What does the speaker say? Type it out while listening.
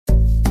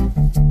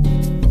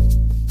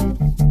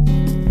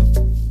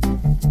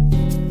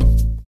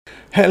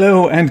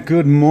Hello and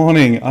good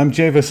morning. I'm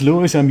Javis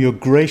Lewis. I'm your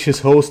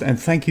gracious host, and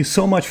thank you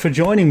so much for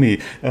joining me.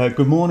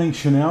 Good morning,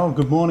 Chanel.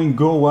 Good morning,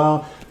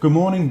 GoWow. Good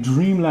morning,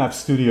 Dreamlab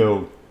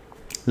Studio.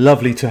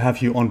 Lovely to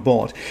have you on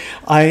board.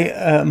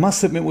 I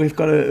must admit we've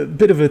got a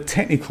bit of a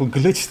technical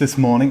glitch this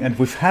morning, and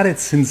we've had it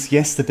since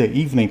yesterday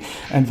evening.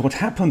 And what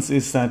happens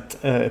is that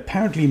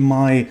apparently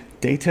my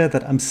data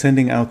that I'm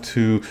sending out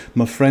to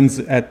my friends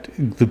at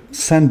the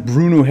San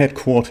Bruno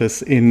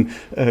headquarters in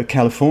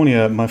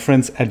California, my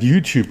friends at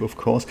YouTube, of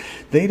course,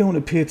 they don't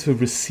appear to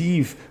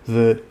receive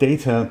the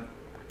data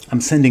I'm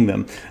sending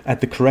them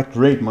at the correct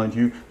rate, mind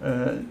you.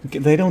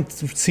 They don't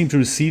seem to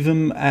receive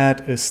them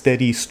at a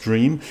steady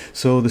stream.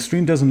 So the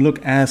stream doesn't look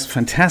as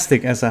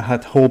fantastic as I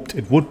had hoped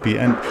it would be,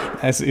 and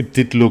as it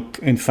did look,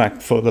 in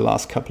fact, for the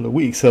last couple of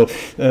weeks. So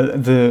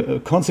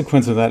the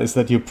consequence of that is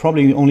that you're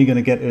probably only going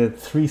to get a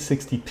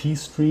 360p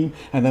stream,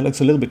 and that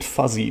looks a little bit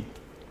fuzzy.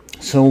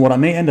 So what I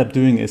may end up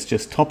doing is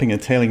just topping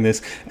and tailing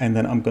this, and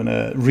then I'm going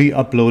to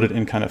re-upload it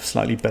in kind of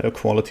slightly better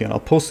quality, and I'll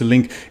post a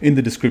link in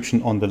the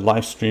description on the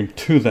live stream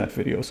to that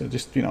video. So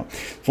just, you know,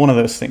 one of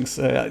those things.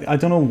 I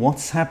don't know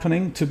what's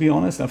happening, to be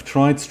honest. I've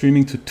tried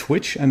streaming to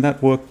Twitch, and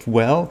that worked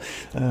well.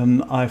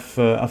 I've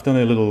done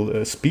a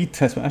little speed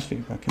test.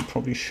 Actually, I can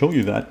probably show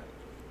you that.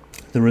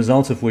 The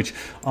results of which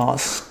are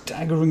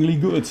staggeringly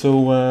good.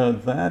 So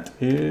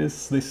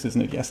this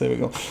isn't it? Yes, there we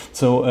go.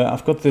 So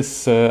I've got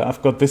this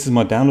is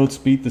my download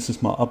speed, this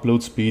is my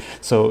upload speed.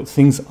 So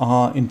things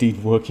are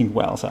indeed working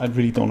well. So I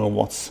really don't know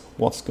what's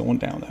going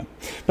down there.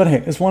 But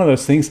hey, it's one of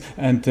those things,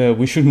 and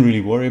we shouldn't really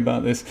worry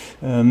about this.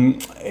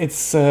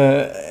 It's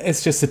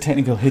just a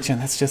technical hitch, and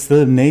that's just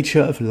the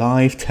nature of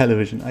live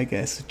television, I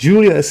guess.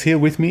 Julia is here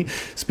with me.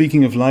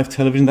 Speaking of live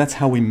television, that's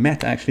how we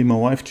met, actually. My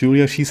wife,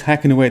 Julia, she's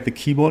hacking away at the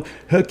keyboard.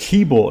 Her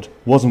keyboard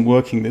wasn't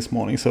working this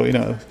morning, so, you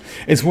know,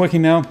 it's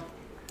working now.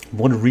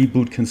 What a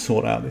reboot can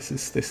sort out. This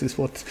is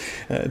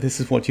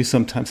what you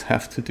sometimes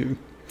have to do.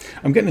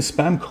 I'm getting a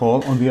spam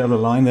call on the other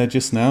line there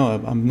just now.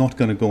 I'm not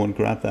going to go and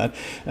grab that.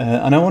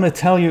 And I want to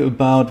tell you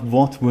about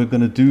what we're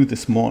going to do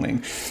this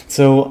morning.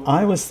 So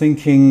I was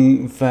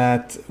thinking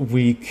that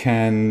we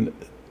can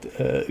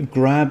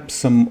grab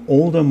some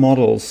older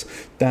models,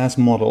 DAS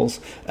models,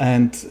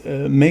 and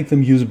make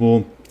them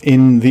usable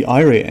in the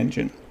Iray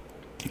engine.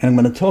 And I'm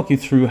going to talk you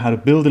through how to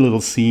build a little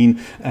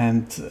scene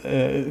and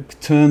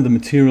turn the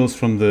materials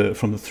from the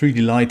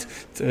 3D Light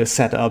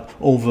setup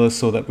over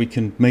so that we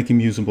can make them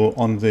usable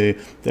on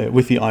with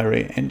the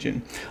Iray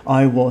engine.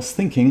 I was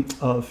thinking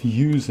of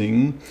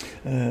using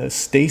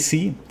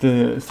Stacy,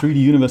 the 3D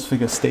Universe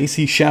figure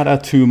Stacy. Shout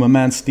out to my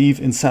man Steve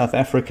in South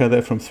Africa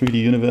there from 3D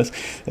Universe.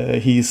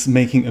 He's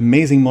making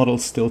amazing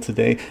models still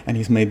today, and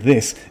he's made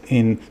this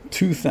in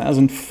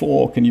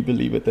 2004. Can you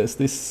believe it? There's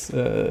this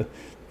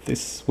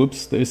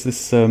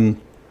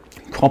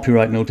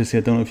copyright notice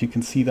here. I don't know if you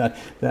can see that.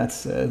 That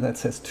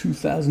says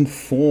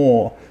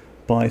 2004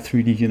 by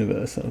 3D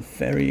Universe. So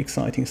very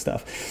exciting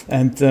stuff.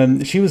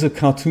 And she was a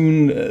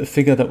cartoon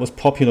figure that was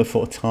popular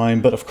for a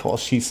time, but of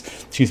course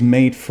she's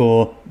made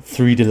for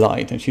 3D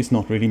Light, and she's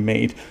not really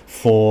made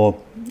for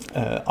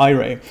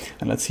Iray.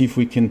 And let's see if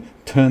we can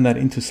turn that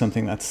into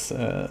something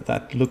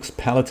that looks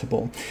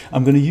palatable.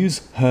 I'm going to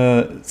use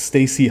her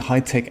Stacy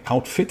high-tech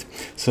outfit.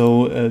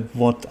 So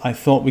what I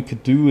thought we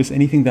could do is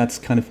anything that's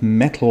kind of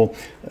metal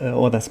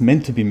or that's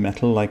meant to be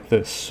metal, like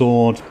the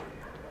sword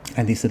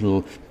and these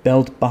little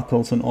belt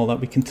buckles and all that,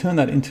 we can turn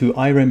that into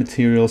Iray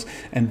materials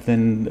and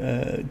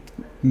then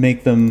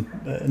make them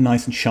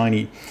nice and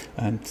shiny,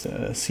 and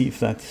see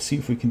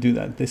if we can do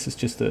that. This is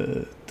just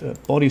a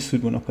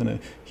bodysuit. We're not going to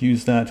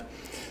use that.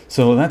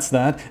 So that's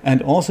that.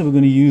 And also we're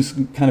going to use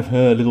kind of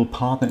her little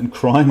partner in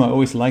crime. I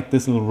always like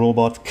this little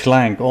robot,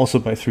 Clank, also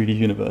by 3D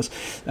Universe.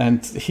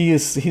 And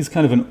he's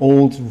kind of an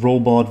old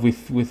robot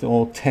with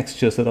all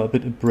textures that are a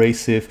bit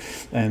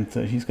abrasive, and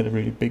he's got a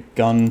really big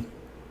gun,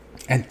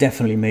 and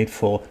definitely made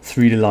for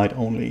 3D Light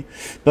only.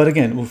 But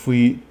again, if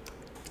we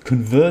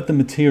convert the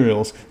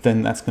materials,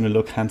 then that's going to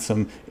look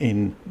handsome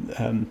in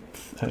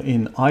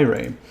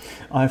Iray.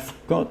 I've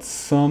got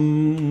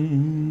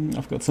something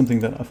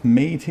that I've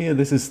made here.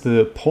 This is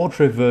the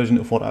portrait version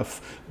of what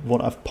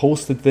I've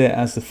posted there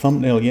as the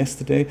thumbnail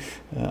yesterday.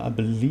 I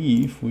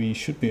believe we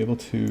should be able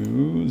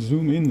to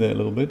zoom in there a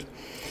little bit,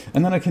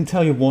 and then I can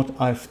tell you what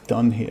I've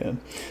done here.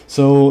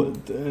 So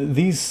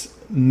these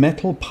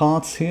metal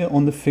parts here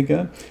on the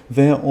figure,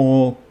 they're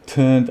all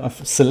turned.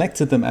 I've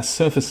selected them as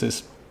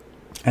surfaces,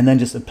 and then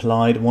just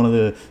applied one of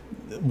the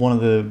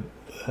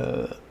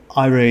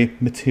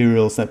Iray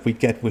materials that we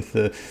get with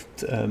the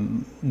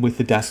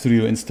DAS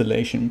Studio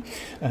installation.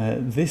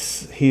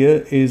 This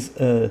here is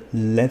a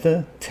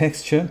leather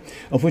texture,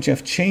 of which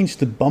I've changed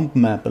the bump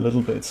map a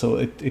little bit. So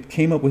it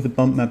came up with a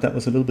bump map that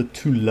was a little bit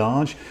too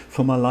large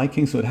for my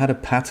liking. So it had a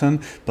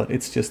pattern, but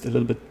it's just a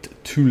little bit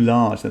too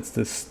large. That's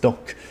the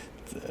stock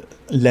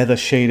leather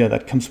shader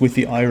that comes with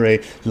the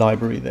iRay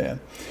library there.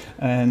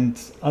 And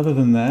other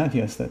than that,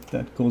 yes,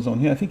 that goes on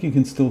here. I think you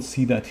can still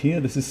see that here.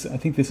 I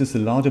think this is the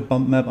larger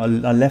bump map. I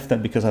left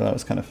that because I thought it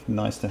was kind of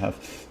nice to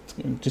have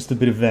just a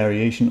bit of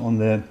variation on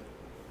the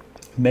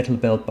metal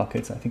belt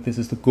buckets. I think this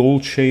is the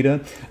gold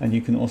shader, and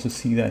you can also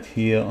see that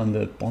here on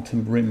the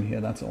bottom rim here.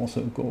 That's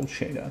also a gold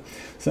shader.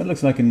 So that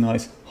looks like a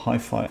nice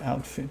hi-fi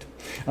outfit.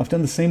 I've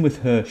done the same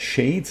with her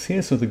shades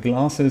here. So the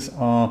glasses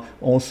are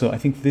also, I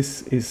think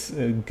this is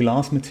a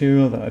glass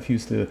material that I've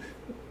used the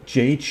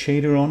jade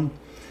shader on.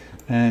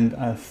 And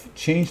I've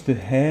changed the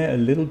hair a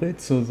little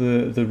bit, so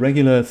the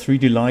regular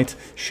 3D Light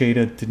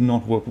shader did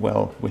not work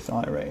well with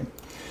iRay.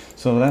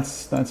 So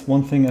that's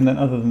one thing, and then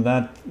other than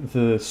that,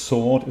 the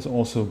sword is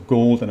also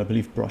gold and I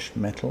believe brushed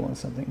metal or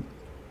something.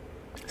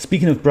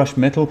 Speaking of brushed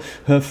metal,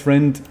 her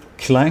friend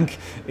Clank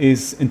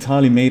is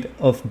entirely made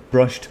of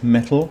brushed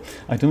metal.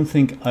 I don't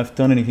think I've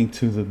done anything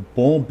to the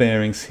ball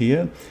bearings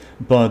here,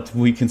 but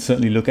we can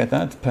certainly look at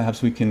that.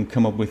 Perhaps we can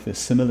come up with a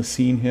similar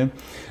scene here.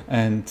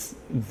 And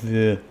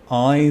the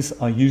eyes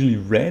are usually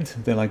red.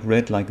 They're like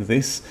red like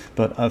this,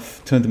 but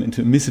I've turned them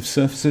into emissive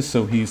surfaces,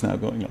 so he's now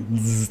going like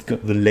zzz,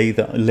 got the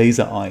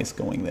laser eyes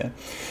going there.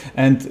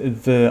 And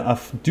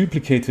I've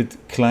duplicated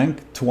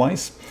Clank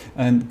twice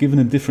and given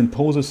him different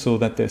poses so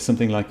that there's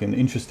something like an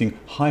interesting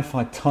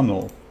hi-fi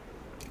tunnel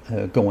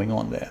going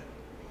on there.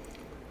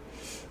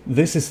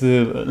 This is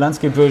the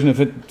landscape version of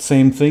it,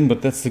 same thing,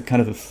 but that's the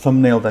kind of the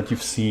thumbnail that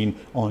you've seen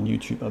on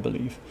YouTube, I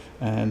believe.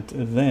 And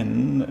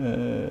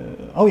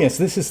then, oh yes,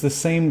 this is the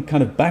same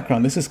kind of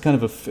background. This is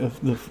kind of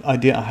the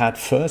idea I had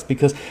first,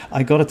 because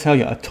I got to tell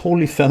you, I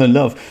totally fell in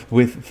love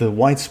with the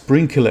White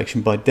Spring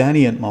collection by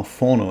Danny and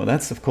Marfono.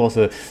 That's of course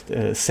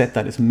a set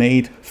that is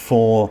made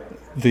for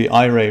the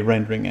iRay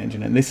rendering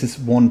engine, and this is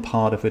one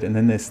part of it. And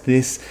then there's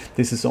this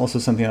is also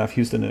something I've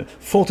used in a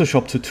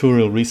Photoshop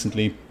tutorial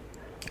recently,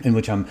 in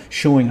which I'm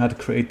showing how to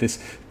create this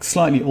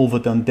slightly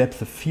overdone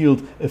depth of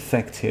field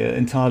effect here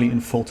entirely in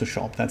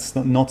Photoshop. That's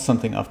not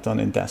something I've done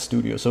in DAZ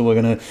Studio. So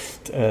we're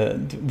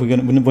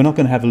not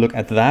gonna have a look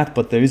at that,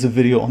 but there is a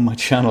video on my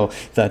channel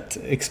that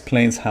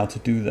explains how to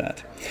do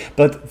that.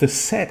 But the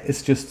set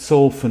is just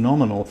so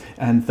phenomenal,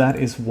 and that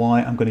is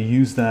why I'm going to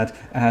use that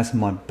as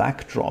my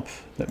backdrop.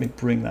 Let me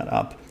bring that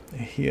up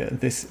here.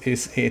 This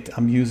is it.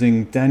 I'm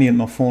using Danny and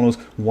Marfono's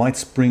White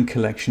Spring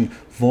collection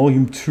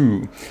volume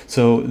 2.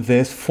 So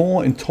there's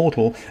 4 in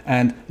total,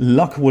 and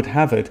luck would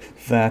have it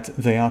that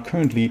they are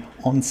currently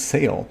on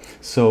sale.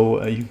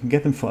 So you can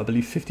get them for, I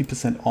believe,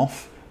 50%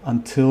 off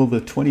until the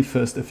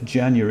 21st of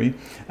January,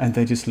 and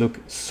they just look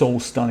so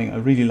stunning. I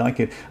really like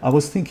it. I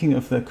was thinking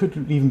if there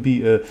could even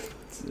be a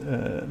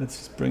let's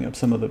just bring up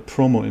some of the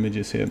promo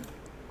images here.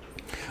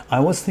 I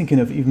was thinking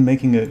of even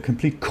making a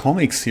complete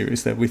comic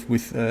series there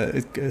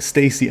with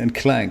Stacy and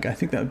Clank. I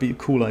think that would be a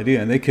cool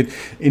idea, and they could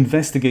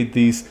investigate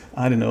these,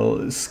 I don't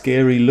know,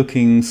 scary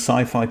looking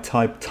sci-fi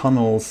type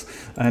tunnels.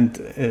 And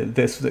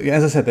there's,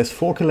 as I said, there's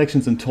 4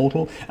 collections in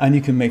total, and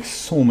you can make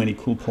so many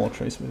cool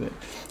portraits with it.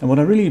 And what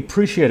I really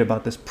appreciate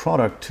about this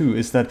product too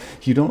is that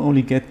you don't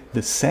only get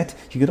the set,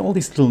 you get all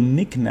these little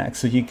knickknacks.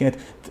 So you get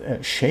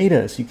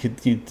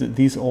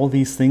shaders, all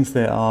these things.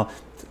 There are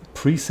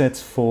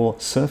presets for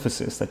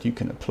surfaces that you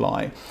can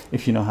apply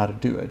if you know how to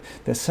do it.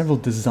 There's several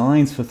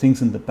designs for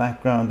things in the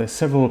background, there's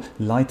several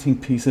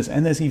lighting pieces,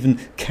 and there's even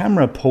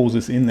camera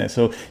poses in there.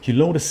 So you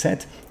load a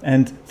set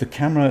and the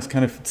camera is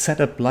kind of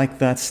set up like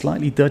that,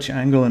 slightly Dutch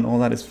angle and all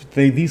that.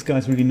 These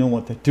guys really know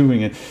what they're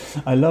doing. And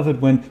I love it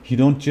when you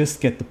don't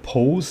just get the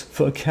pose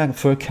for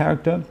a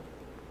character,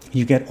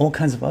 you get all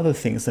kinds of other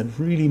things that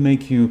really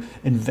make you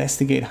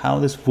investigate how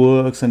this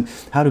works and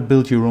how to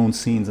build your own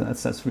scenes, and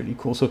that's really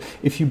cool. So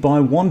if you buy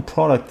one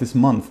product this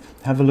month,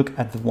 have a look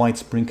at the White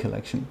Spring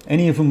collection.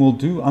 Any of them will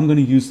do. I'm going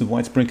to use the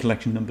White Spring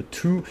collection number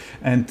 2,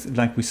 and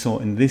like we saw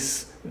in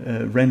this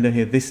render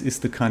here, this is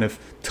the kind of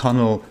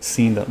tunnel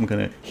scene that I'm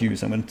going to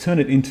use. I'm going to turn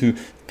it into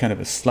kind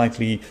of a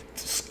slightly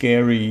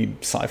scary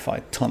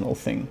sci-fi tunnel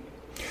thing.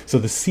 So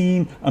the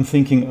scene I'm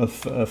thinking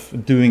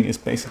of doing is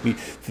basically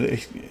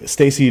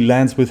Stacy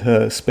lands with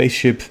her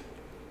spaceship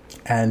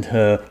and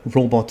her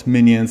robot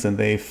minions, and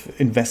they've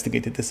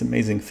investigated this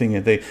amazing thing,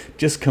 and they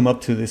just come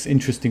up to this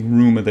interesting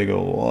room and they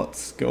go,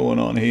 what's going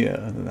on here,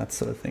 and that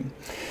sort of thing.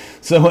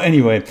 So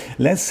anyway,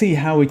 let's see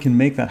how we can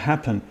make that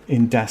happen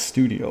in DAZ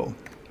Studio.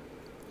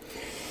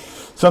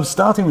 So I'm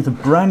starting with a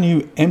brand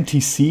new empty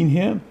scene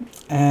here,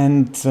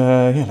 and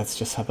yeah, let's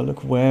just have a look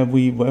where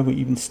we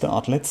even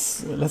start.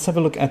 Let's have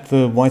a look at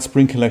the White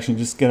Spring collection,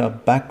 just get our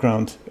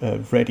background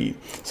ready.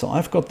 So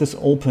I've got this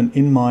open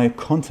in my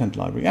content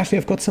library. Actually,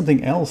 I've got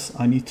something else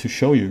I need to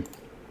show you,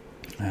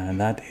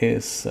 and that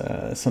is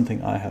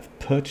something I have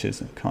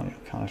purchased. I can't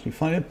actually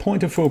find it.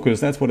 Pointer Focus,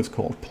 that's what it's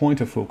called,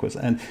 Pointer Focus.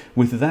 And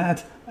with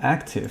that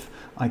active,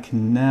 I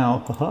can now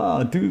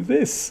do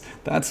this.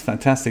 That's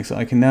fantastic. So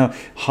I can now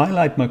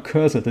highlight my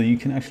cursor that you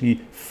can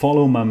actually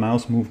follow my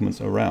mouse movements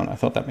around. I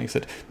thought that makes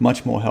it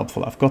much more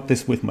helpful. I've got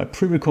this with my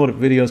pre-recorded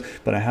videos,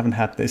 but I haven't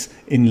had this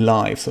in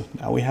live. So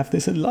now we have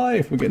this in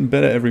live. We're getting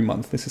better every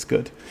month. This is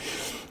good.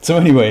 So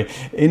anyway,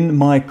 in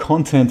my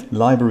content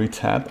library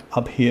tab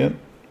up here,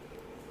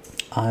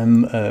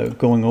 I'm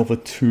going over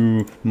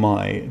to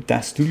my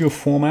DAZ Studio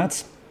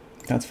formats.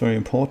 That's very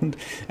important.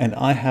 And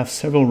I have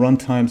several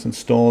runtimes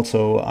installed.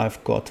 So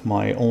I've got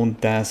my own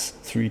DAZ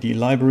 3D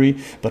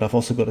library, but I've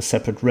also got a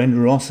separate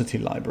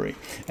Renderosity library.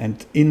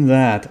 And in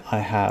that I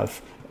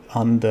have,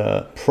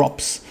 under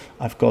props,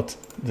 I've got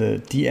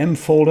the DM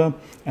folder,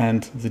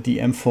 and the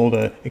DM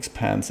folder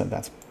expands, and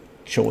that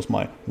shows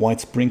my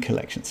White Spring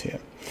collections here.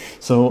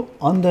 So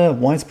under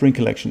White Spring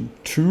Collection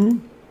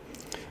 2,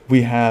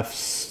 we have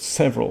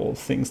several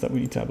things that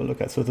we need to have a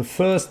look at. So the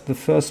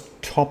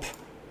first top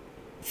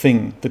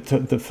thing,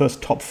 the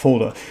first top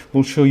folder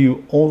will show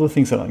you all the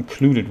things that are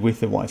included with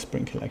the White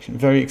Spring collection.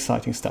 Very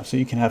exciting stuff. So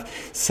you can have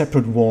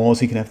separate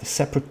walls, you can have the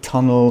separate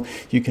tunnel,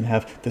 you can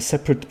have the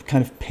separate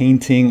kind of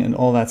painting and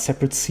all that,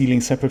 separate ceiling,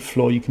 separate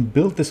floor. You can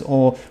build this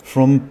all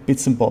from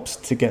bits and bobs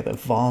together,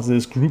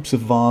 vases, groups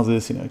of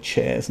vases, you know,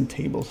 chairs and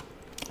tables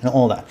and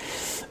all that.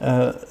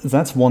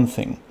 That's one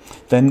thing.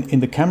 Then in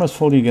the cameras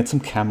folder, you get some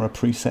camera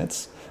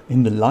presets.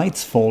 In the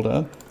lights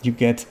folder, you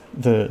get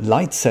the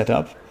light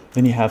setup.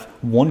 Then you have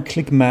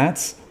one-click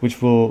mats,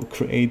 which will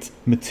create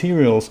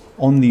materials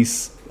on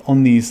these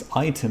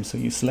items. So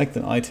you select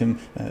an item,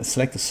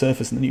 select the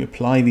surface, and then you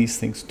apply these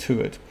things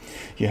to it.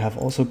 You have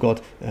also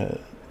got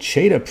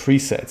shader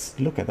presets.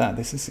 Look at that.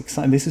 This is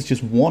exciting. This is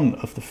just one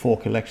of the 4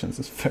 collections.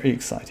 It's very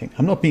exciting.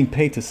 I'm not being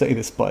paid to say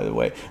this, by the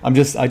way. I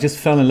just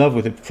fell in love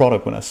with the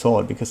product when I saw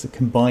it, because it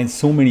combines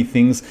so many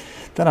things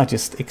that are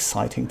just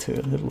exciting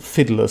to little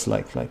fiddlers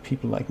like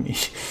people like me.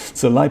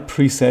 So light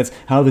presets,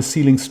 how the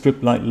ceiling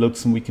strip light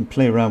looks, and we can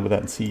play around with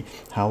that and see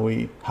how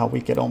we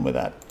get on with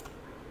that.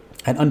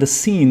 And under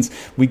scenes,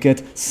 we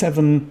get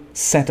 7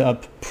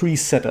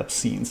 pre-setup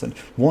scenes. And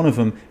one of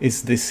them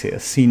is this here,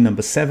 scene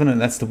number 7, and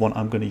that's the one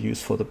I'm going to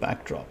use for the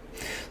backdrop.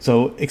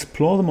 So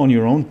explore them on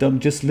your own,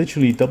 just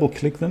literally double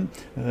click them,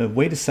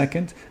 wait a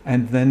second,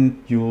 and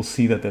then you will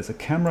see that there's a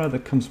camera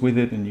that comes with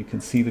it, and you can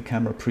see the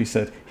camera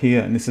preset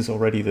here, and this is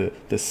already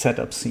the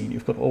setup scene.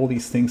 You've got all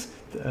these things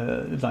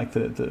like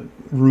the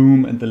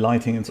room and the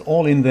lighting, it's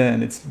all in there,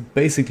 and it's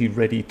basically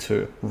ready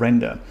to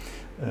render.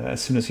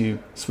 As soon as you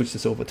switch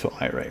this over to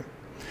Iray.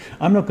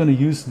 I'm not going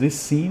to use this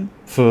scene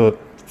for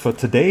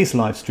today's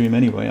live stream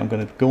anyway. I'm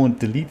going to go and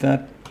delete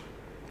that,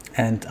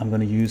 and I'm going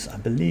to use, I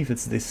believe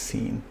it's this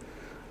scene.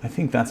 I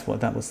think that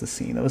was the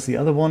scene. That was the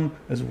other one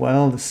as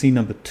well, the scene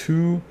number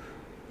 2.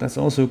 That's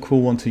also a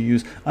cool one to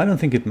use. I don't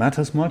think it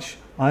matters much.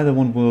 Either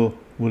one will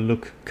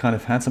look kind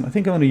of handsome. I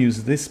think I want to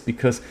use this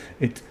because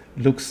it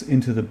looks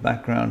into the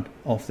background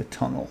of the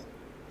tunnel.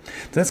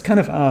 That's kind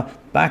of our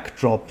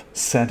backdrop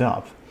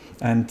setup.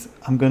 And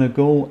I'm going to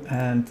go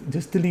and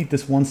just delete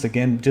this once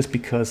again, just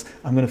because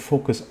I'm going to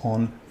focus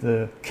on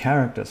the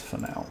characters for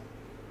now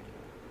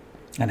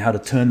and how to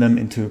turn them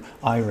into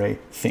Iray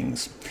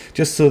things.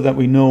 Just so that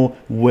we know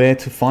where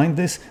to find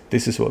this,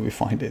 this is where we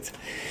find it.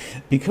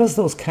 Because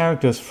those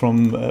characters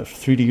from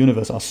 3D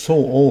Universe are so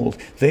old,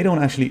 they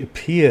don't actually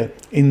appear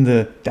in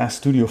the DAZ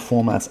Studio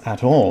formats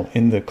at all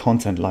in the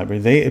content library.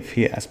 They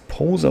appear as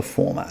poser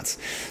formats.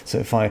 So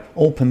if I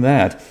open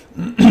that,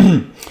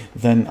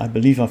 then I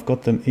believe I've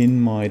got them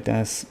in my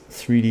DAZ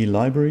 3D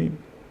library.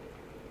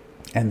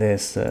 And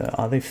there's,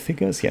 are they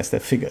figures? Yes,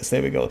 they're figures.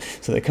 There we go.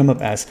 So they come up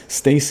as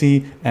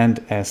Stacy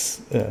and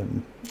as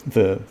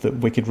the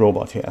Wicked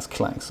Robot here as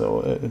Clank.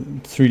 So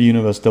 3D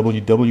Universe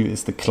WW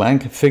is the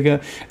Clank figure,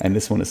 and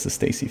this one is the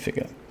Stacy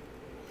figure.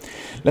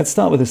 Let's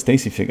start with the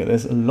Stacy figure.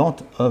 There's a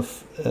lot of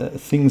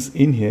things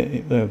in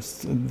here.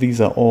 These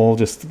are all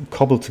just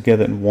cobbled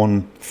together in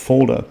one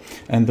folder.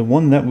 And the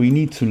one that we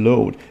need to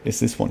load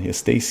is this one here,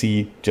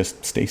 Stacy,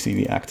 just Stacy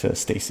the actor,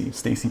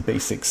 Stacy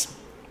Basics.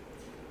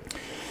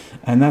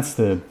 And that's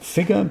the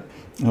figure,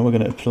 and we're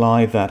going to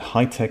apply that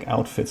high-tech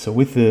outfit. So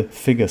with the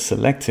figure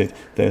selected,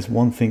 there's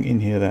one thing in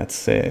here that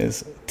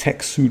says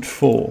Tech Suit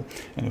 4,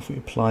 and if we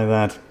apply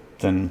that,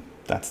 then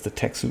that's the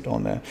tech suit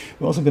on there.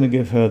 We're also going to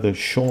give her the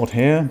short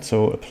hair,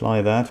 so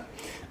apply that.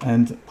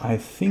 And I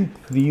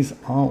think these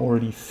are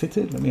already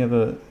fitted. Let me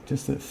have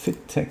just a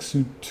fit tech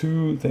suit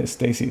 2. There's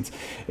Stacy.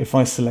 If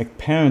I select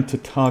parent to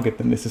target,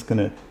 then this is going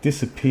to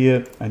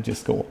disappear and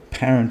just go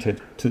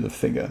parented to the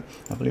figure.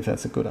 I believe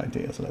that's a good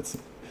idea. So let's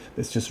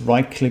just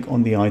right click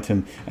on the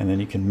item, and then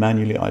you can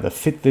manually either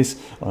fit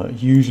this,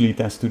 usually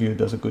DAZ Studio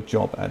does a good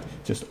job at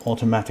just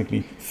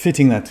automatically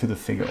fitting that to the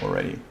figure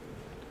already.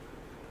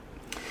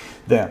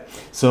 There,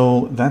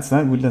 so that's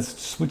that.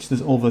 Let's switch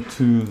this over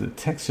to the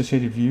texture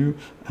shaded view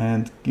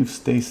and give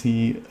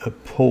Stacy a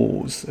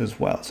pose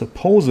as well. So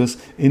poses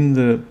in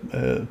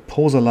the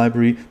poser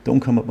library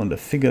don't come up under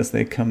figures,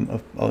 they come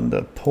up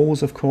under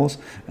pose, of course.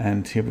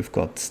 And here we've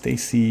got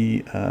Stacy,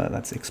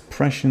 that's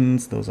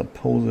expressions, those are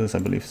poses. I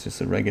believe it's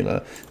just a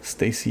regular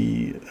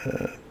Stacy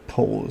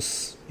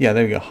pose. Yeah,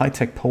 there we go,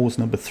 high-tech pose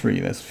number 3.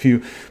 There's a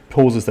few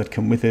poses that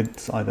come with it.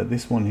 It's either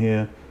this one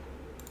here,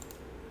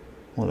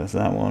 or there's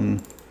that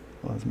one,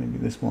 or there's maybe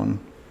this one.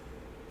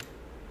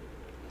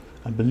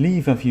 I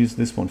believe I've used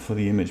this one for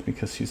the image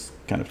because she's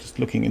kind of just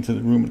looking into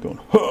the room and going,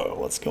 huh,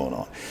 what's going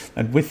on?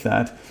 And with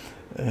that,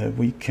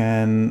 we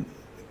can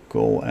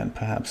go and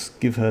perhaps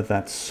give her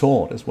that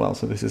sword as well.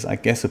 So this is, I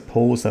guess, a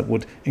pose that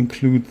would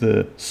include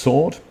the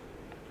sword.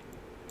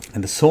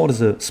 And the sword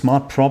is a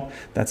smart prop.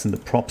 That's in the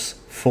props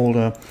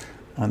folder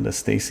under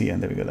Stacy.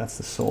 And there we go, that's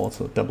the sword.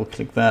 So double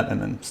click that,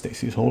 and then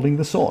Stacy is holding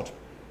the sword.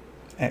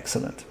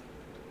 Excellent.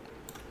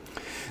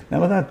 Now,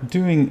 without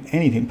doing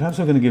anything, perhaps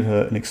we're going to give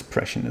her an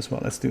expression as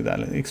well. Let's do that.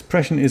 The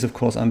expression is, of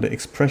course, under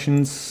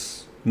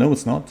expressions. No,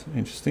 it's not.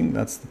 Interesting.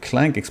 That's the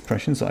Clank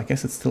expression. So I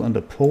guess it's still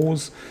under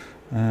pose.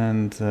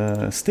 And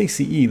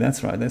Stacy E,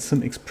 that's right. There's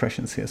some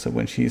expressions here. So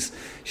when she's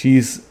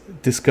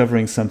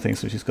discovering something,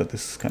 so she's got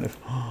this kind of,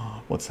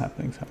 oh, what's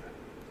happening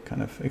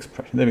kind of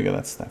expression. There we go.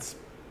 That's.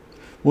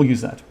 We'll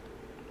use that.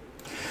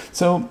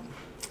 So,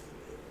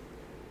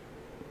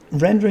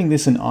 rendering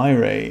this in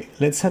Iray,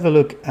 let's have a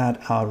look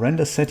at our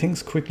render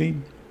settings quickly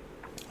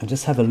and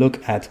just have a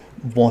look at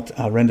what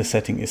our render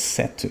setting is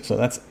set to. So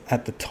that's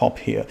at the top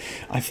here.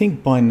 I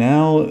think by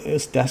now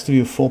it's DAZ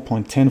Studio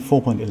 4.10,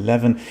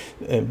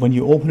 4.11. When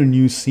you open a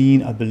new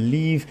scene, I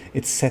believe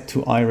it's set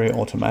to Iray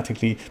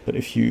automatically. But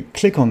if you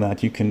click on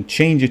that, you can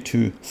change it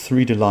to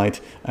 3Delight.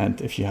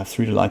 And if you have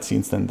 3Delight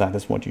scenes, then that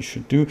is what you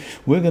should do.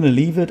 We're going to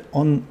leave it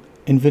on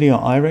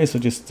NVIDIA Iray. So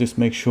just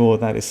make sure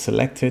that is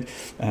selected,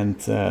 and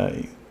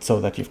so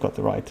that you've got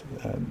the right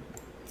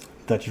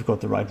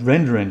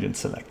render engine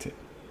selected.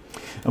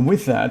 And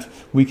with that,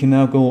 we can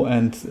now go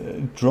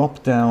and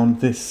drop down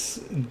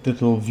this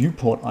little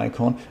viewport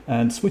icon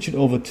and switch it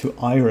over to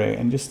Iray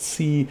and just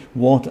see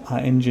what our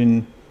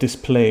engine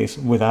displays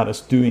without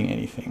us doing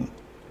anything.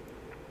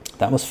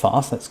 That was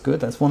fast. That's good.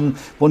 That's one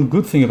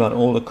good thing about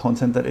all the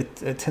content, that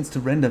it tends to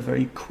render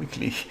very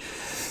quickly.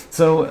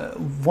 So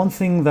one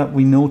thing that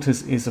we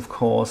notice is, of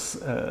course,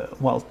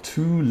 well,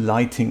 2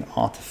 lighting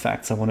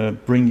artifacts I want to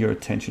bring your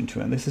attention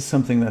to. And this is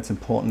something that's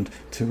important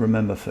to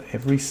remember for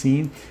every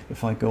scene.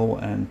 If I go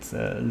and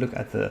look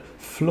at the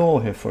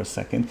floor here for a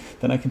second,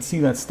 then I can see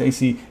that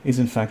Stacy is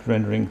in fact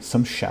rendering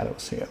some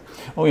shadows here.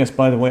 Oh yes,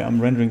 by the way, I'm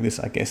rendering this,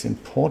 I guess, in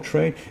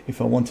portrait.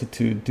 If I wanted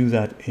to do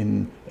that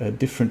in a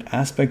different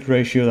aspect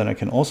ratio, then I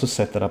can also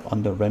set that up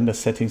under render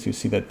settings. You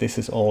see that this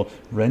is all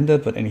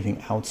rendered, but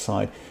anything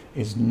outside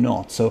is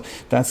not. So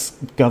that's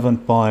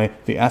governed by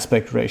the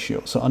aspect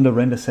ratio. So under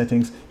render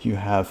settings, you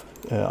have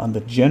under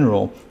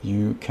general,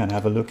 you can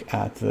have a look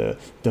at the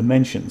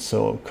dimensions.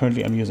 So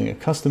currently I'm using a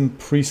custom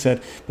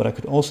preset, but I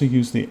could also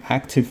use the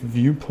active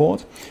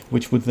viewport,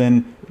 which would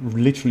then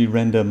literally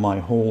render my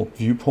whole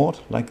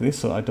viewport like this.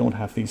 So I don't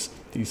have these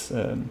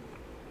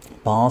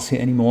bars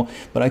here anymore,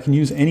 but I can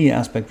use any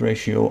aspect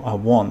ratio I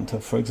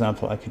want. For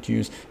example, I could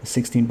use a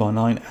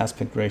 16:9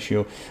 aspect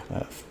ratio,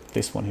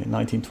 this one here,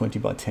 1920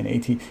 by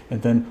 1080,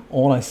 and then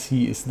all I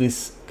see is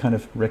this kind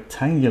of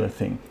rectangular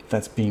thing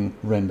that's being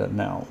rendered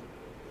now.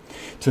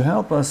 To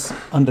help us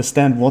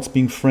understand what's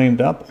being framed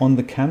up on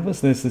the canvas,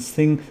 there's this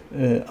thing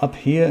up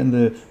here in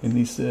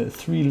these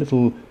 3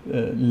 little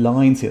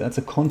lines here. That's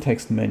a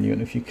context menu,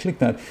 and if you click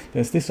that,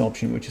 there's this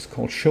option which is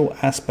called Show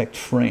Aspect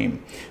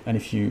Frame. And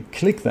if you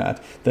click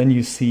that, then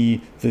you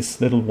see this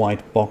little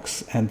white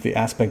box and the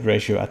aspect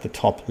ratio at the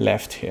top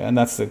left here, and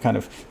that's the kind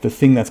of the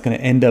thing that's going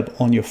to end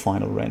up on your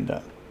final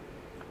render.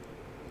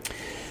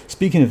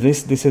 Speaking of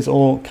this is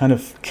all kind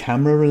of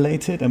camera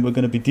related, and we're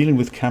going to be dealing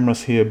with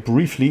cameras here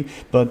briefly,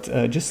 but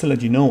just to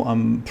let you know,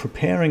 I'm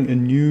preparing a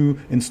new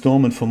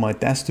installment for my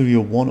DAZ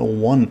Studio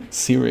 101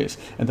 series,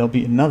 and there'll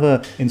be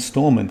another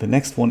installment. The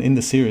next one in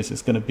the series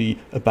is going to be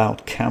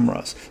about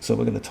cameras. So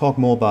we're going to talk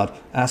more about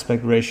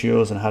aspect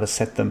ratios and how to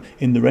set them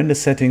in the render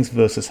settings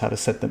versus how to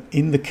set them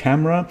in the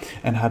camera,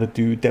 and how to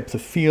do depth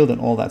of field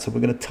and all that. So we're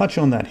going to touch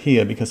on that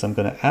here because I'm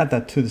going to add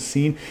that to the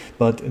scene,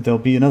 but there'll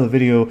be another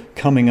video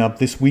coming up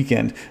this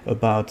weekend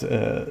about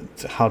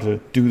how to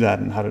do that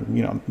and how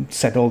to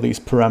set all these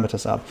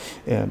parameters up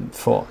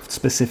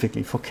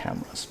specifically for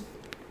cameras.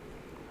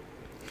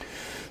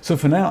 So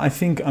for now, I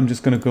think I'm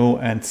just going to go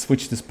and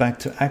switch this back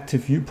to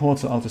active viewport,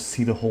 so I'll just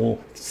see the whole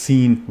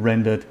scene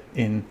rendered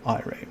in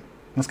Iray.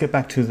 Let's get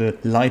back to the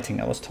lighting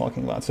I was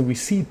talking about. So we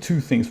see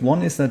 2 things.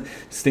 One is that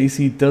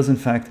Stacy does in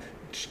fact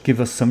give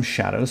us some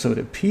shadows. So it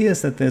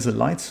appears that there's a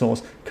light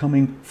source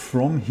coming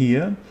from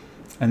here,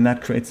 and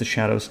that creates the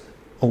shadows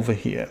over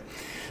here.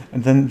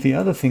 And then the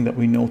other thing that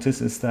we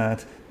notice is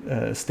that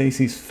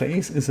Stacy's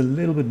face is a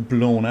little bit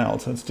blown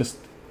out. So it's just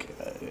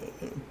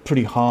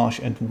pretty harsh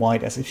and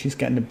white, as if she's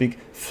getting a big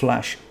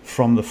flash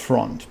from the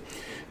front.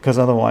 Because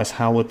otherwise,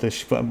 how would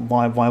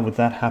why would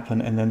that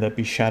happen? And then there'd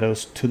be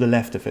shadows to the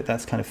left of it.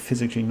 That's kind of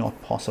physically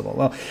not possible.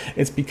 Well,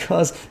 it's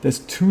because there's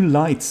 2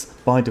 lights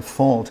by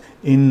default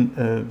in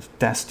a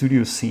DAZ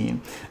Studio scene,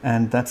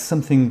 and that's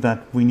something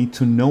that we need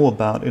to know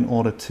about in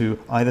order to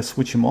either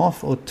switch them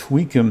off or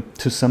tweak them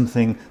to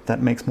something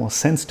that makes more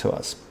sense to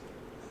us.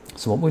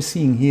 So what we're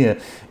seeing here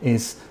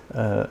is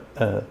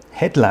a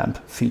headlamp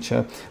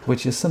feature,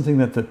 which is something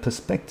that the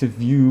perspective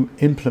view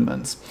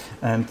implements.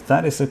 And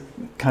that is a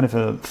kind of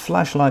a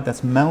flashlight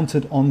that's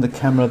mounted on the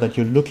camera that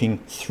you're looking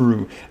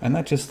through. And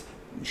that just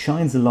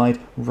shines the light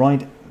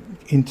right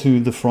into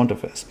the front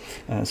of us.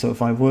 So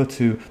if I were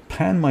to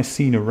pan my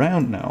scene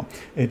around now,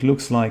 it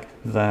looks like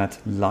that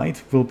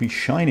light will be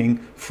shining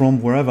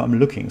from wherever I'm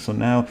looking. So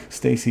now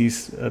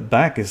Stacy's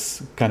back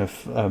is kind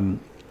of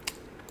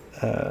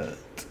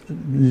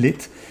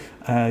lit,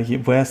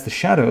 whereas the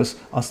shadows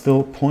are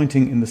still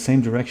pointing in the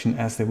same direction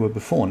as they were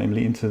before,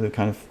 namely into the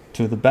kind of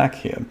to the back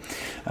here.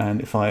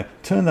 And if I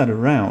turn that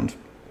around,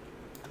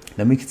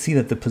 then we can see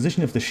that the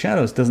position of the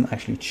shadows doesn't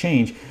actually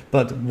change,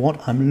 but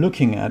what I'm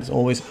looking at is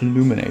always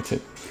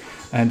illuminated.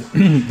 And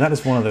that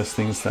is one of those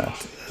things that...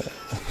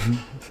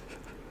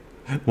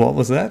 what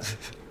was that?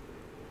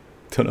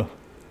 Don't know.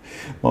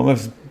 Well,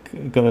 I've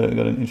got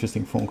an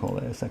interesting phone call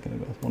there a second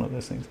ago. One of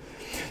those things.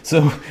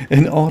 So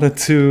in order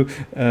to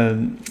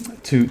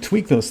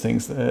tweak those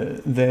things,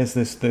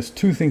 there's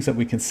two things that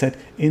we can set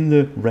in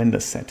the render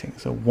setting.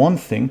 So one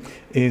thing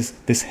is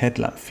this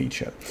headlamp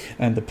feature,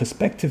 and the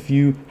perspective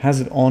view has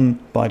it on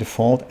by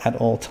default at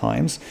all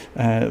times.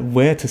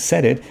 Where to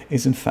set it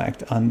is in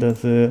fact under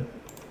the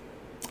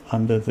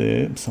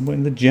somewhere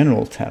in the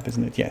general tab,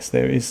 isn't it? Yes,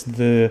 there is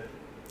the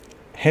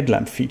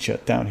headlamp feature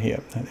down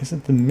here. And is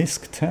it the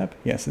MISC tab?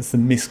 Yes, it's the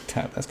MISC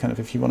tab. That's kind of,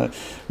 if you want to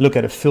look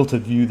at a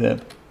filtered view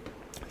there,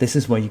 this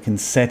is where you can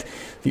set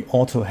the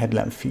auto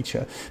headlamp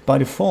feature. By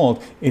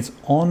default, it's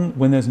on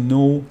when there's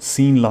no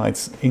scene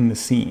lights in the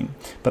scene,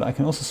 but I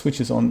can also switch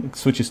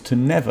this to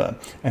never,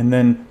 and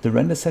then the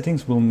render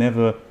settings will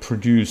never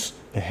produce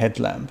a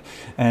headlamp.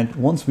 And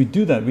once we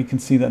do that, we can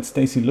see that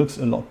Stacy looks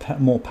a lot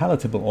more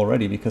palatable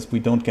already, because we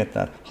don't get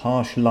that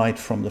harsh light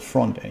from the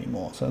front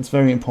anymore. So it's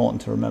very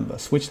important to remember.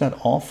 Switch that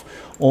off,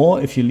 or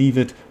if you leave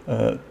it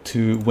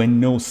to when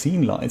no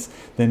scene lights,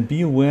 then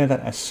be aware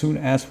that as soon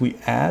as we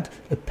add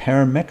a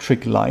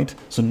parametric light,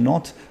 so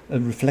not a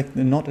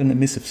not an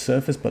emissive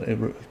surface, but a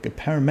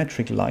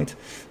parametric light,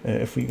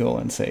 if we go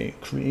and say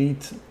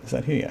create, is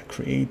that here? Yeah,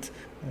 create,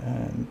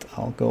 and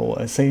I'll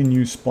go say a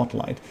new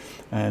spotlight,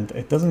 and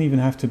it doesn't even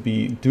have to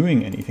be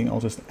doing anything. I'll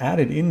just add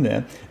it in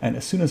there, and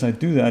as soon as I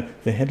do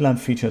that, the headlamp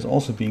feature is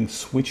also being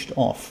switched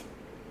off.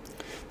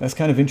 That's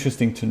kind of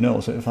interesting to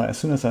know. So if as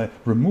soon as I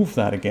remove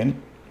that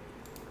again,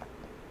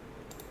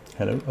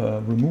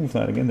 remove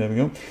that again, there we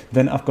go,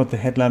 then I've got the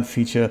headlamp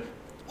feature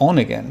on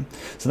again.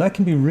 So that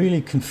can be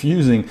really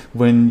confusing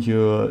when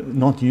you're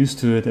not used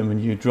to it, and when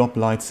you drop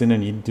lights in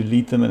and you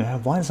delete them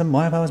and why has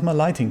my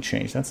lighting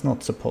changed? That's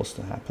not supposed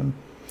to happen.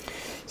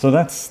 So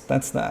that's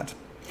that.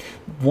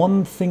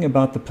 One thing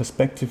about the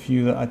perspective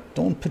view that I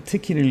don't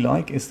particularly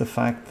like is the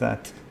fact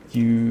that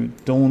you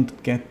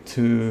don't get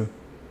to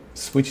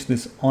switch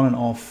this on and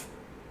off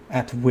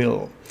at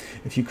will.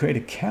 If you create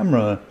a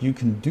camera, you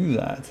can do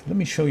that. Let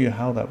me show you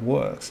how that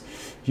works.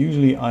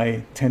 Usually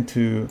I tend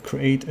to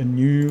create a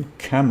new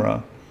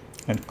camera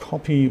and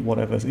copy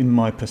whatever's in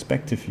my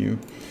perspective view,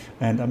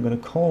 and I'm going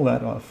to call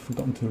that, I've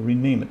forgotten to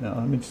rename it now,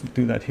 let me just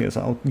do that here.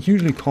 So I'll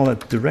usually call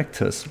it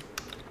director's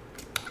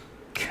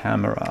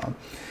camera.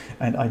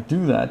 And I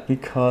do that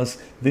because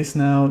this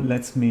now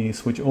lets me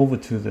switch over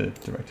to the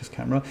director's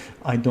camera.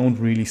 I don't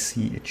really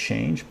see a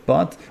change,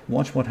 but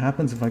watch what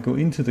happens if I go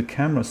into the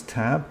cameras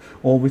tab,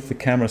 or with the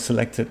camera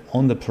selected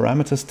on the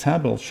parameters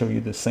tab. I'll show you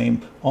the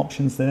same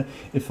options there.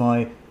 If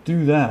I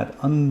do that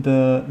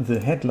under the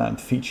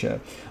headlamp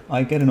feature,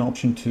 I get an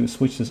option to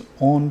switch this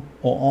on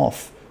or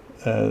off,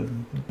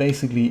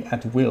 basically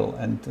at will.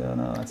 And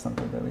no, that's not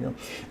good. There we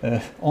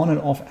go. On and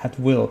off at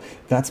will.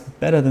 That's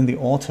better than the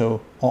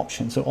auto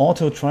option. So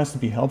auto tries to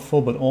be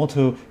helpful, but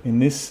auto in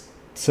this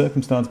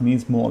circumstance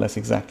means more or less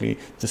exactly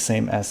the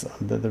same as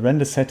the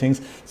render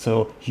settings.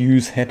 So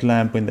use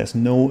headlamp when there's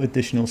no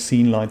additional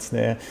scene lights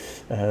there,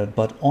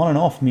 but on and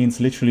off means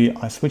literally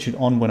I switch it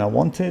on when I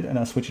want it, and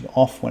I switch it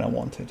off when I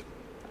want it.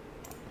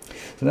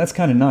 So that's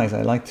kind of nice.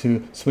 I like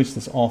to switch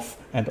this off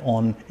and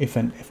on,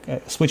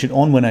 switch it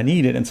on when I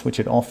need it and switch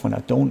it off when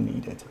I don't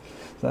need it.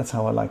 So that's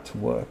how I like to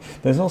work.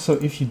 There's also,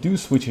 if you do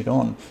switch it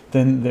on,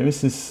 then there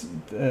is this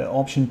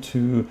option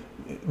to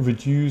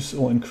reduce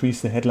or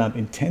increase the headlamp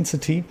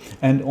intensity,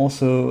 and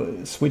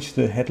also switch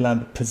the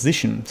headlamp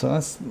position. So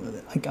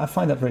I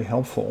find that very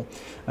helpful,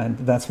 and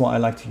that's why I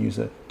like to use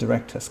a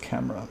director's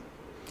camera.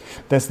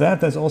 There's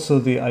that. There's also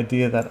the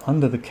idea that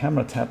under the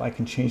camera tab I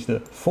can change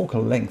the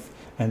focal length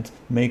and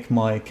make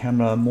my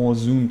camera more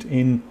zoomed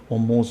in or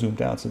more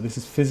zoomed out. So this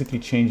is physically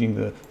changing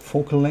the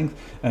focal length,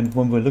 and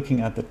when we're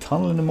looking at the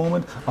tunnel in a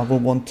moment, I will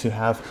want to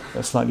have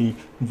a slightly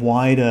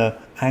wider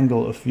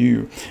angle of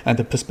view, and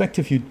the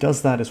perspective view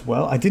does that as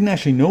well. I didn't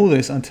actually know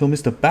this until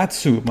Mr.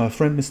 Batsu, my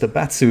friend Mr.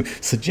 Batsu,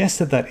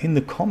 suggested that in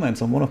the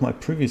comments on one of my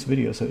previous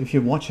videos. So if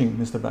you're watching,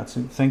 Mr.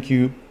 Batsu, thank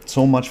you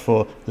so much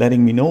for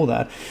letting me know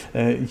that.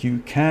 You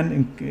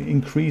can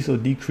increase or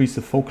decrease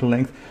the focal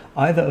length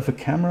either of a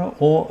camera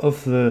or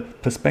of the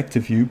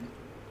perspective view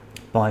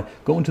by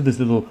going to this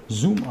little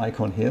zoom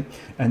icon here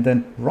and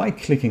then right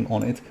clicking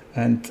on it,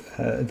 and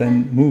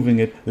then moving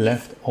it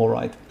left or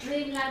right.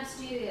 Dreamlab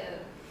Studio.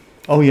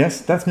 Oh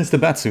yes, that's Mr.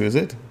 Batsu, is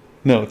it?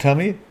 No, tell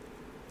me.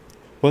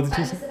 What did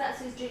you say? Mr.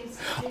 Batsu's Dreams.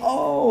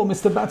 Oh,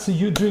 Mr. Batsu,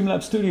 you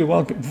Dreamlab Studio,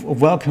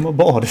 welcome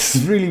aboard. It's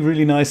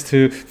really nice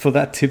for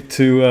that tip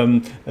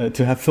to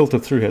have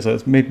filtered through here. So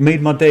it's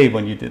made my day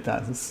when you did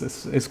that.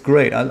 It's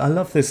great. I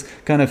love this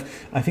kind of.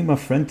 I think my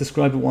friend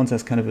described it once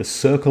as kind of a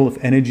circle of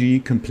energy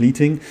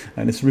completing,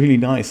 and it's really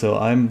nice. So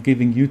I'm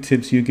giving you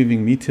tips, you're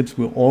giving me tips.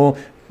 We're all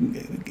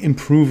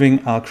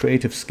improving our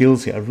creative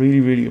skills here. I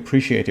really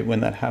appreciate it when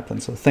that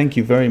happens. So thank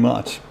you very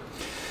much.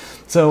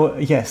 So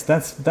yes,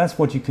 that's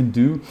what you can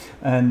do,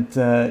 and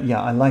yeah,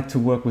 I like to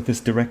work with this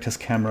director's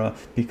camera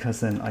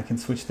because then I can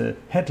switch the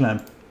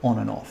headlamp on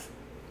and off.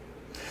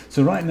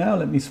 So right now,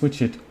 let me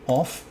switch it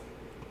off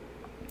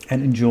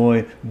and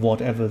enjoy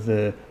whatever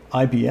the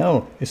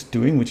IBL is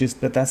doing, which is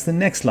that's the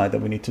next slide that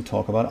we need to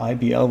talk about.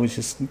 IBL, which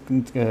is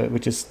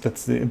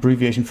that's the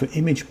abbreviation for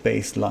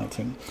image-based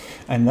lighting,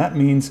 and that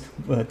means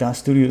DAS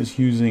Studio is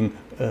using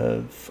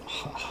a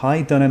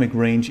high dynamic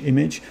range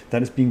image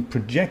that is being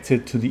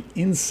projected to the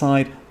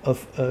inside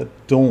of a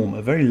dome,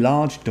 a very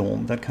large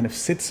dome that kind of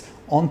sits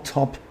on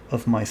top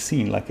of my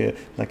scene, like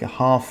a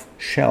half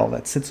shell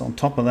that sits on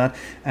top of that,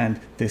 and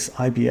this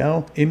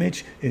IBL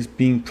image is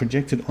being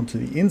projected onto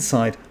the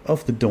inside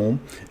of the dome,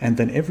 and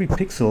then every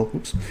pixel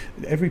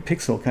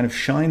kind of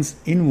shines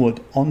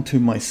inward onto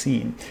my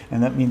scene,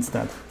 and that means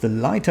that the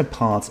lighter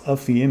parts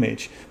of the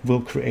image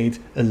will create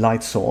a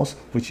light source,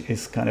 which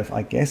is kind of,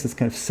 I guess it's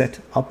kind of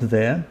set up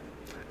there.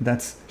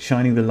 That's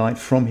shining the light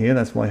from here.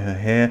 That's why her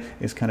hair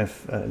is kind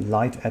of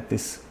light at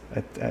this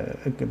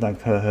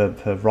like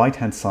her right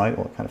hand side,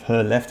 or kind of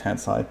her left hand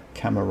side,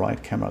 camera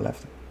right, camera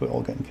left. We're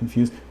all getting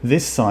confused.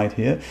 This side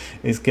here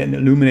is getting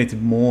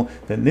illuminated more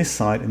than this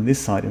side, and this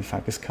side in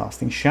fact is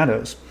casting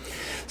shadows.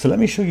 So let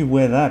me show you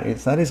where that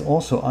is. That is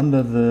also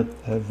under the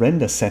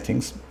render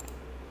settings,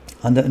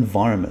 under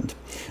environment,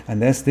 and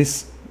there's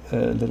this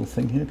little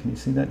thing here. Can you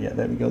see that? Yeah,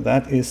 there we go.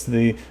 That is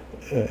the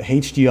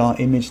HDR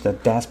image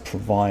that DAS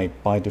provide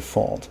by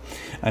default,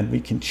 and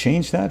we can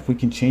change that. We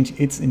can change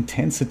its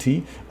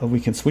intensity, or we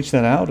can switch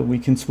that out, or we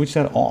can switch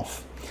that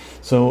off.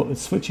 So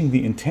switching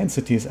the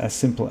intensity is as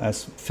simple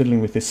as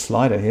fiddling with this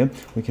slider here.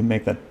 We can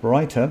make that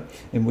brighter,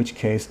 in which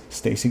case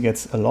Stacy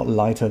gets a lot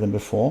lighter than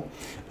before,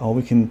 or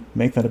we can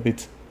make that a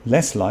bit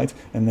less light,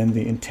 and then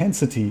the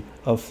intensity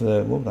of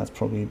the, well, that's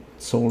probably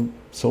so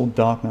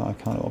dark now. I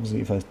can't,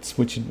 obviously if I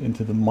switch it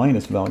into the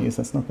minus values,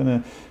 that's not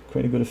going to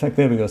create a good effect.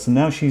 There we go. So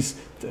now she's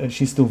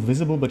still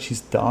visible, but she's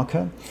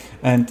darker.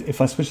 And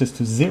if I switch this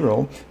to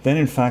 0, then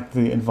in fact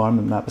the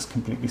environment map is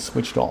completely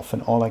switched off,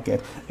 and all I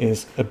get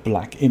is a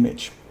black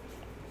image.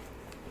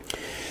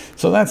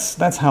 So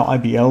that's how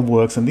IBL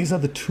works, and these are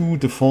the two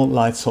default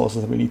light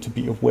sources that we need to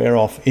be aware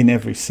of in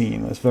every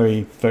scene. That's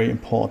very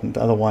important.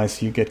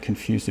 Otherwise you get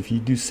confused. If you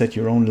do set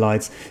your own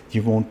lights,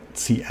 you won't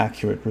see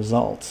accurate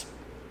results.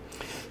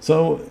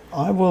 So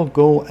I will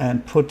go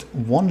and put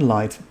one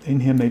light in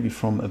here, maybe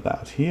from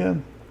about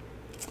here,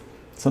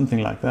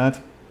 something like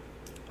that.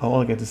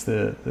 All I get is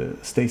the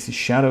Stacy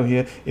shadow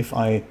here. If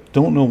I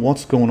don't know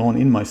what's going on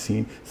in my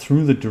scene,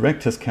 through the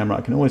director's camera,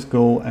 I can always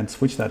go and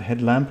switch that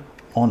headlamp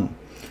on,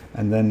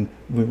 and then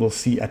we will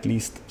see at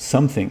least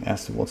something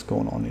as to what's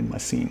going on in my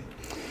scene.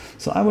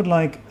 So I would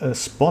like a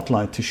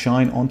spotlight to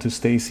shine onto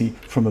Stacy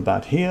from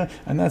about here,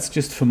 and that's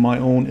just for my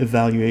own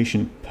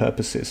evaluation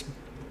purposes.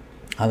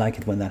 I like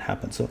it when that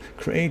happens. So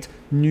create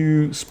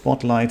new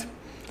spotlight,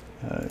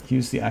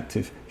 use the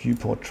active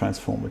viewport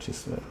transform, which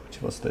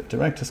was the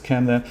director's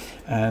cam there,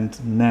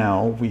 and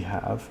now we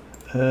have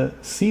a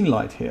scene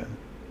light here.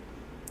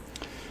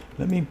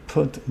 Let me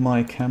put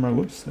my camera,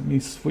 let me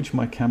switch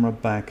my camera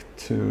back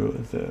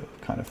to the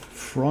kind of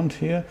front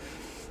here.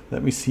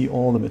 Let me see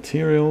all the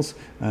materials,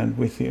 and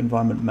with the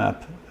environment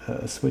map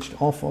switched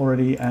off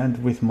already,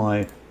 and with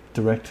my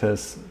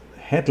director's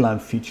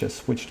headlamp feature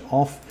switched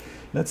off,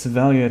 let's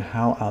evaluate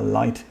how our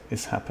light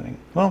is happening.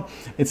 Well,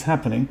 it's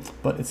happening,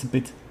 but it's a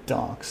bit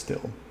dark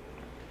still.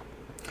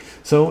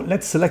 So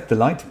let's select the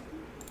light,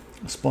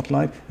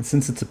 spotlight, and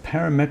since it's a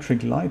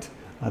parametric light,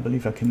 I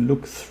believe I can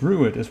look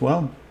through it as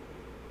well,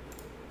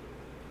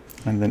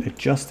 and then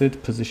adjust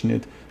it, position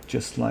it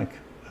just like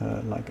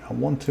I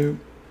want to.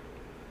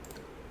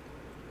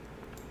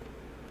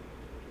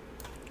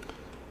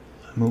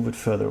 Move it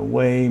further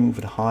away, move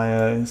it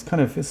higher.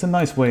 It's a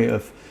nice way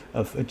of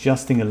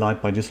adjusting a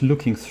light by just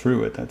looking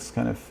through it.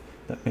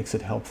 That makes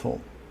it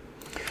helpful.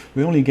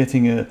 We're only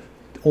getting a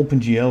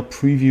OpenGL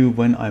preview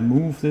when I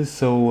move this.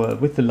 So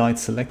with the light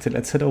selected,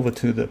 let's head over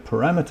to the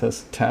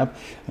parameters tab,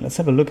 and let's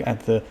have a look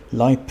at the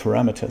light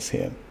parameters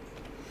here.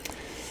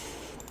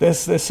 There's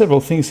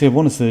several things here.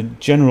 One is the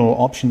general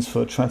options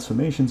for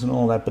transformations and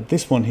all that, but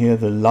this one here,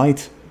 the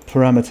light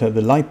parameter,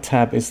 the light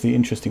tab, is the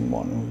interesting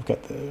one. We've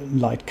got the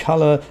light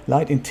color,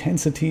 light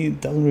intensity,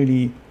 doesn't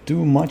really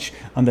do much.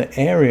 Under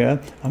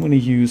area, I'm going to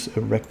use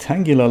a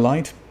rectangular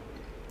light,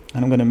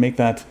 And I'm going to make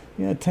that,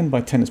 10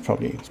 by 10 is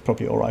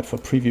probably all right for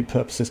preview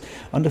purposes.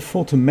 Under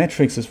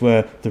photometrics is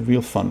where the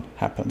real fun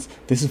happens.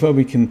 This is where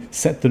we can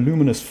set the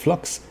luminous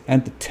flux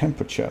and the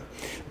temperature.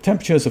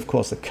 Temperature is, of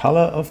course, the color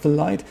of the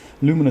light.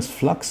 Luminous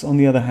flux, on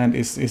the other hand,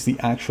 is the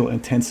actual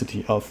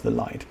intensity of the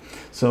light.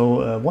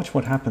 So watch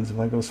what happens if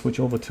I go switch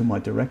over to my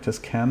director's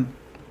cam.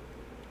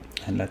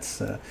 And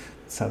let's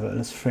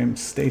frame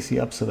Stacy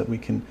up so that we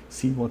can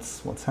see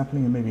what's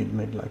happening, and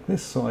maybe like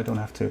this, so I don't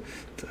have to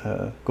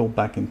go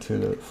back into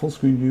the full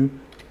screen view.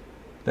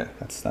 There,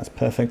 that's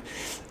perfect.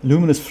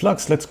 Luminous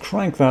flux, let's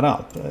crank that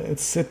up.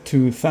 It's set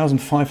to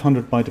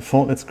 1500 by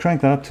default. Let's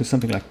crank that up to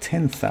something like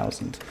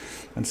 10,000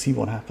 and see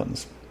what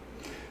happens.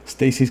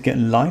 Stacy's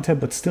getting lighter,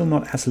 but still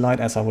not as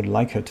light as I would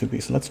like her to be.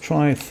 So let's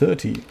try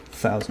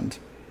 30,000.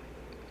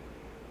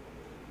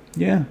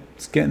 Yeah,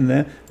 it's getting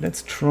there.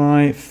 Let's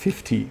try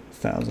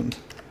 50,000.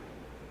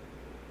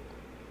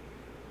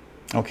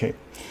 Okay,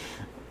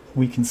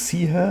 we can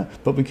see her,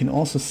 but we can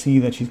also see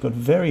that she's got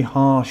very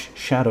harsh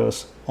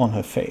shadows on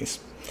her face.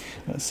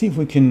 Let's see if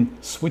we can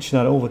switch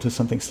that over to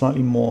something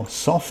slightly more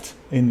soft.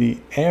 In the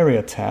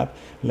area tab,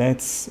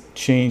 let's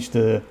change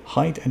the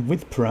height and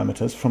width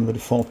parameters from the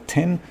default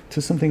 10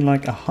 to something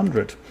like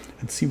 100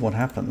 and see what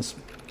happens.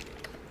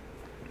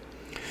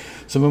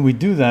 So when we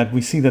do that,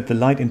 we see that the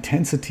light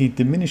intensity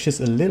diminishes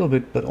a little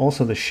bit, but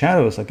also the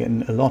shadows are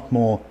getting a lot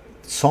more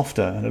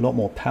softer and a lot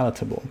more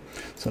palatable.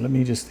 So let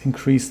me just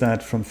increase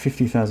that from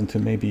 50,000 to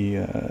maybe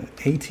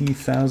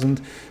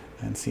 80,000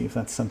 and see if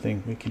that's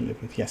something we can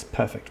live with. Yes,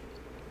 perfect.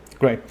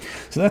 Great.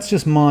 So that's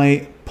just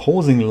my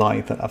posing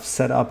light that I've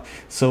set up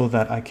so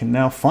that I can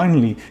now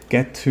finally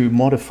get to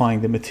modifying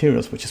the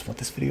materials, which is what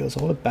this video is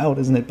all about,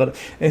 isn't it? But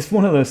it's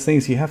one of those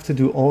things, you have to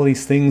do all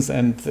these things,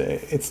 and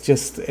it's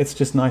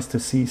just nice to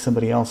see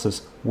somebody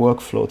else's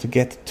workflow to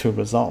get to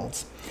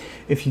results.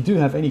 If you do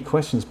have any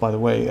questions, by the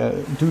way,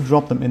 do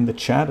drop them in the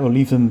chat or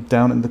leave them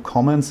down in the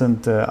comments,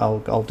 and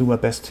I'll do my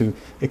best to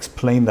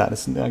explain that.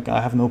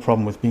 I have no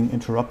problem with being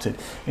interrupted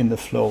in the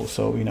flow.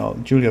 So,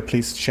 Julia,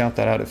 please shout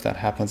that out if that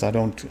happens. I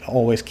don't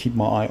always keep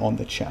my eye on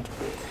the chat.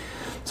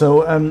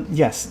 So,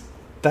 yes,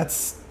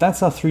 that's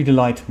our 3D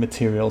Light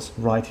materials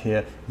right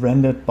here,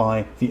 rendered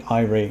by the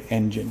Iray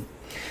engine.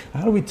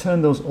 How do we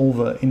turn those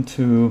over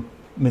into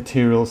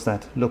materials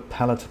that look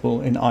palatable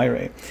in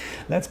Iray?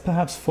 Let's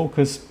perhaps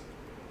focus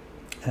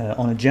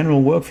on a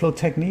general workflow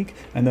technique,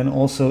 and then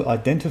also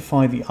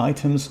identify the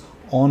items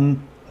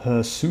on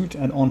her suit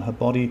and on her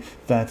body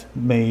that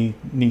may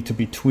need to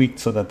be tweaked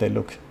so that they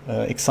look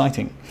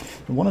exciting.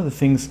 And one of the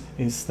things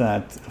is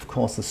that, of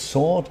course, the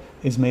sword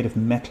is made of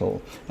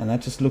metal, and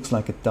that just looks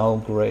like a dull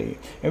gray.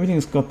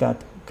 Everything's got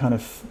that kind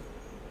of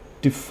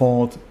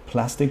default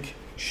plastic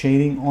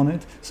shading on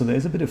it, so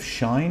there's a bit of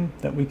shine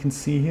that we can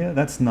see here.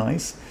 That's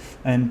nice.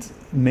 And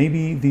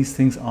maybe these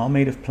things are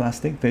made of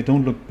plastic, they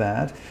don't look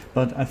bad,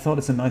 but I thought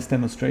it's a nice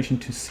demonstration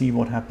to see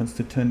what happens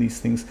to turn these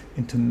things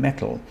into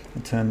metal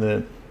and turn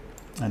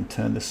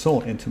the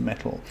sword into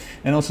metal,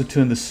 and also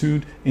turn the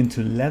suit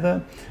into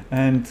leather.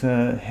 And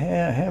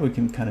hair we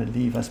can kind of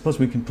leave. I suppose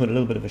we can put a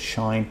little bit of a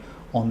shine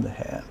on the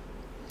hair.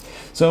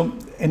 So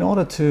in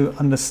order to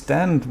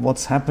understand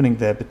what's happening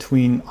there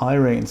between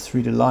Iray and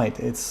 3D Light,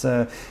 it's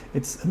a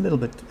little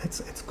bit,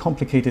 it's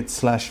complicated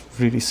 /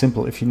 really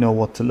simple if you know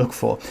what to look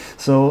for.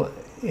 So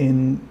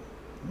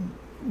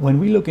when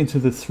we look into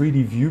the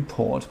 3D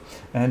viewport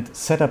and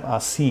set up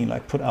our scene,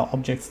 like put our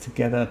objects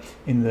together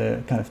in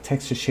the kind of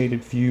texture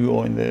shaded view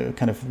or in the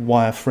kind of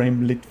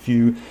wireframe lit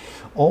view,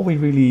 all we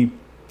really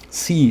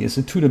see is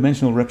a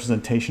two-dimensional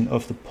representation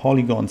of the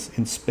polygons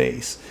in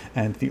space.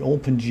 And the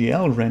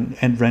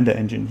OpenGL render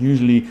engine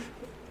usually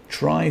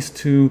tries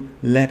to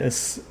let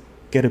us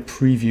get a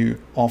preview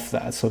of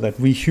that, so that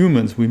we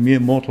humans, we mere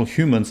mortal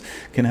humans,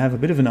 can have a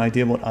bit of an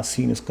idea what our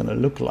scene is going to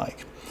look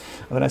like.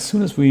 But as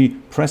soon as we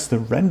press the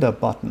render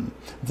button,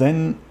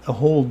 then a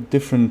whole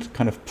different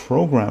kind of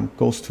program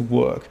goes to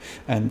work.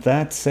 And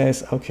that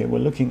says, okay, we're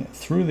looking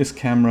through this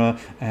camera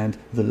and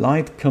the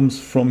light comes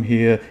from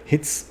here,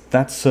 hits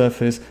that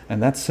surface,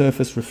 and that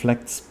surface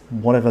reflects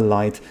whatever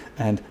light,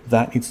 and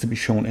that needs to be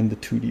shown in the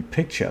 2D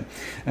picture.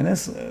 And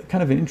there's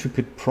kind of an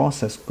intricate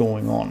process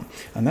going on.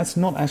 And that's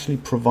not actually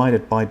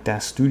provided by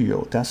DAZ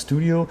Studio. DAZ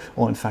Studio,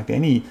 or in fact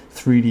any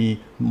 3D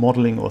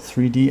modeling or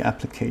 3D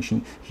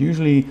application,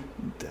 usually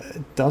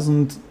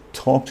doesn't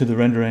talk to the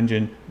render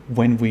engine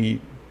when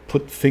we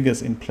put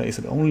figures in place.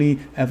 It only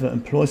ever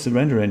employs the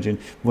render engine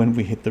when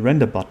we hit the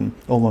render button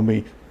or when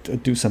we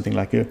do something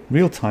like a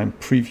real-time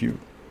preview.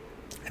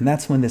 And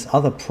that's when this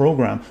other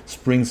program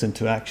springs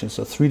into action.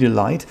 So 3D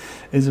Light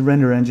is a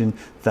render engine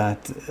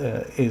that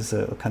is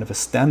a kind of a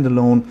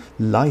standalone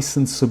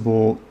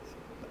licensable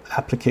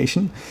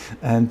application,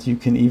 and you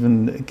can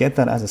even get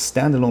that as a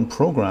standalone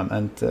program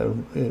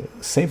and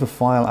save a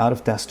file out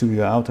of DAZ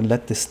Studio out and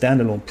let this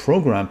standalone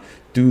program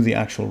do the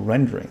actual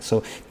rendering.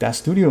 So DAZ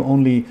Studio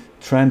only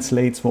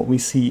translates what we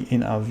see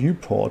in our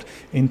viewport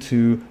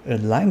into a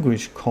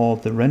language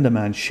called the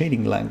RenderMan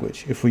shading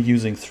language if we're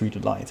using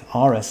 3D Light.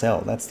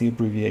 RSL, that's the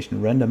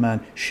abbreviation,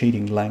 RenderMan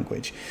shading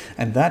language.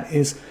 And that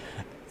is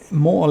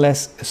more or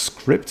less a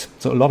script,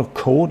 so a lot of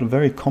code,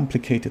 very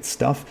complicated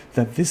stuff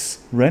that this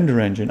render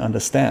engine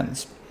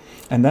understands.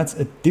 And that's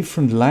a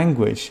different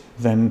language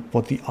than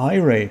what the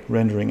Iray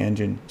rendering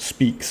engine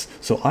speaks.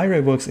 So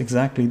Iray works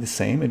exactly the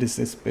same.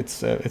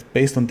 It's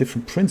based on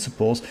different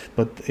principles,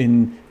 but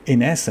in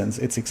essence,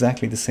 it's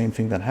exactly the same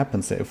thing that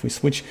happens there. If we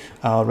switch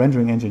our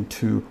rendering engine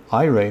to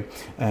Iray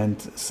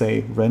and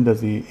say render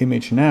the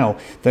image now,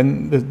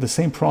 then the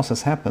same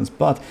process happens,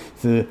 but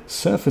the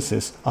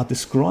surfaces are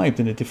described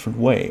in a different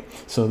way.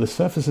 So the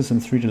surfaces in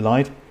 3D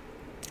Light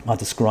are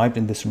described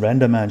in this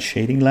RenderMan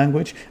shading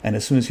language, and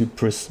as soon as you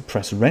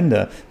press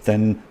render,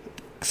 then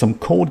some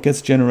code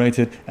gets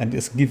generated and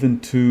is given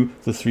to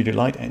the 3D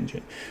Light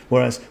engine.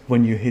 Whereas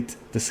when you hit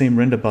the same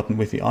render button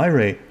with the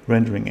Iray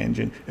rendering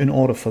engine, in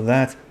order for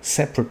that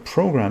separate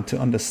program to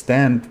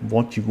understand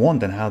what you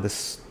want and how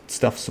this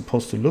stuff's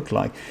supposed to look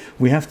like,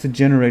 we have to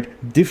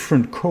generate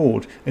different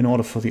code in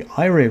order for the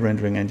Iray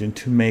rendering engine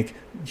to make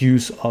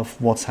use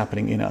of what's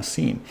happening in our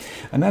scene.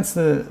 And that's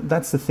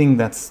the thing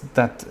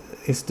that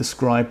is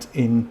described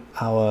in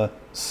our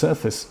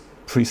surface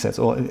presets,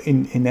 or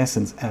in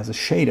essence as a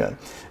shader.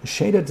 A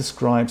shader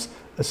describes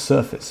a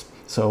surface.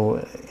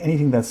 So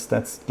anything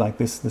that's like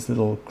this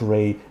little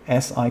gray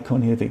S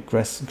icon here,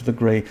 the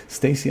gray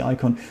Stacy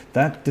icon,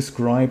 that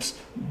describes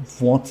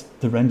what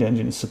the render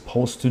engine is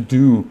supposed to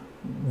do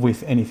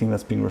with anything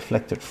that's being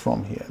reflected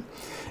from here.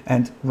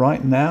 And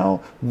right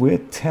now we're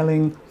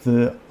telling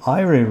the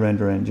Iray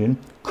render engine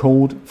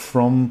code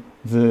from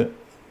the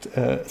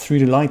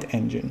 3D Light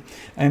engine,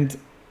 and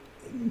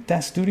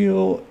DAZ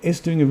Studio is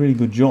doing a really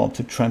good job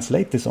to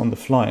translate this on the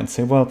fly and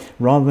say, well,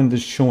 rather than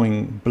just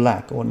showing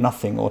black or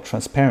nothing or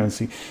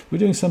transparency, we're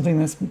doing something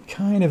that's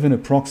kind of an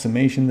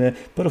approximation there,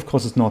 but of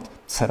course it's not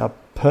set up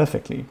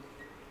perfectly.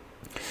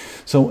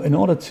 So in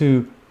order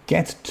to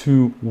get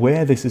to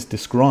where this is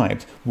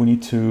described, we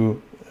need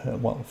to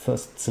well,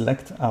 first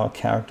select our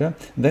character,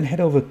 and then head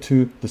over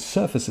to the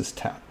Surfaces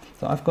tab.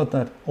 So I've got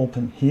that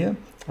open here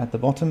at the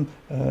bottom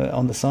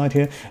on the side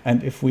here,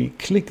 and if we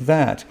click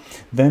that,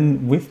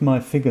 then with my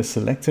figure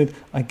selected,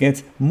 I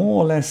get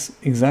more or less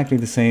exactly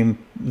the same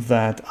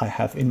that I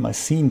have in my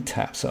Scene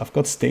tab. So I've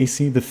got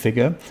Stacy, the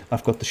figure,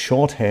 I've got the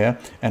short hair,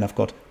 and I've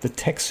got the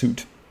tech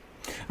suit.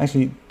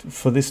 Actually,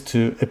 for this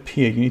to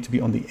appear, you need to be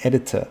on the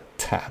Editor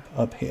tab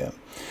up here.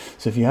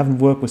 So if you haven't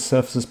worked with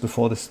surfaces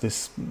before,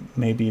 this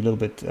may be a little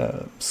bit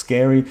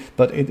scary,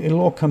 but it'll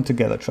all come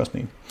together, trust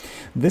me.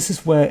 This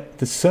is where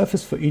the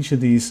surface for each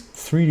of these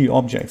 3D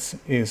objects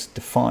is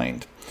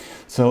defined.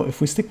 So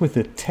if we stick with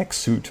the tech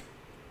suit,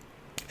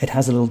 it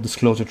has a little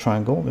disclosure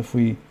triangle. If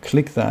we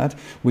click that,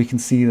 we can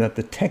see that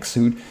the tech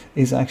suit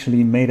is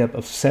actually made up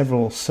of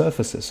several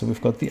surfaces. So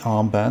we've got the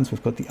armbands,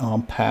 we've got the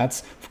arm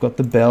pads, we've got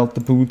the belt,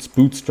 the boots,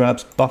 boot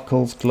straps,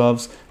 buckles,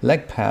 gloves,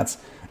 leg pads,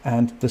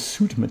 and the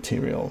suit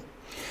material.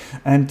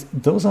 And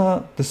those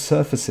are the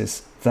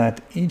surfaces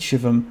that each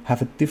of them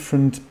have a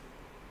different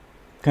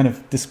kind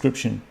of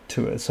description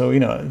to it. So, you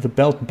know, the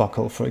belt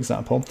buckle, for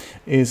example,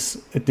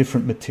 is a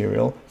different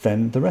material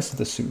than the rest of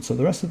the suit. So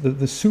the rest of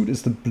the suit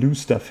is the blue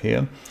stuff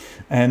here.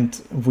 And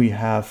we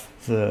have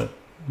the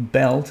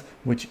belt,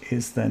 which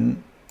is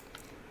then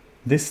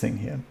this thing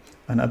here.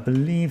 And I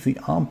believe the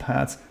arm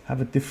pads have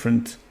a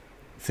different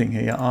thing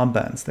here,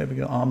 armbands. There we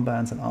go,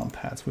 armbands and arm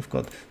pads. We've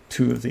got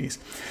two of these.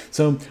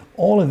 So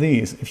all of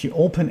these, if you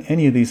open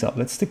any of these up,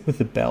 let's stick with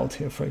the belt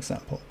here, for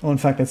example. Oh, in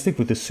fact, let's stick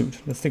with the suit.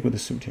 Let's stick with the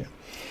suit here.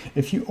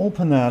 If you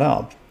open that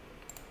up,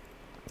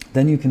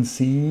 then you can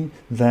see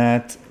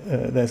that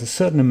there's a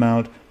certain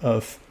amount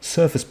of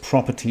surface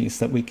properties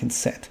that we can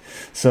set.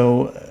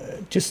 So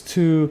just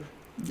to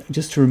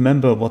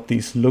remember what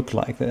these look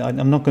like,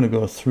 I'm not going to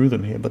go through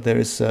them here, but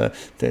there's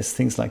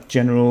things like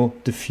general,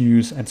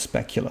 diffuse, and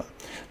specular.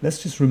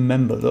 Let's just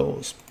remember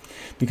those,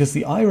 because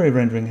the Iray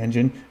rendering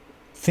engine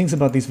thinks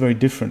about these very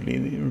differently.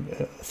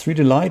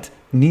 3D Light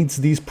needs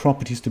these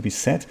properties to be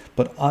set,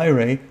 but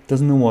Iray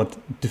doesn't know what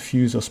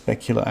diffuse or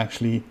specular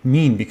actually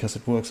mean, because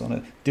it works on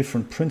a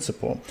different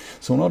principle.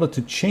 So in order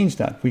to change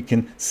that, we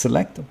can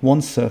select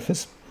one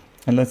surface,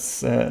 and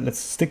let's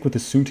stick with the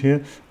suit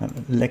here.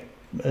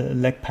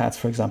 Leg pads,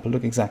 for example,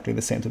 look exactly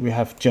the same. So we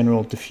have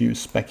general,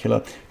 diffuse,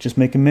 specular. Just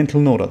make a mental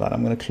note of that.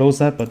 I'm going to close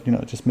that, but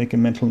just make a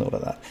mental note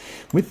of that.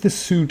 With the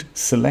suit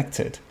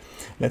selected,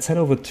 let's head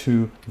over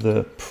to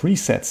the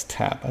presets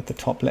tab at the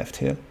top left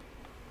here,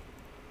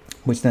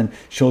 which then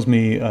shows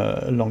me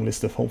a long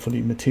list of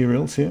hopefully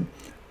materials here.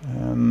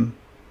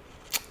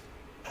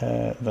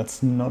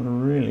 That's not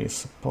really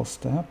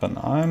supposed to happen.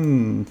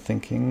 I'm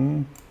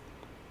thinking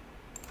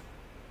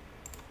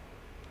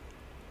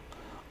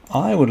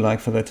I would like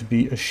for that to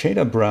be a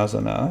shader browser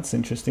now. That's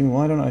interesting.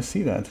 Why don't I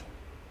see that?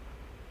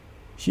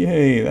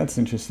 Yay, that's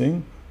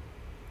interesting.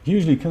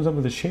 Usually it comes up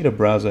with a shader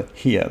browser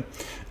here.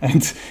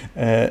 And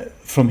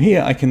from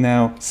here I can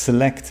now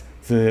select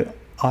the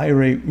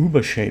Iray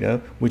Uber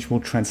shader, which will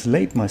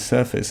translate my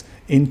surface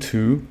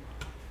into,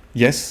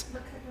 yes,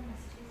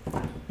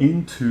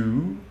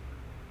 into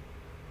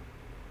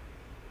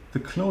the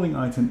clothing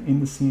item in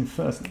the scene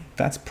first.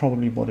 That's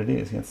probably what it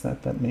is. Yes,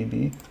 that may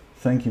be.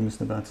 Thank you,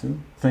 Mr. Batsu.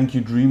 Thank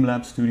you,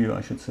 Dreamlab Studio,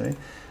 I should say.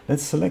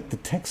 Let's select the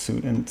tech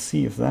suit and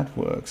see if that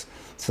works.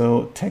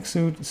 So tech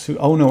suit,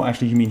 oh no,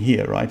 actually you mean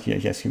here, right? Yeah,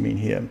 yes, you mean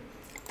here.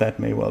 That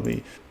may well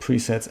be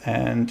presets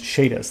and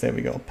shaders. There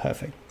we go.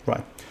 Perfect.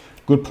 Right.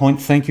 Good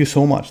point. Thank you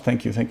so much.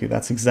 Thank you. Thank you.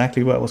 That's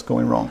exactly where I was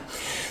going wrong.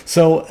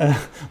 So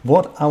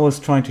what I was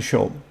trying to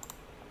show,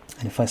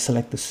 and if I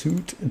select the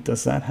suit,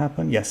 does that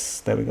happen? Yes,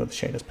 there we go. The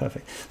shaders,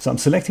 perfect. So I'm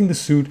selecting the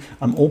suit.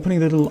 I'm opening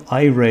the little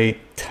iRay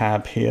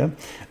tab here,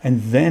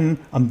 and then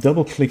I'm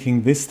double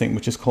clicking this thing,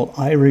 which is called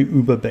iRay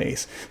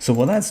Überbase. So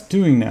what that's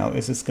doing now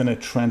is it's going to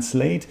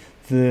translate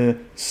the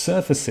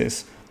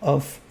surfaces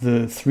of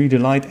the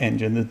 3Delight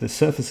engine, the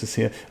surfaces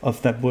here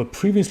of that were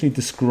previously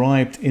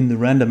described in the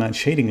Random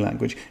shading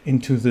language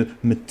into the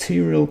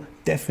material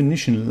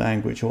definition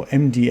language, or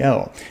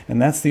MDL,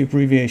 and that's the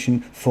abbreviation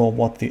for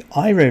what the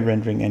iRay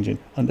rendering engine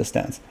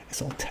understands.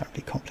 It's all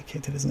terribly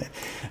complicated, isn't it?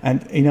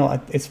 And you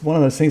know, it's one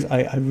of those things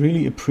I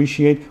really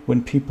appreciate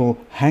when people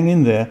hang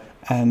in there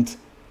and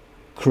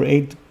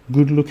create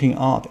good looking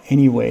art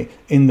anyway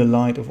in the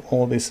light of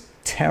all this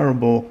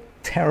terrible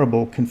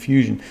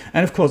confusion.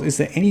 And of course, is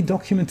there any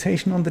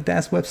documentation on the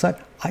DAS website?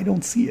 I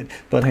don't see it,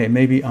 but hey,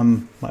 maybe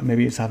I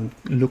just haven't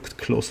looked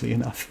closely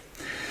enough.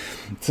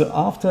 So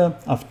after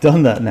I've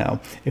done that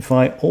now, if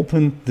I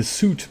open the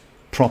suit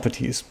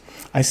properties,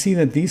 I see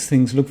that these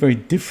things look very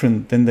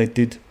different than they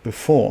did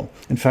before.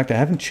 In fact, I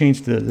haven't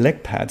changed the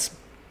leg pads.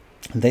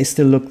 They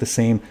still look the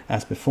same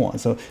as before.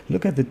 So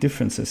look at the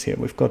differences here.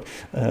 We've got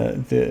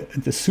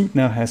the suit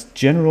now has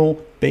general,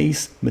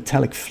 base,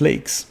 metallic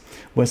flakes,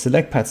 whereas the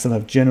leg pads still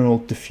have general,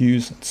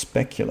 diffuse, and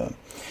specular.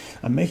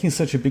 I'm making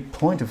such a big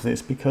point of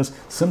this because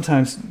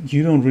sometimes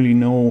you don't really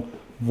know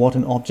what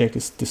an object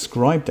is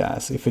described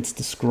as, if it's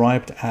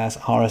described as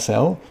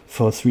RSL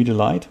for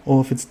 3Delight or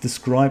if it's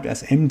described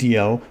as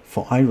MDL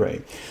for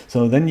iRay.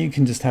 So then you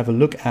can just have a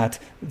look at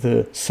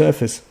the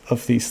surface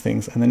of these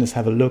things and then just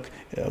have a look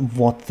at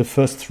what the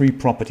first three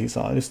properties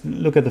are. Just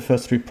look at the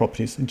first three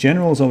properties.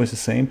 General is always the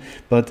same,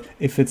 but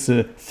if it's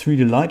a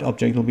 3Delight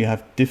object, it'll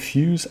have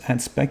diffuse and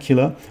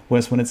specular,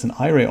 whereas when it's an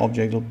iRay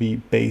object, it'll be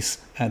base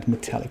and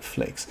metallic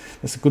flakes.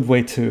 That's a good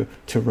way to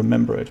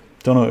remember it.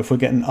 Don't know if we're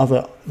getting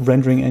other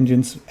rendering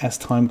engines as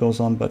time goes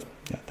on, but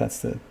yeah,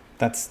 that's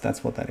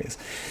what that is.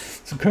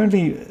 So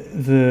currently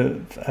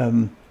the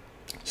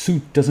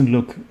suit doesn't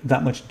look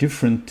that much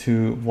different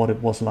to what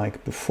it was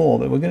like before,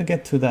 but we're going to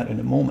get to that in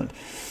a moment.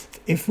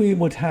 If we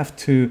would have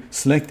to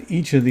select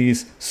each of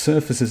these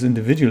surfaces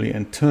individually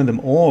and turn them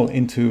all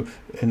into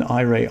an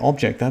iRay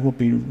object, that would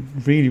be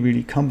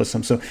really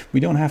cumbersome. So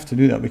we don't have to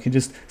do that. We can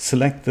just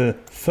select the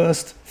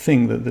first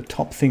thing, the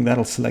top thing,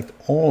 that'll select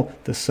all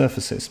the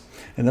surfaces.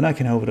 And then I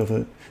can over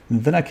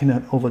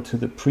to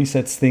the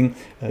presets thing,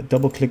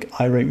 double click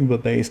iRay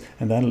Überbase,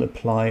 and that'll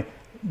apply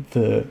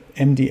the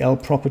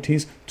MDL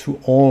properties to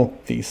all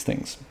these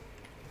things.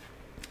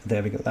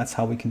 There we go. That's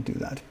how we can do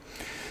that.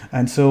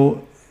 And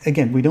so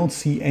again, we don't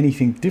see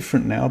anything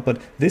different now, but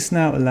this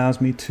now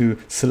allows me to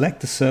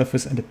select the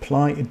surface and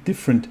apply a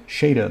different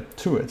shader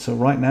to it. So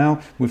right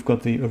now we've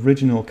got the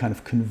original kind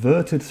of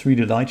converted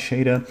 3Delight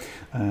shader.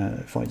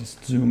 If I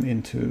just zoom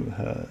into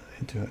her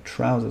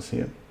trousers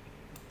here.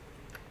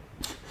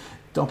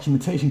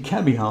 Documentation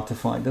can be hard to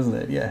find, doesn't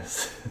it?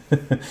 Yes.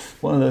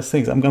 One of those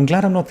things. I'm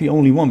glad I'm not the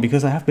only one,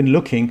 because I have been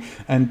looking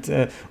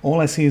and all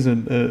I see is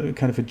a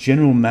kind of a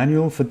general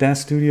manual for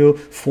DAS Studio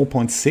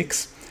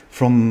 4.6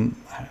 from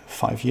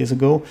 5 years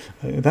ago.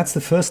 That's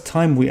the first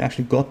time we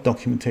actually got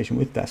documentation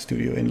with DAS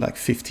Studio in like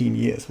 15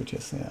 years, which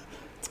is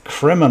it's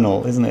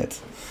criminal, isn't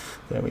it?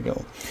 There we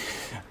go.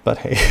 But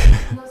hey.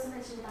 You also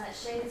mentioned about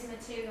shades,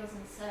 materials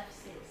and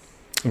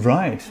surfaces.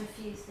 Right. I'm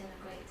confused in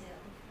a great deal.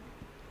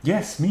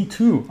 Yes, me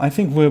too. I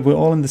think we're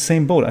all in the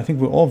same boat. I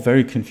think we're all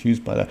very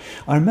confused by that.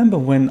 I remember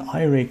when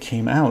iRay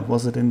came out,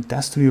 was it in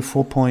DAS Studio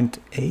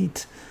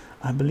 4.8?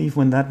 I believe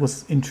when that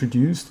was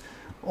introduced,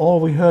 all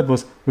we heard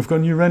was, we've got a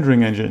new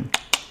rendering engine.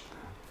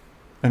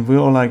 And we're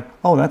all like,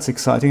 oh, that's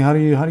exciting. How do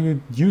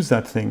you use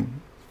that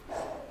thing?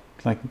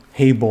 Like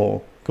hay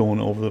ball going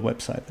over the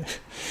website.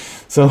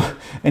 So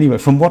anyway,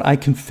 from what I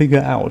can figure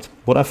out,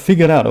 what I've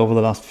figured out over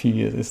the last few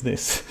years is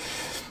this.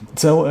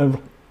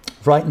 So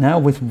right now,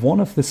 with one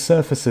of the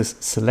surfaces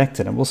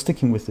selected, and we're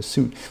sticking with the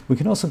suit, we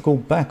can also go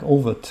back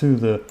over to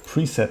the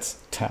presets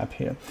tab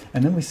here.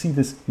 And then we see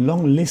this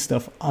long list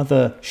of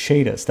other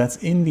shaders. That's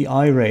in the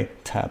iRay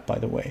tab, by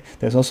the way.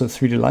 There's also a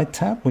 3Delight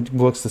tab, which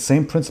works the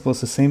same principle.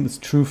 It's the same. It's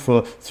true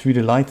for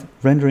 3Delight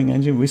rendering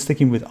engine. We're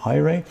sticking with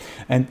iRay.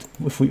 And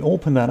if we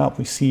open that up,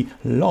 we see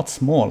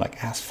lots more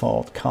like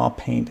asphalt, car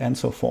paint, and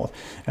so forth.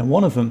 And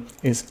one of them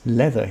is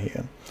leather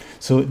here.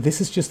 So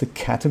this is just a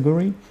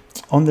category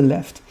on the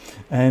left,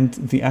 and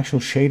the actual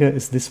shader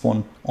is this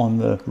one on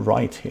the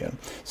right here.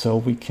 So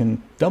we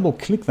can double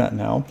click that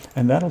now,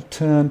 and that'll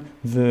turn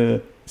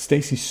the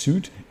Stacy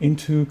suit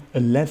into a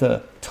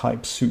leather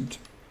type suit.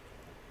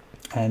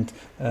 And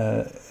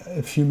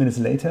a few minutes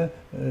later,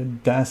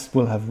 DAS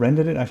will have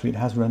rendered it. Actually, it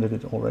has rendered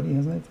it already,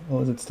 hasn't it?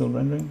 Or is it still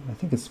rendering? I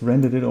think it's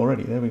rendered it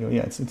already. There we go.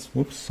 Yeah, it's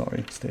whoops,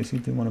 sorry, Stacy,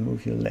 didn't want to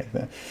move your leg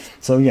there.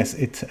 So yes,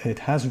 it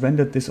has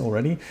rendered this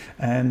already,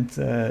 and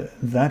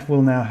that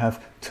will now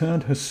have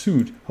turned her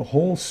suit, her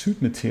whole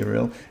suit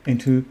material,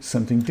 into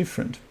something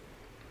different.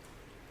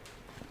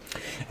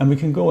 And we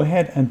can go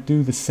ahead and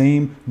do the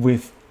same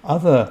with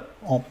other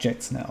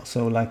objects now.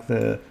 So like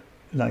the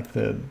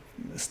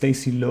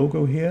Stacy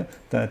logo here,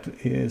 that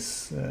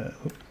is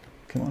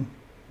come on,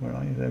 where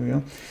are you? There we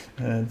go.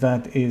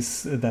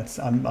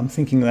 I'm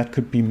thinking that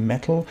could be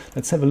metal.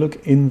 Let's have a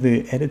look in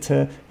the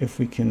editor if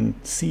we can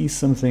see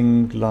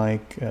something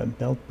like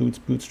belt, boots,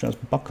 bootstraps,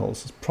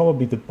 buckles. It's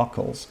probably the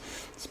buckles.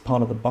 It's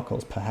part of the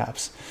buckles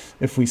perhaps.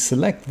 If we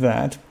select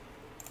that,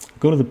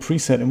 go to the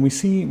preset, and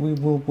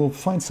we'll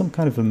find some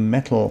kind of a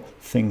metal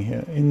thing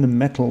here. In the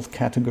metals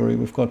category,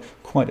 we've got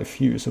quite a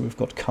few. So we've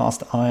got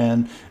cast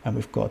iron, and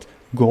we've got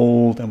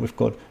gold, and we've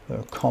got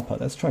copper.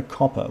 Let's try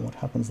copper. What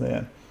happens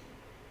there?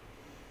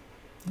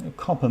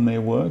 Copper may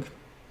work.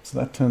 So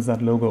that turns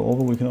that logo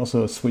over. We can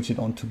also switch it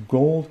on to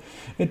gold.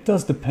 It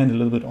does depend a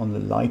little bit on the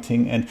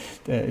lighting, and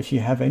if you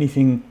have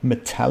anything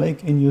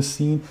metallic in your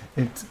scene,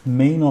 it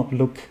may not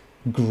look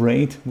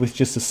great with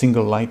just a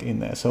single light in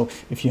there. So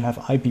if you have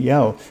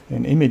IBL,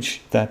 an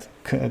image that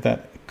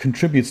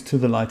contributes to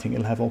the lighting,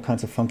 it'll have all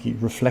kinds of funky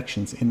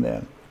reflections in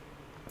there.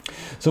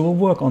 So we'll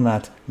work on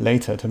that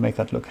later to make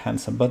that look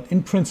handsome. But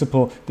in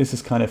principle, this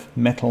is kind of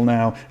metal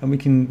now, and we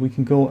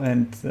can go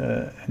and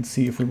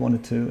see if we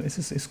wanted to.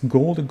 Is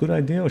gold a good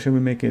idea, or should we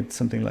make it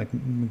something like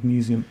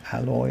magnesium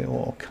alloy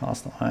or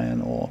cast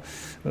iron or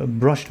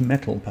brushed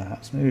metal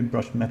perhaps? Maybe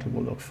brushed metal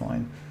will look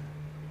fine.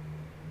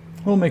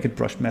 We'll make it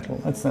brushed metal.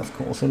 That's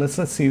cool. So let's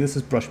see. This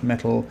is brushed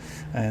metal,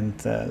 and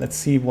let's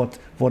see what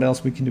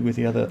else we can do with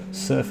the other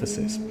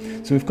surfaces.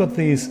 So we've got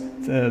these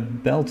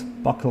belt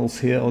buckles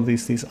here, or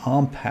these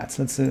arm pads.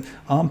 Let's say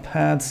arm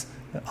pads,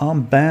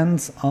 arm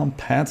bands, arm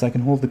pads. I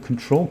can hold the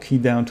control key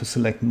down to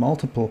select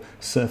multiple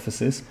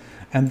surfaces,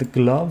 and the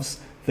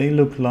gloves, they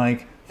look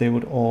like they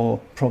would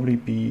all probably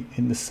be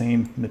in the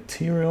same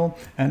material,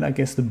 and I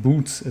guess the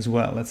boots as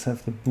well. Let's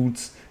have the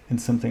boots in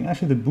something.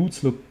 Actually, the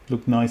boots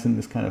look nice in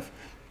this kind of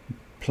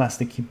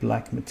plasticky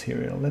black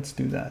material. Let's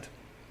do that.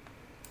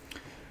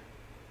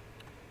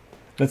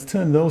 Let's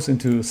turn those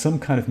into some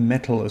kind of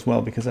metal as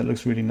well, because that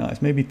looks really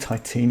nice. Maybe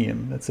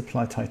titanium. Let's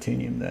apply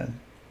titanium there.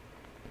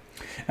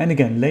 And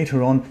again,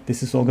 later on,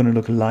 this is all going to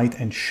look light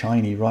and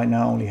shiny. Right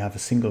now, I only have a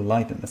single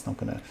light, and that's not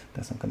going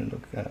to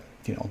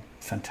look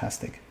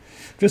fantastic.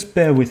 Just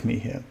bear with me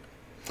here.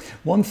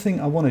 One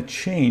thing I want to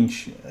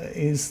change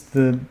is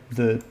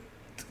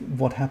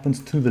what happens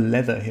to the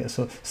leather here.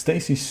 So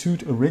Stacy's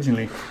suit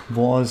originally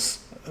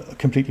was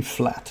completely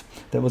flat.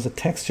 There was a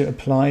texture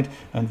applied,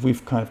 and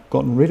we've kind of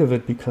gotten rid of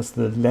it because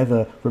the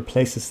leather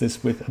replaces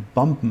this with a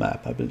bump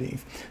map, I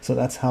believe. So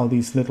that's how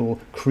these little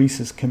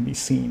creases can be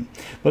seen.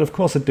 But of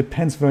course, it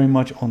depends very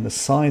much on the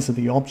size of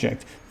the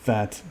object.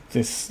 That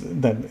this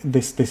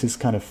is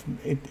kind of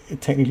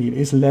technically it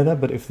is leather,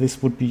 but if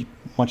this would be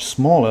much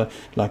smaller,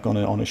 like on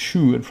a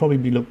shoe, it'd probably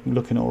be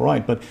looking all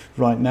right. But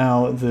right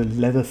now, the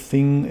leather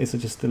thing is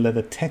just the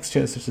leather texture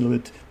is just a little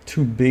bit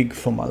too big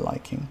for my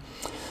liking.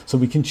 So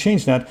we can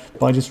change that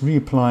by just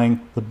reapplying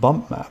the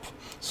bump map.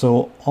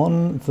 So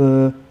on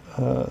the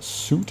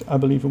suit, I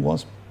believe it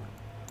was,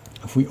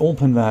 if we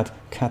open that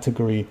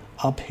category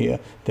up here,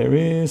 there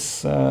is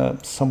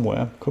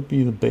somewhere, could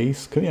be the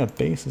base,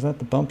 base, is that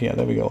the bump? Yeah,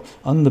 there we go.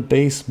 On the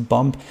base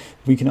bump,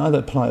 we can either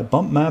apply a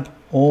bump map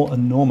or a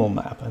normal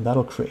map, and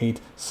that'll create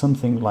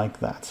something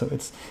like that. So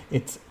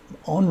it's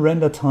on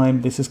render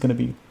time, this is going to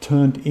be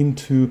turned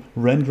into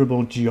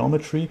renderable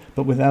geometry,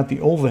 but without the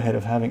overhead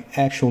of having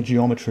actual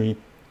geometry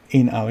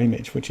in our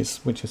image, which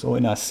is or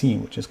in our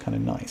scene, which is kind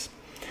of nice.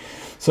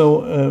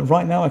 So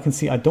right now I can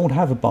see I don't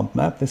have a bump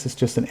map. This is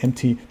just an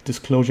empty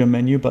disclosure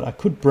menu, but I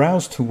could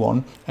browse to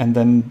one and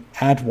then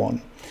add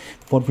one.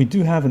 What we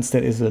do have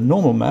instead is a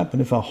normal map,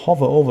 and if I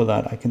hover over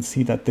that, I can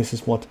see that this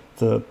is what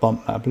the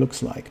bump map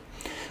looks like.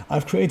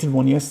 I've created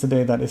one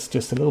yesterday that is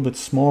just a little bit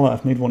smaller.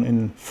 I've made one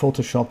in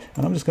Photoshop,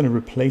 and I'm just going to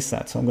replace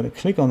that. So I'm going to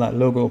click on that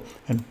logo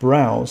and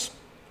browse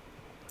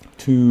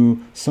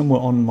to somewhere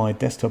on my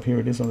desktop. Here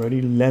it is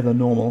already, leather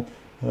normal.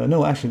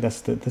 No, actually,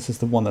 this is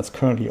the one that's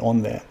currently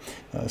on there.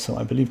 So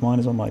I believe mine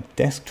is on my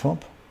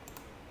desktop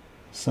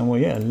somewhere.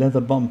 Yeah,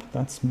 leather bump,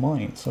 that's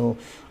mine. So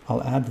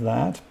I'll add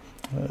that.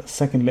 A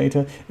second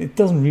later, it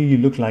doesn't really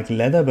look like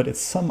leather, but it's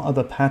some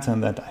other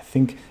pattern that I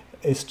think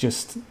is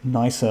just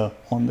nicer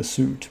on the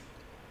suit.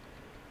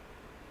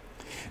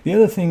 The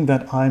other thing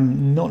that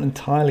I'm not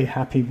entirely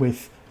happy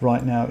with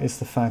right now is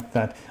the fact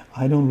that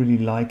I don't really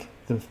like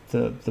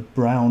the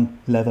brown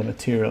leather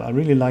material. I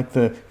really like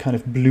the kind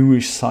of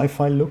bluish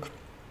sci-fi look,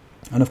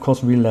 and of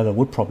course real leather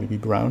would probably be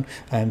brown.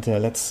 And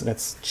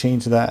let's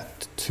change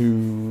that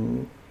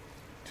to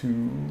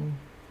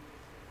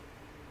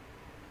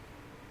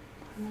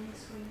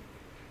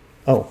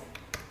oh,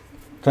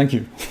 thank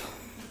you.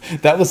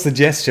 That was the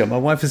gesture. My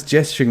wife is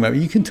gesturing at me.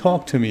 You can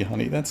talk to me,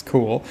 honey. That's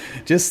cool.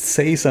 Just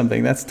say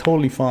something. That's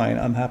totally fine.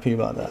 I'm happy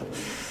about that.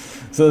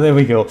 So there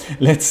we go.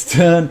 Let's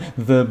turn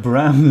the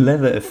brown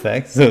leather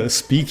effect. So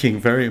speaking,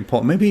 very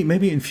important.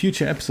 Maybe in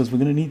future episodes we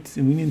need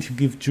to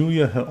give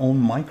Julia her own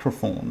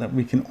microphone that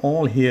we can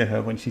all hear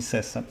her when she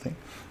says something.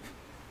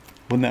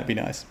 Wouldn't that be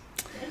nice?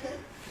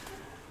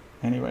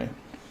 Anyway.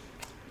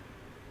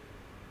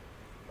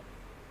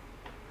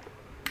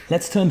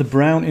 Let's turn the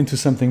brown into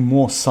something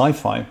more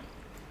sci-fi,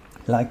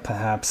 like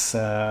perhaps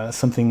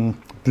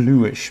something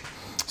bluish.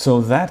 So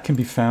that can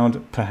be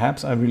found,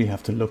 perhaps, I really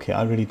have to look here.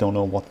 I really don't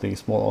know what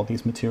all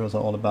these materials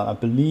are all about. I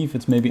believe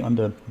it's maybe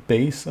under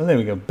base. Oh, there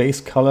we go. Base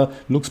color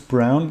looks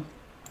brown.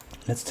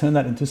 Let's turn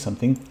that into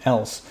something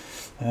else.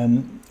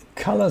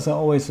 Colors are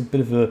always a bit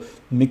of a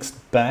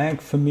mixed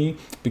bag for me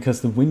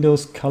because the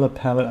Windows color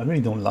palette, I really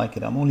don't like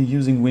it. I'm only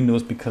using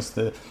Windows because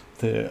the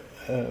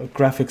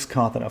graphics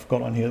card that I've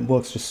got on here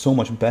works just so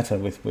much better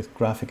with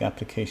graphic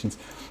applications.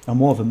 I'm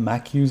more of a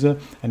Mac user,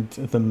 and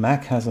the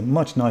Mac has a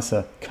much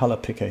nicer color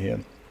picker here.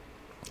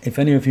 If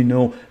any of you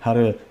know how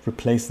to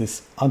replace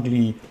this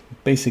ugly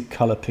basic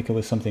color picker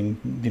with something,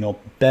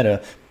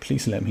 better,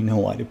 please let me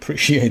know. I'd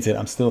appreciate it.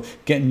 I'm still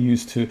getting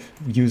used to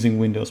using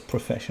Windows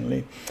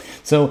professionally.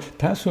 So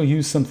perhaps we'll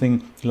use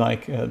something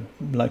like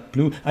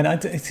blue.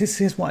 And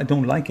this is why I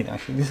don't like it,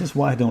 actually. This is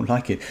why I don't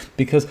like it,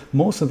 because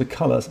most of the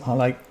colors are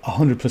like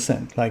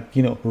 100%, like,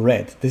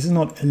 red. This is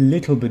not a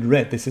little bit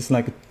red. This is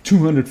like a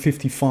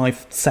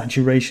 255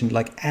 saturation,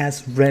 like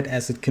as red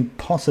as it can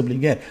possibly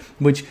get,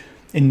 which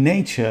in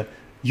nature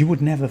you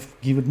would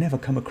never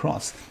come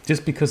across.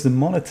 Just because the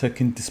monitor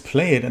can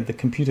display it and the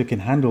computer can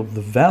handle the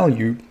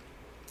value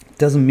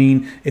doesn't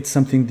mean it's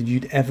something that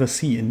you'd ever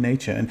see in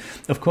nature. And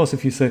of course,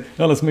 if you say,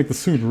 oh, let's make the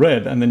suit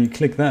red, and then you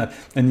click that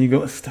and you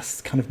go, that's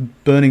kind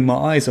of burning my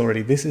eyes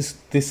already. This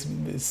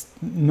is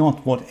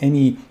not what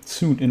any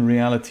suit in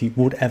reality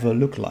would ever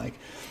look like.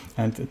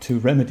 And to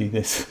remedy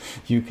this,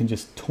 you can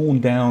just tone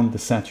down the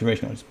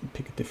saturation, or just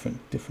pick a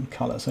different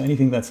color. So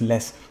anything that's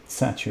less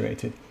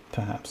saturated,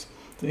 perhaps.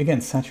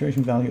 Again,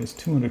 saturation value is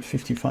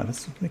 255.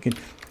 Let's make it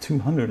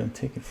 200 and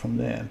take it from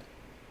there.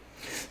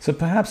 So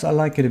perhaps I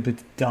like it a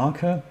bit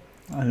darker.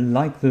 I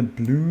like the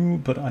blue,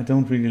 but I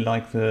don't really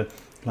like the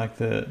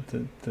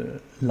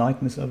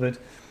lightness of it.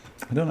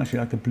 I don't actually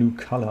like the blue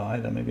color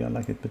either. Maybe I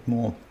like it a bit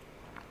more.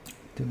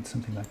 Doing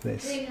something like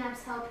this.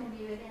 Streamlabs helping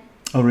you again.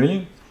 Oh,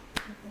 really?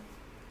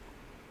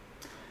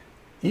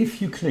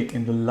 If you click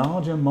in the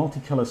larger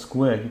multicolor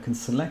square, you can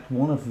select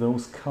one of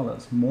those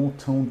colors. More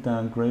toned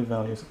down gray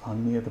values are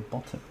near the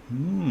bottom.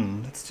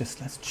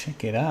 Let's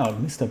check it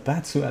out. Mr.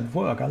 Batsu at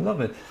work. I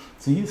love it.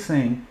 So you're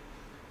saying,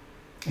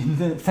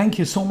 thank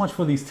you so much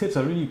for these tips.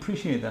 I really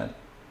appreciate that.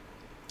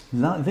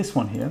 This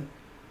one here.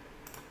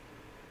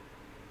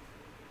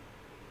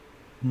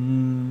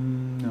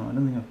 No, I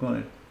don't think I've got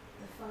it.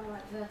 The far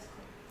right vertical.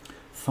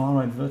 Far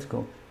right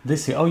vertical.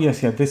 This here. Oh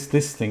yes, yeah.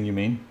 This thing you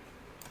mean?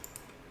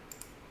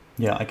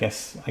 Yeah, I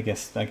guess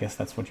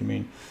that's what you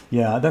mean.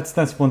 Yeah, that's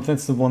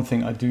the one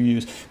thing I do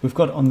use. We've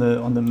got on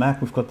the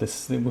Mac, we've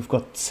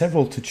got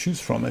several to choose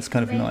from. It's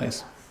kind of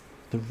nice.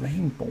 The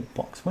rainbow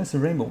box. Where's the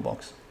rainbow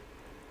box?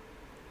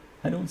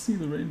 I don't see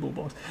the rainbow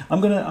box. I'm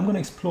gonna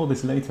explore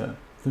this later.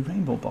 The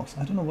rainbow box.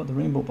 I don't know what the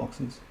rainbow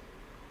box is.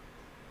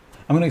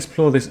 I'm going to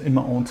explore this in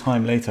my own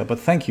time later, but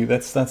thank you.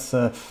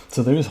 So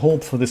there is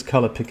hope for this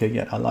color picker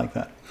yet. I like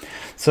that.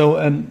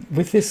 So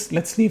with this,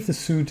 let's leave the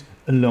suit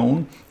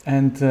alone,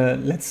 and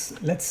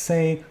let's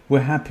say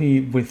we're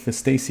happy with the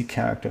Stacy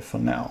character for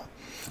now.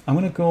 I'm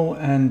going to go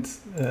and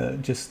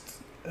just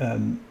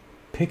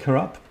pick her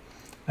up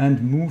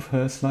and move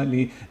her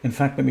slightly. In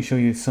fact, let me show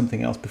you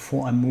something else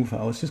before I move her.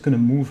 I was just going to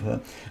move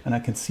her, and I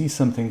can see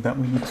something that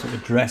we need to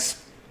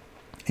address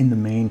in the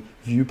main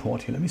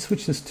viewport here. Let me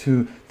switch this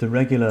to the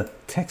regular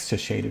texture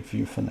shaded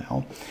view for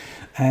now.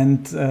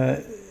 And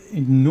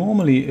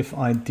normally if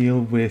I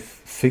deal with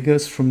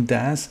figures from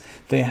DAZ,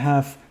 they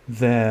have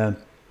their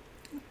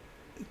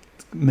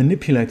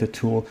manipulator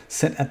tool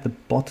set at the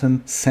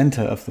bottom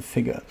center of the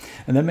figure,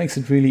 and that makes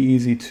it really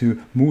easy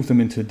to move them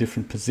into a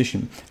different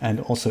position and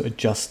also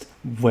adjust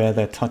where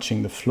they're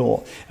touching the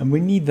floor. And we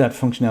need that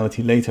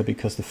functionality later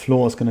because the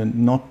floor is going to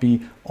not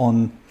be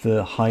on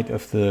the height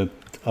of the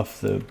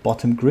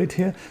bottom grid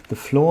here. The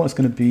floor is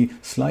going to be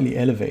slightly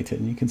elevated,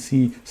 and you can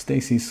see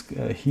Stacy's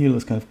heel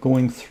is kind of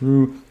going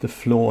through the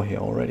floor here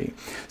already.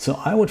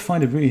 So I would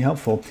find it really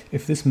helpful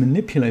if this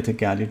manipulator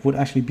gadget would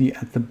actually be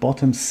at the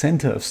bottom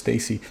center of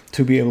Stacy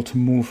to be able to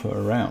move her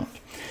around.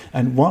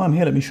 And while I'm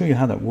here, let me show you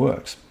how that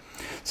works.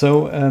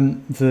 So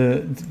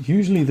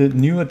usually the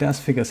newer DAZ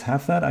figures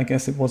have that. I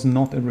guess it was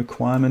not a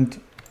requirement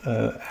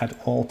at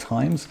all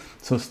times.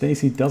 So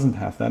Stacy doesn't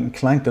have that, and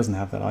Clank doesn't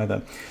have that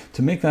either.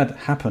 To make that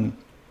happen,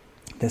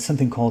 there's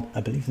something called,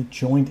 I believe, the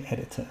joint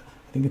editor.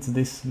 I think it's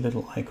this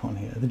little icon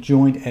here, the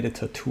joint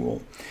editor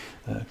tool.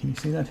 Can you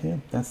see that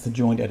here? That's the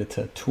joint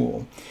editor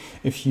tool.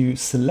 If you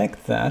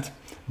select that,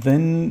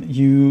 then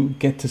you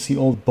get to see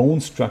all the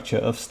bone structure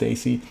of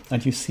Stacy,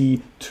 and you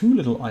see two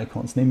little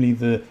icons, namely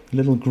the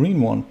little green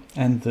one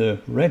and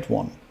the red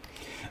one.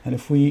 And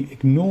if we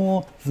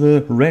ignore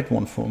the red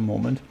one for a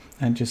moment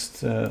and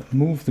just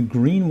move the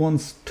green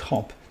one's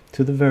top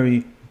to the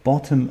very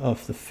bottom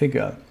of the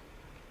figure,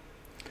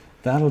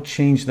 that'll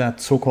change that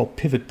so-called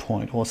pivot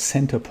point or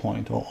center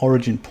point or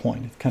origin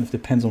point. It kind of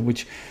depends on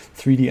which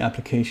 3D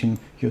application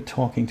you're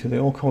talking to. They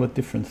all call it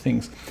different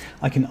things.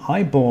 I can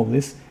eyeball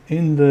this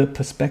in the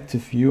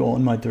perspective view or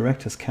on my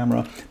director's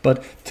camera,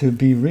 but to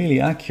be really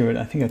accurate,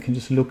 I think I can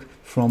just look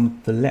from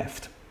the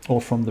left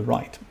or from the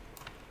right.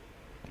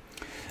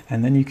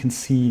 And then you can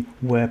see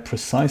where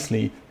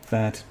precisely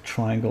that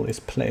triangle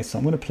is placed. So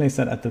I'm going to place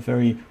that at the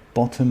very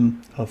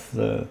bottom of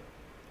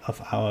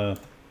our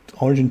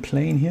origin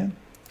plane here.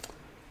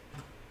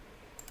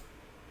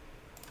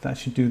 That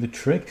should do the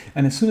trick.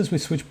 And as soon as we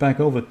switch back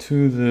over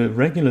to the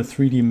regular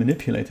 3D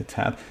manipulator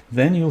tab,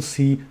 then you'll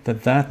see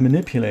that that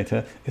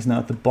manipulator is now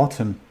at the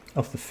bottom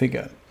of the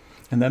figure.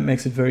 And that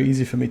makes it very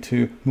easy for me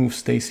to move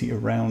Stacy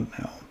around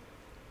now.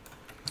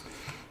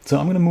 So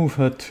I'm going to move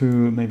her to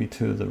maybe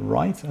to the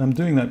right. And I'm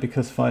doing that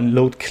because if I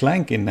load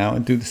Clank in now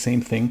and do the same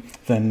thing,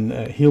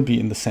 then he'll be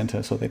in the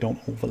center so they don't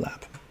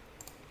overlap.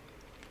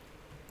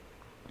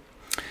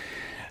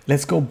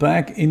 Let's go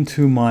back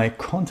into my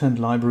content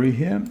library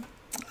here.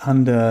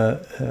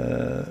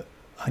 Under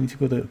I need to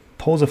go to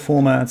poser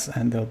formats,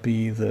 and there'll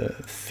be the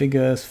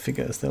figures,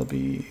 there'll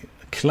be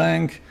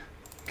Clank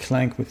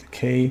with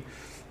K,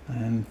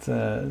 and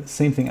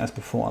same thing as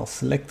before. I'll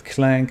select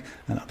Clank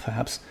and I'll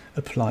perhaps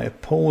apply a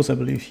pose. I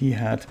believe he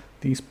had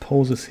these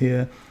poses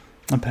here,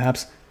 and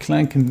perhaps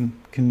Clank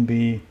can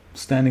be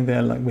standing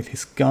there like with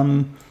his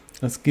gun.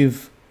 Let's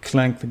give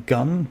Clank the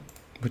gun,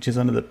 which is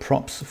under the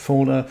props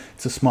folder.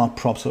 It's a smart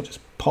prop, so it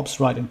just pops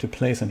right into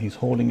place and he's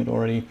holding it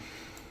already.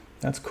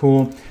 That's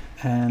cool.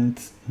 And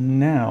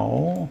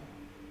now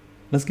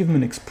let's give him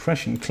an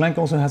expression. Clank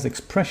also has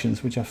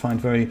expressions, which I find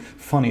very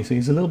funny. So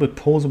he's a little bit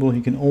poseable. He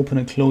can open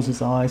and close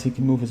his eyes. He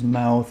can move his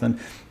mouth, and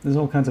there's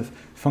all kinds of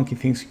funky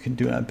things you can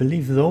do. I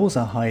believe those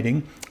are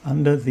hiding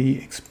under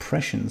the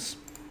expressions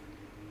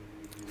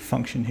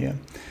function here.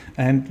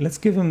 And let's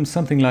give him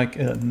something like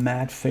a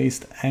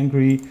mad-faced,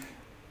 angry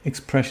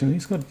expression.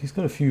 He's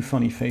got a few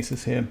funny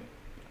faces here.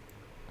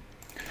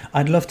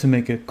 I'd love to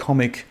make a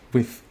comic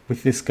with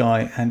this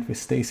guy and with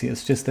Stacy.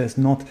 It's just there's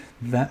not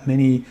that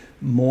many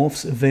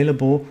morphs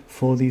available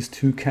for these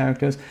two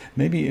characters.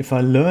 Maybe if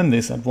I learn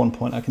this at one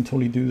point, I can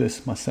totally do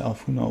this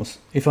myself. Who knows?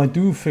 If I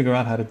do figure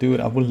out how to do it,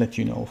 I will let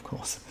you know, of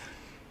course.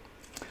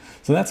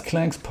 So that's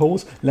Clank's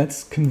pose.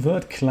 Let's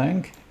convert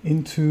Clank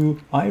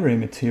into Iray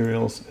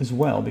materials as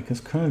well,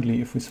 because currently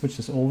if we switch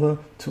this over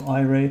to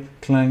Iray,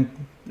 Clank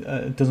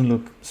doesn't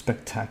look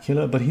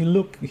spectacular, but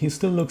he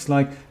still looks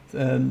like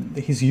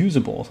he's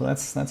usable, so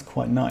that's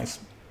quite nice.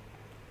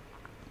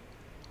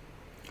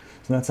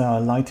 So that's our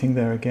lighting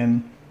there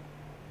again.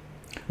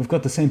 We've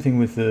got the same thing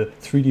with the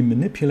 3D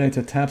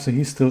manipulator tab, so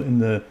he's still in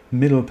the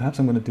middle. Perhaps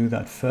I'm going to do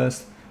that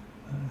first.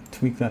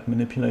 Tweak that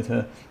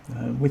manipulator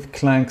with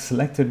Clank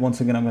selected.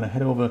 Once again, I'm going to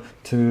head over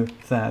to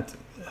that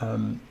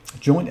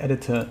joint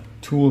editor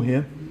tool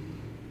here,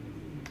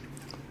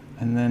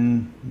 and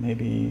then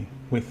maybe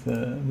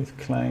with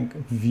Clank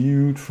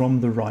viewed from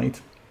the right,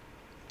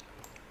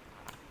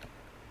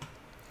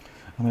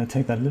 I'm going to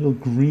take that little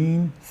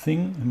green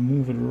thing and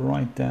move it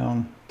right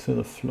down to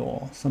the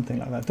floor, something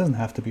like that. It doesn't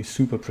have to be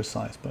super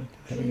precise, but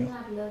there we go. You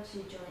have loads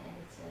of joint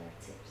editor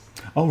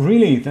tips. Oh,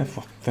 really?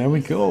 There we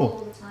go. All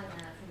the time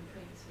now from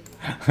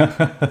the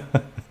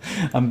previous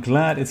video. I'm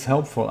glad it's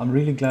helpful. I'm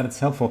really glad it's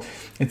helpful.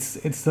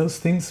 It's those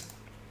things,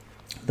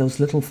 those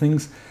little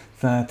things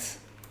that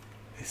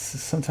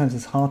sometimes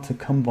it's hard to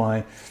come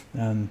by.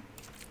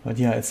 But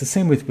yeah, it's the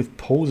same with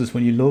poses.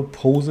 When you load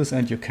poses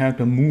and your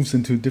character moves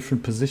into a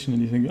different position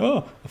and you think,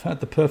 oh, I've had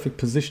the perfect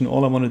position.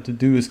 All I wanted to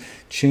do is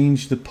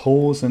change the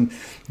pose. And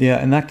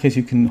yeah, in that case,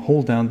 you can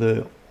hold down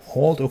the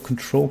Alt or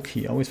Control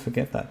key. I always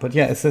forget that. But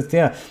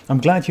yeah, I'm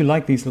glad you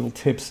like these little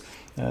tips.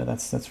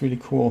 That's really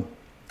cool.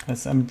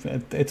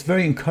 It's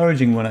very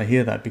encouraging when I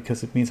hear that,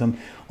 because it means I'm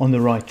on the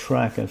right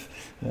track of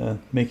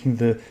making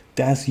the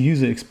DAZ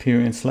user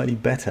experience slightly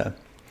better.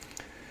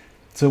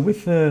 So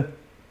with the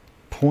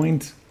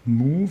point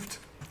moved,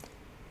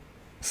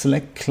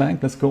 select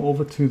Clank. Let's go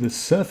over to the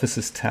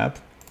Surfaces tab,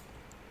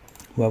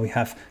 where we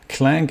have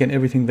Clank and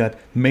everything that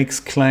makes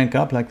Clank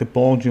up, like the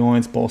ball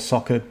joints, ball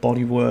socket,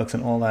 bodyworks,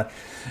 and all that.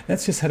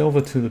 Let's just head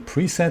over to the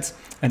presets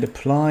and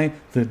apply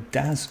the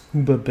DAZ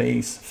Uber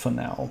base for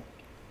now.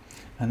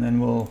 And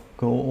then we'll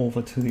go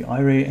over to the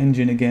Iray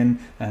engine again,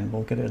 and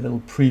we'll get a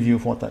little preview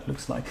of what that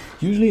looks like.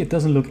 Usually it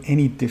doesn't look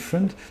any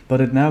different, but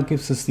it now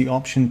gives us the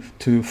option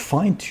to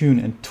fine tune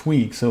and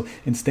tweak. So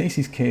in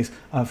Stacy's case,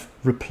 I've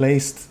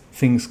replaced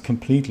things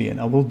completely,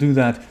 and I will do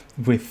that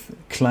with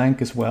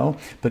Clank as well.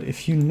 But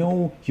if you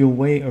know your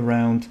way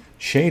around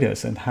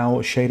shaders and how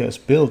a shader is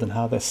built and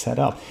how they're set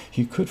up.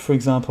 You could, for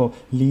example,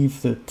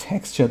 leave the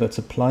texture that's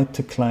applied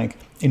to Clank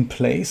in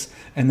place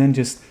and then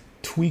just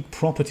tweak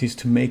properties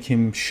to make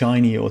him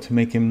shiny or to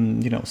make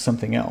him,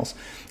 something else.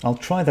 I'll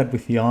try that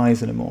with the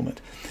eyes in a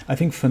moment. I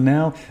think for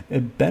now,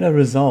 a better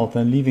result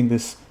than leaving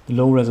this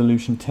low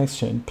resolution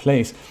texture in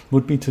place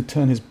would be to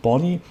turn his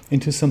body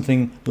into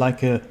something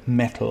like a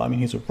metal. I mean,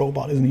 he's a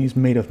robot, isn't he? He's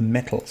made of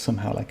metal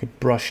somehow, like a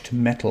brushed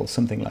metal,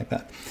 something like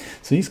that.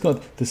 So he's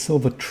got the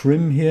silver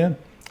trim here.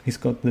 He's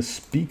got the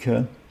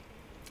speaker.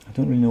 I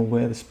don't really know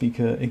where the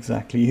speaker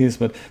exactly is,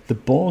 but the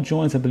ball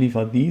joints, I believe,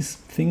 are these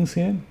things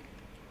here.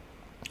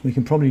 We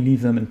can probably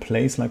leave them in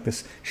place like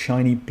this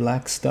shiny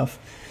black stuff,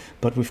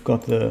 but we've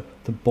got the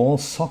ball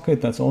socket,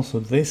 that's also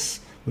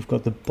this. We've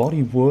got the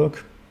body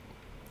work.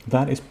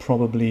 That is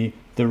probably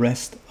the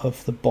rest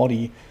of the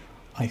body,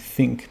 I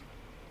think.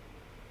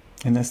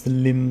 And that's the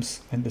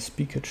limbs and the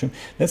speaker trim.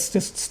 Let's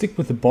just stick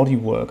with the body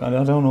work. I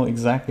don't know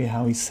exactly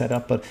how he's set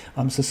up, but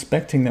I'm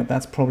suspecting that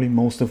that's probably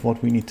most of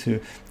what we need to,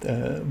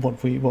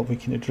 what we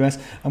can address.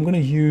 I'm going to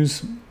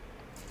use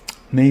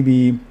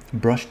maybe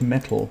brushed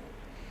metal.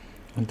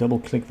 I'll double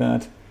click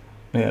that.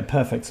 Yeah,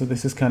 perfect. So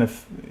this is kind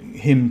of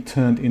him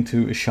turned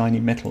into a shiny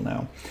metal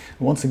now.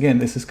 Once again,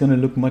 this is going to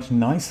look much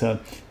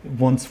nicer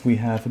once we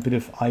have a bit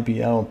of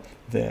IBL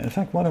there. In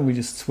fact, why don't we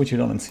just switch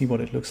it on and see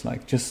what it looks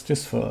like,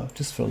 just for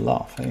a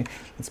laugh. Eh?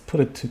 Let's put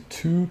it to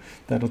 2.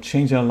 That'll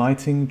change our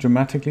lighting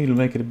dramatically. It'll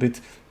make it a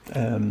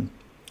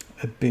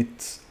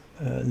bit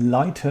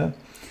lighter.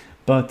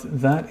 But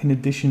that, in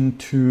addition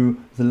to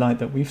the light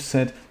that we've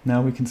set,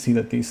 now we can see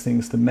that these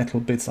things, the metal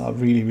bits, are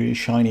really, really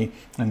shiny,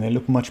 and they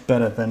look much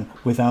better than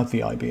without the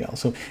IBL.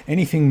 So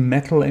anything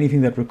metal,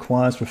 anything that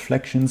requires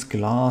reflections,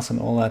 glass and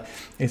all that,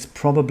 is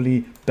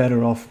probably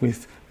better off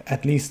with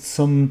at least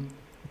some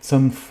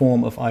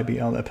form of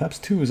IBL. Perhaps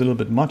 2 is a little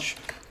bit much.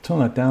 Turn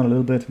that down a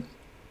little bit.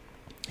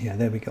 Yeah,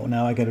 there we go.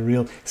 Now I get a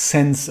real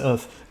sense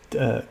of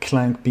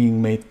Clank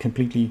being made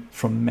completely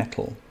from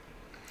metal.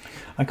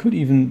 I could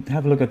even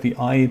have a look at the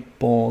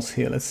eyeballs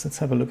here. Let's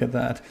have a look at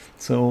that.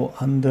 So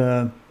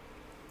under,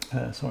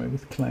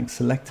 with Clank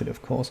selected,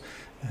 of course,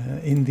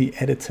 in the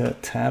editor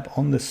tab,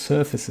 on the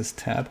surfaces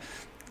tab,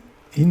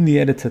 on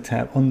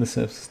the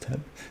surfaces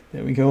tab,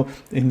 there we go,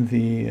 in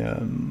the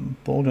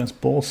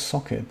ball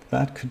socket,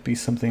 that could be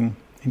something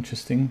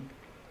interesting.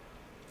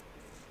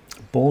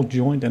 Ball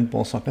joint and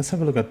ball socket. Let's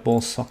have a look at ball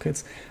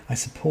sockets. I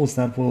suppose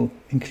that will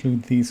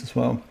include these as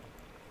well.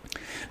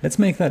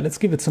 Let's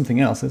give it something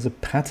else. There's a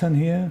pattern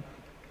here.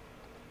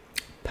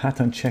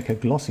 Pattern checker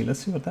glossy. Let's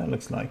see what that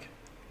looks like.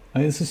 I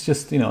mean, this is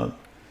just,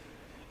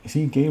 is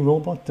he a gay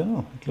robot? Don't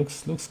know. It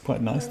looks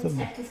quite nice, doesn't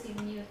it?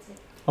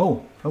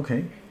 Oh,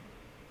 okay.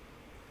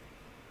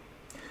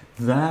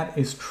 That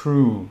is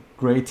true.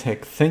 Great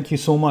tech. Thank you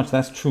so much.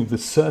 That's true. The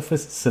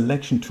surface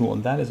selection tool,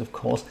 and that is, of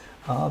course,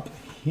 up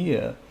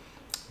here.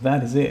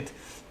 That is it.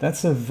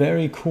 That's a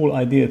very cool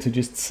idea to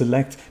just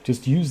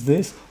use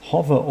this,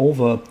 hover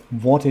over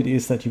what it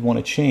is that you want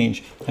to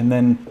change, and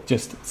then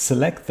just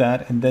select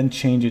that and then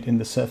change it in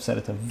the surface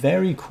editor.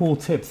 Very cool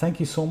tip. Thank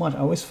you so much. I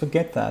always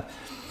forget that.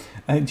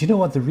 And do you know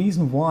what? The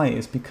reason why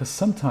is because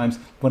sometimes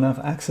when I've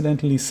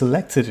accidentally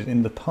selected it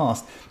in the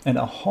past and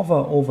I hover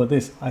over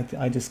this,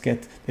 I just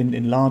get,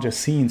 in larger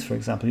scenes, for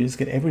example, you just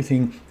get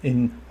everything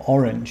in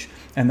orange.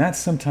 And that's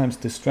sometimes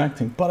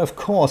distracting. But of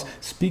course,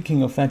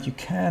 speaking of that, you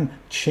can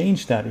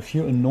change that. If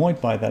you're annoyed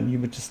by that, you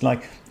would just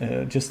like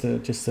just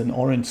an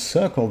orange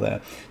circle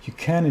there. You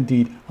can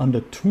indeed,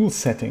 under tool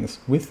settings,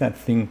 with that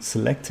thing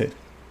selected,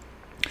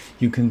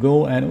 you can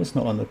go, and it's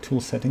not under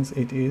tool settings,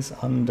 it is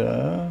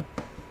under...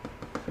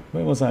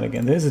 Where was that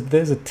again? There's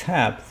a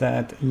tab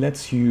that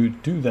lets you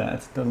do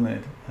that, doesn't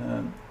it?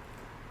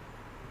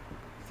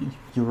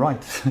 You're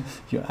right.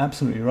 You're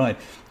absolutely right.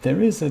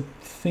 There is a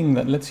thing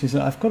that lets you.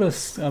 So I've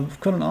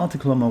got an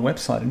article on my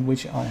website in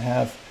which I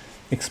have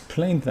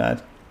explained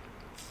that.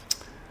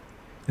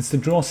 It's the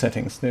draw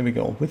settings. There we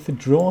go. With the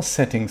draw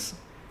settings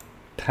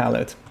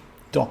palette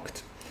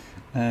docked,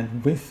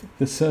 and with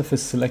the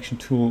surface selection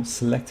tool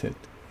selected,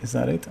 is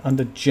that it?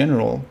 Under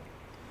general,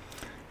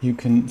 you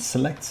can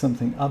select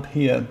something up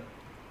here,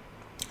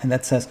 and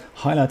that says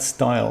highlight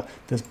style.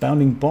 There's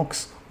bounding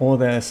box, or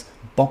there's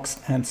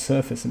box and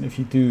surface. And if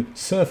you do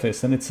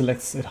surface, then it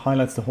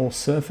highlights the whole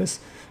surface.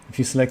 If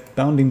you select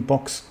bounding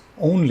box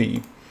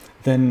only,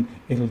 then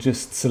it'll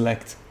just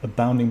select a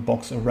bounding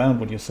box around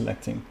what you're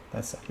selecting.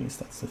 That's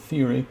the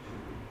theory.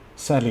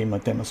 Sadly, in my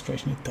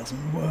demonstration, it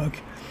doesn't work.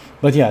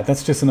 But yeah,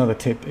 that's just another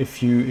tip.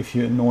 If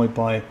you're annoyed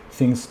by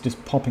things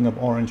just popping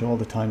up orange all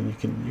the time, you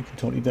can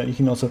totally do that. You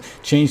can also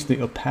change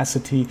the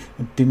opacity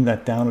and dim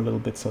that down a little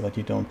bit so that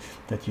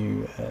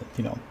you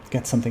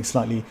get something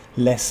slightly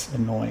less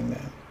annoying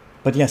there.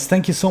 But yes,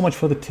 thank you so much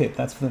for the tip.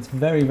 That's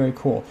very, very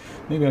cool.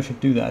 Maybe I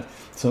should do that.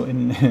 So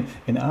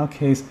in our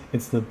case,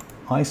 it's the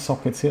eye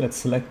sockets here. Let's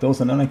select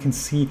those, and then I can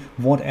see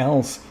what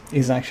else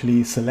is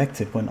actually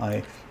selected when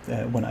I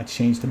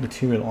change the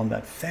material on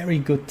that. Very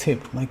good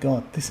tip. My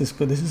God, this is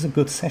good. This is a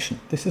good session.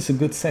 This is a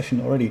good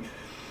session already.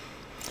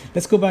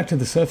 Let's go back to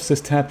the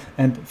surfaces tab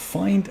and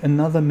find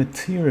another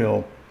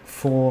material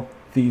for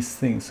these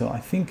things. So I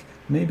think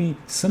maybe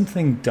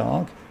something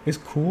dark is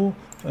cool.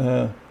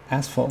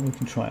 Asphalt, we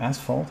can try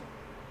asphalt.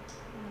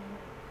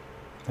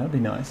 That'd be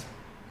nice.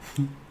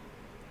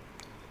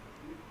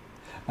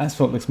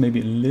 Asphalt looks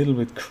maybe a little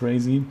bit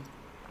crazy.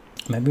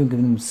 Maybe we'll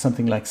give them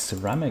something like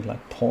ceramic,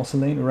 like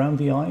porcelain around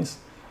the eyes.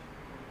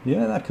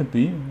 Yeah, that could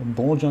be. A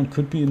ball joint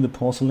could be in the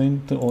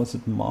porcelain, or is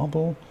it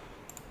marble?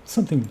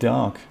 Something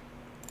dark.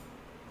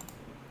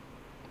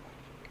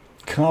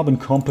 Carbon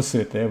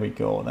composite, there we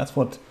go. That's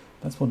what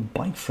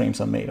bike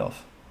frames are made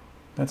of.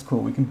 That's cool.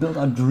 We can build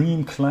our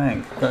dream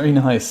Clank. Very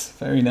nice,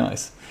 very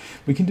nice.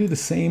 We can do the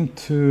same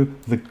to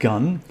the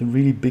gun, the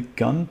really big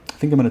gun. I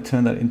think I'm going to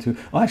turn that into...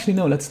 Oh, actually,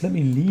 no, let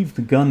me leave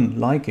the gun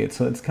like it.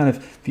 So it's kind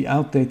of the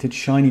outdated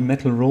shiny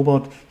metal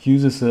robot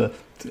uses a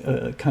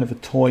kind of a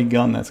toy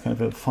gun. That's kind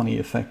of a funny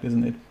effect,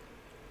 isn't it?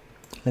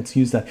 Let's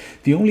use that.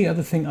 The only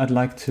other thing I'd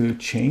like to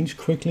change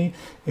quickly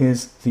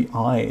is the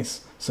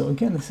eyes. So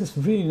again, this is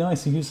really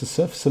nice to use the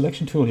surface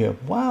selection tool here.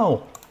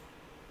 Wow!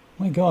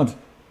 My God.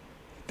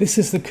 This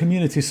is the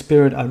community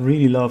spirit I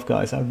really love,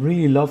 guys. I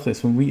really love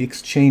this when we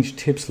exchange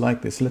tips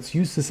like this. Let's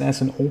use this as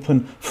an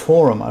open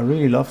forum. I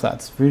really love that.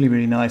 It's really,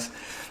 really nice.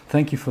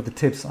 Thank you for the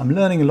tips. I'm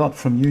learning a lot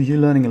from you. You're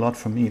learning a lot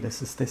from me.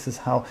 This is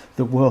how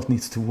the world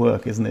needs to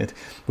work, isn't it?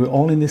 We're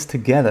all in this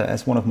together,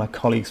 as one of my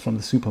colleagues from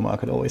the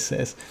supermarket always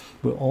says.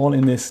 We're all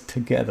in this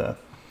together.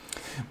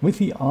 With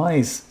the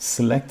eyes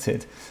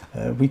selected,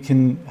 we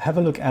can have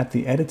a look at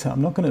the editor.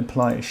 I'm not going to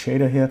apply a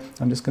shader here.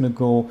 I'm just going to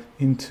go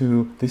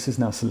into, this is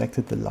now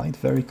selected, the light,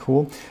 very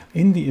cool.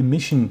 In the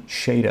emission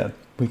shader,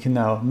 we can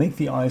now make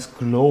the eyes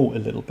glow a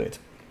little bit.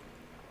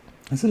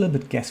 There's a little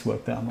bit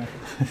guesswork there, Mike.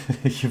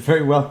 You're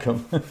very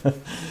welcome.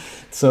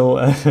 So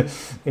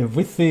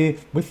with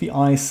the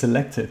eyes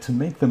selected, to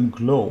make them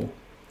glow,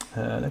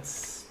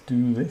 let's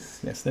do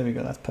this. Yes, there we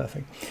go. That's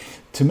perfect.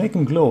 To make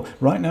them glow,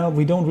 right now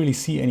we don't really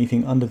see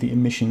anything under the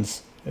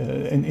emissions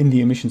in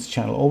the emissions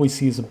channel. All we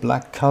see is a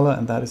black color,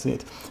 and that is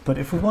it. But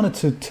if we wanted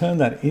to turn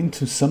that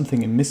into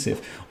something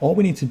emissive, all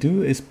we need to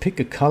do is pick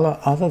a color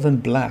other than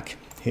black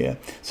here.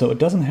 So it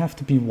doesn't have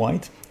to be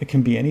white, it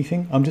can be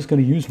anything. I'm just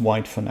going to use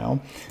white for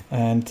now,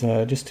 and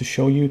just to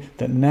show you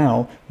that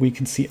now we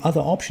can see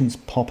other options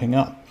popping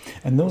up,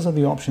 and those are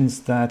the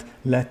options that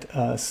let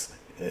us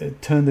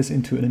turn this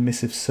into an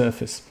emissive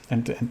surface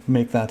and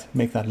make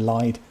that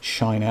light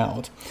shine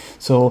out.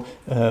 So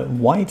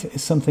white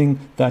is something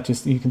that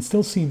just, you can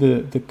still see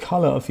the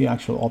color of the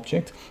actual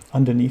object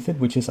underneath it,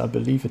 which is, I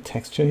believe, a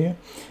texture here.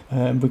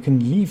 We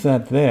can leave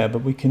that there,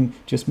 but we can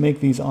just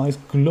make these eyes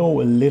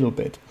glow a little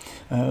bit.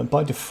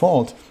 By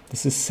default,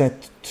 this is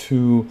set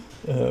to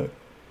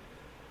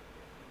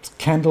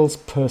candles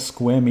per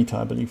square meter,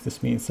 I believe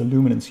this means, the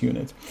luminance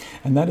unit.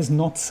 And that is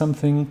not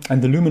something,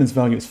 and the luminance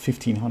value is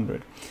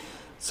 1500.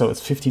 So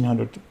it's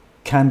 1500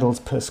 candles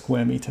per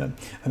square meter.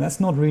 And that's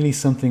not really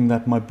something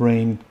that my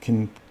brain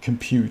can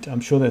compute.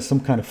 I'm sure there's some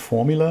kind of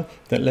formula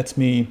that lets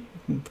me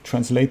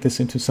translate this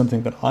into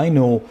something that I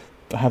know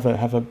have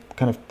a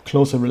kind of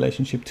closer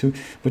relationship to,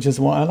 which is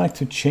why I like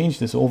to change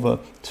this over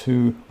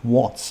to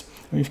watts.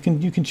 I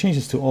mean, you can change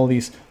this to all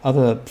these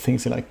other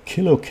things like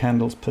kilo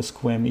candles per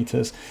square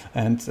meters,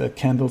 and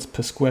candles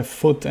per square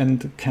foot,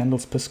 and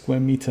candles per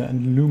square meter,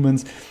 and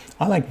lumens.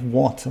 I like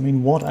watt. I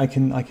mean, watt, I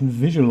can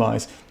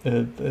visualize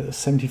a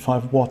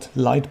 75 watt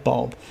light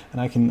bulb, and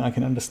I can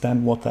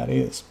understand what that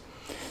is.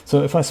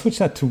 So if I switch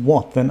that to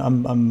watt, then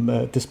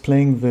I'm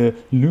displaying the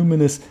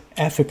luminous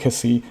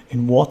efficacy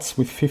in watts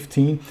with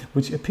 15,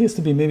 which appears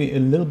to be maybe a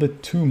little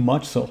bit too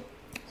much. So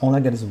all I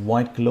get is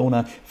white glow. Now,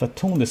 if I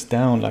tone this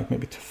down, like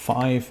maybe to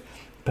 5,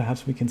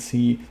 perhaps we can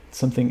see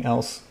something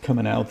else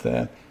coming out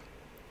there.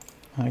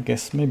 I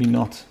guess maybe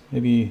not.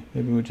 Maybe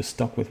we're just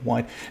stuck with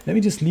white. Let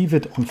me just leave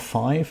it on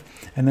 5,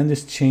 and then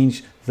just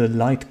change the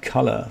light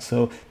color.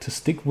 So to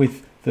stick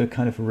with the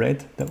kind of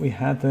red that we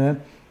had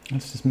there,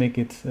 let's just make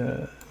it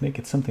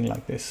something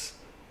like this.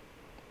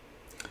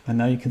 And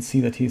now you can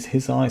see that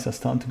his eyes are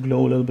starting to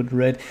glow a little bit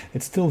red.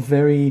 It's still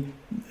very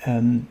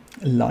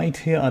light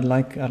here. I'd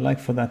like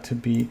for that to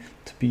be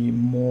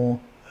more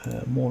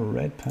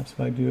red. Perhaps if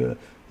I do a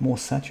more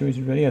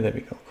saturated red. Yeah, there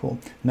we go. Cool.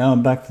 Now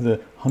I'm back to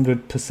the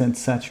 100%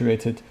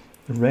 saturated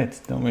red,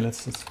 don't we?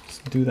 Let's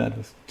do that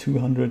with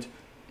 200.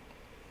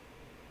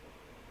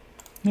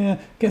 Yeah, I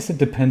guess it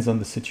depends on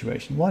the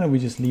situation. Why don't we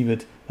just leave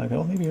it like,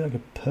 oh, maybe like a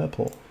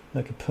purple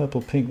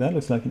pink. That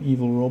looks like an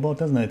evil robot,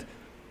 doesn't it?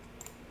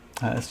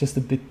 It's just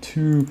a bit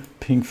too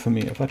pink for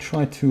me. If I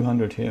try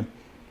 200 here,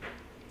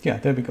 yeah,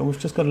 there we go. We've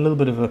just got a little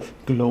bit of a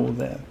glow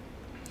there.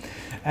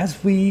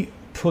 As we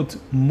put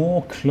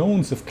more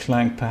clones of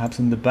Clank perhaps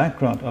in the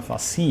background of our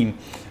scene,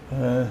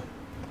 that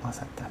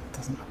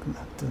doesn't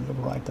look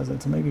right, does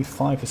it? So maybe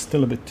 5 is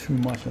still a bit too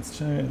much. Let's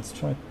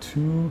try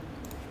 2.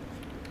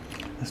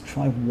 Let's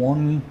try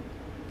 1.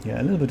 Yeah,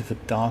 a little bit of a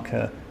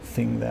darker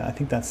thing there. I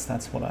think that's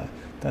what I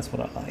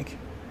like.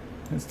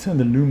 Let's turn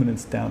the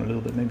luminance down a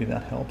little bit. Maybe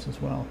that helps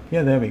as well.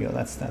 Yeah, there we go.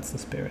 That's the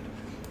spirit.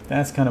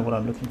 That's kind of what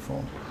I'm looking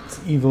for. It's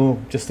evil,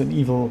 just an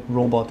evil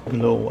robot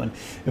glow. And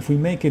if we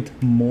make it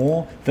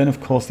more, then of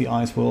course the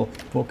eyes will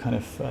kind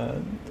of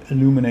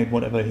illuminate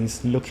whatever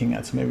he's looking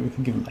at. So maybe we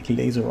can give him like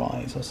laser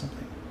eyes or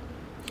something.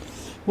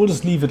 We'll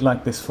just leave it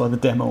like this for the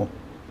demo.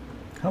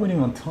 How are we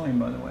doing on time,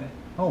 by the way?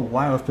 Oh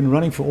wow, I've been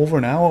running for over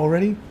an hour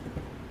already.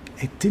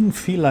 It didn't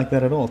feel like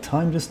that at all.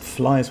 Time just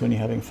flies when you're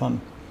having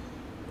fun.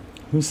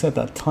 Who said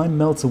that? Time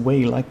melts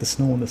away like the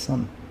snow in the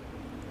sun.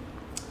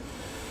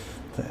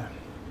 There.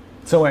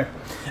 So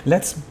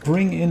let's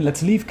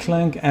leave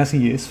Clank as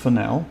he is for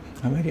now.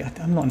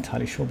 I'm not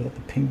entirely sure about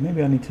the pink.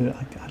 Maybe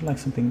I'd like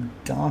something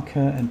darker,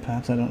 and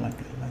perhaps I don't like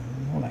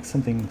more like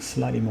something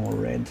slightly more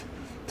red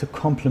to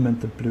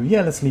complement the blue.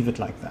 Yeah, let's leave it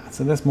like that.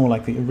 So that's more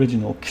like the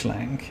original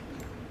Clank.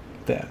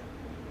 There.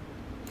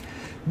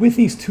 With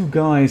these two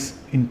guys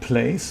in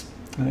place,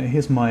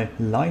 here's my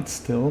light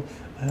still.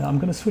 I'm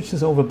going to switch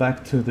this over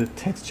back to the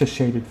texture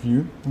shaded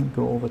view and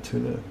go over to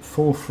the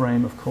full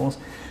frame, of course.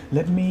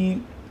 Let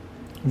me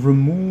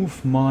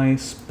remove my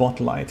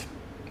spotlight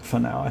for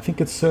now. I think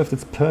it's served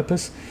its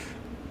purpose.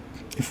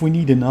 If we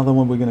need another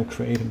one, we're going to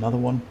create another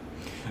one.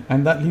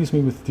 And that leaves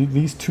me with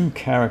these two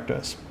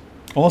characters.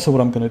 Also,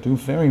 what I'm going to do,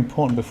 very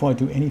important before I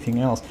do anything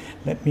else,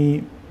 let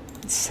me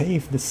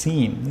save the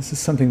scene. This is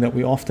something that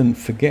we often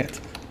forget.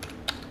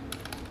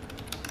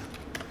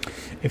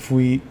 If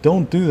we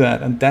don't do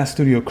that and DAZ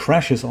Studio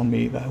crashes on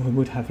me, that we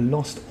would have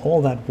lost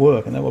all that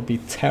work, and that would be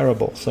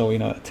terrible. So, you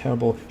know, a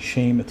terrible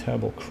shame, a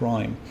terrible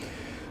crime.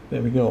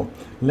 There we go.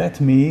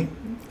 Let me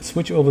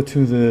switch over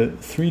to the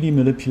 3D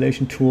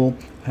manipulation tool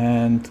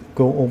and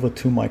go over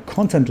to my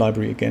content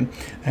library again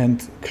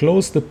and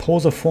close the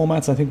poser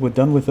formats. I think we're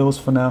done with those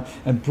for now,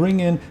 and bring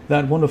in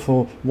that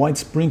wonderful White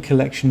Spring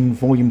Collection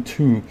Volume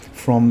 2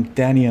 from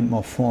Danny and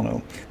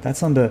Morphono.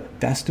 That's under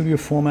DAZ Studio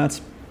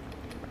formats.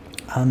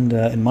 And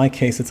in my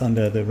case, it's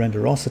under the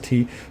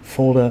Renderosity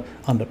folder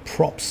under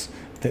props.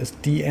 There's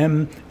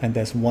DM and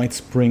there's White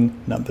Spring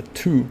number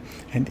 2.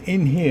 And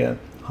in here,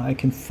 I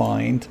can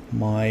find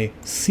my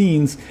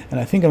scenes. And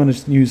I think I'm going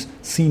to use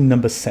scene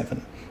number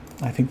 7.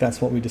 I think that's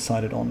what we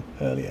decided on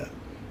earlier.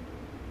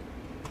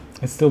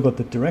 It's still got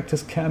the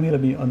director's cam here.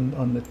 Let me,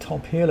 on the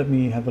top here, let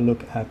me have a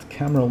look at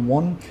camera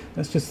 1.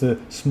 That's just a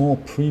small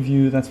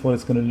preview. That's what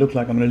it's going to look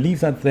like. I'm going to leave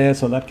that there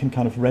so that can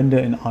kind of render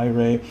in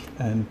iRay,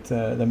 and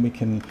then we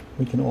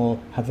can all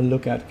have a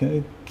look at,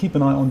 keep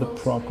an eye on the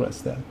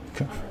progress there.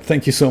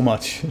 Thank you so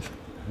much.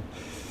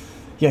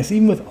 Yes,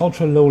 even with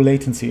ultra low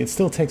latency, it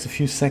still takes a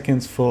few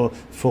seconds for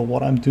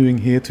what I'm doing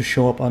here to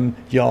show up on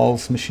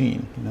y'all's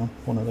machine, you know,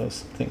 one of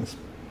those things.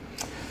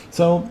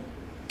 So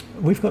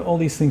we've got all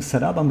these things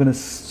set up. I'm going to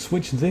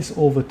switch this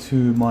over to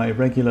my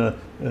regular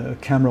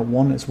camera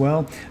 1 as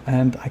well,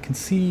 and I can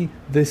see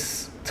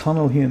this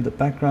tunnel here in the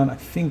background. I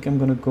think I'm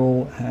going to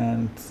go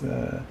and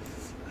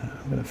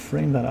I'm going to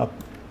frame that up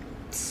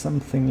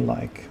something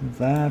like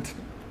that,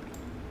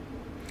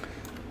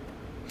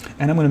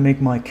 and I'm going to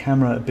make my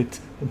camera a bit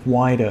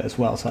wider as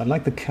well. So I'd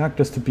like the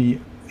characters to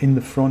be in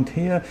the front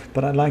here,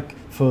 but I'd like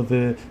for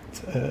the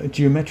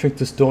geometric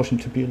distortion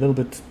to be a little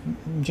bit,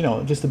 you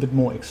know, just a bit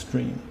more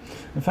extreme.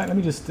 In fact, let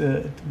me just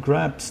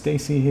grab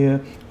Stacy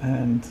here,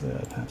 and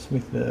perhaps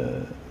with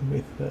the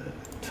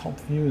top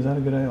view, is that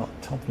a good idea? Oh,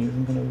 top view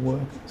isn't going to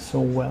work so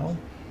well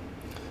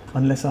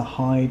unless I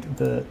hide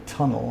the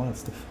tunnel.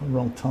 That's the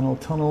wrong tunnel.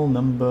 Tunnel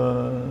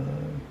number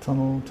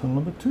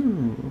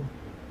 2.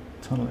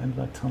 Tunnel, end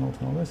that tunnel.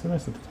 Where's the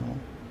rest of the tunnel?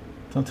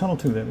 Tunnel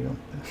 2, there we go.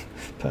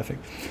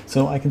 Perfect.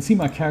 So I can see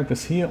my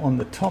characters here on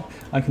the top.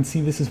 I can see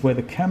this is where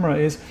the camera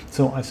is.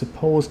 So I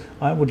suppose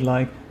I would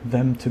like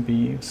them to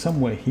be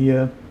somewhere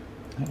here.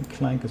 And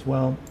Clank as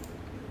well.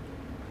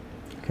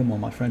 Come on,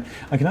 my friend.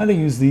 I can either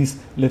use these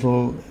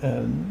little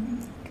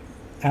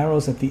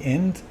arrows at the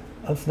end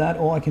of that,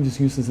 or I can just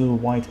use this little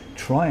white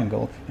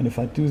triangle. And if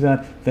I do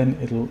that, then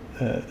it'll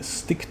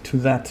stick to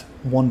that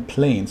one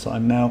plane. So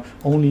I'm now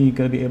only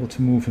going to be able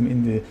to move him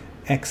in the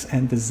X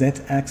and the Z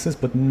axis,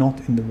 but not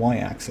in the Y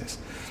axis.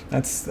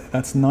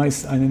 That's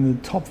nice. And in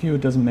the top view,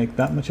 it doesn't make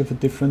that much of a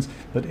difference,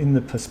 but in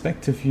the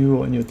perspective view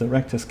or in your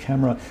director's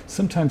camera,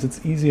 sometimes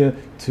it's easier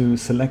to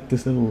select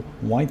this little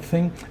white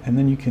thing, and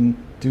then you can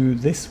do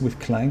this with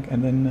Clank,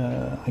 and then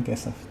I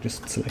guess I've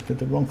just selected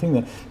the wrong thing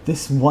there.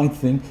 This white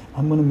thing,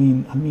 I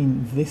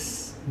mean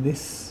this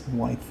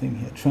white thing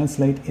here.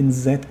 Translate in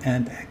Z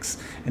and X.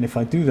 And if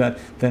I do that,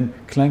 then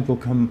Clank will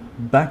come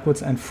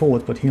backwards and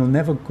forward, but he'll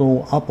never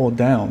go up or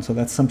down. So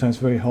that's sometimes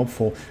very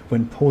helpful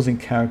when posing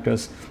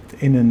characters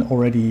in an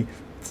already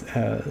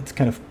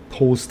kind of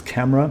posed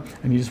camera,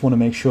 and you just want to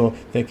make sure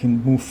they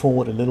can move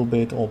forward a little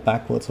bit or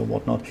backwards or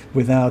whatnot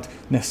without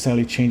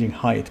necessarily changing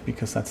height,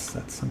 because that's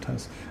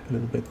sometimes a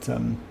little bit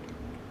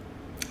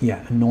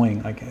yeah,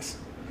 annoying, I guess.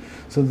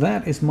 So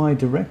that is my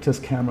director's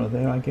camera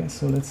there, I guess.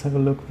 So let's have a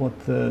look what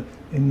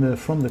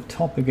from the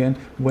top again.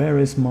 Where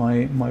is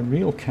my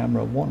real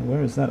camera 1?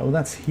 Where is that? Oh,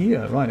 that's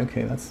here, right?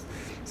 Okay,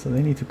 so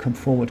they need to come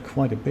forward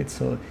quite a bit.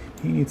 So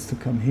he needs to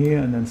come here,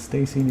 and then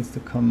Stacy needs to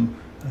come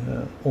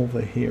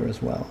over here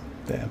as well.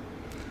 There,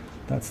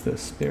 that's the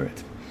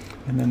spirit.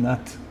 And then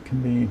that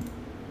can be,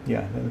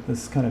 yeah,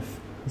 there's kind of,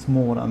 there's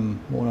more what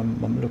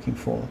I'm looking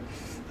for.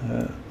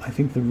 I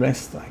think the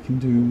rest I can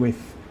do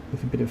with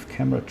a bit of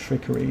camera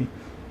trickery.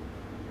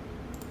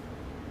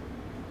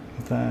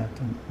 That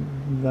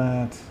and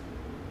that,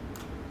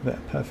 there,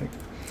 perfect.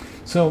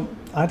 So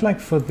I'd like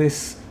for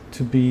this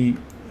to be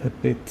a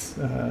bit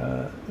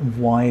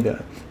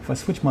wider. If I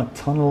switch my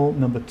tunnel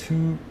number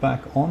 2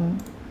 back on,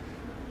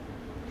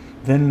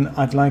 then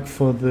I'd like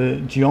for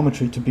the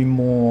geometry to be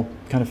more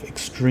kind of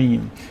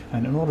extreme.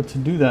 And in order to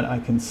do that, I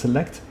can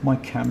select my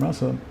camera.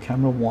 So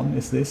camera 1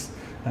 is this.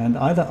 And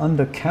either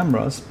under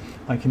cameras,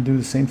 I can do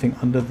the same thing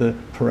under the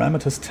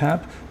parameters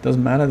tab.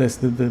 Doesn't matter, there's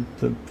the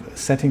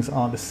settings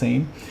are the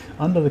same.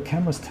 Under the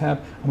cameras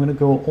tab, I'm going to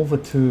go over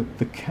to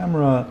the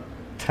camera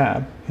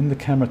tab, in the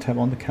camera tab,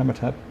 on the camera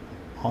tab.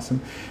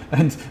 Awesome.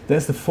 And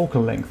there's the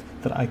focal length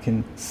that I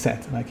can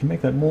set, and I can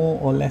make that more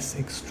or less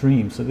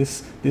extreme. So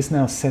this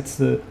now sets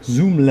the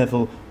zoom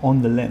level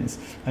on the lens.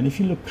 And if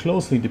you look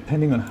closely,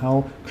 depending on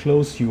how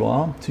close you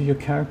are to your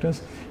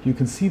characters, you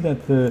can see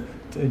that the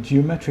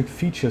geometric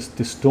features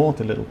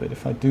distort a little bit.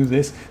 If I do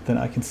this, then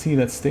I can see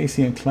that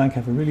Stacy and Clank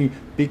have a really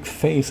big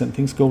face and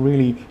things go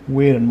really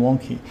weird and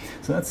wonky.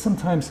 So that's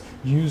sometimes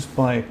used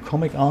by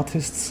comic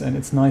artists, and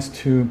it's nice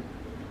to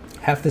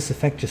have this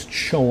effect just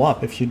show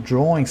up if you're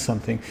drawing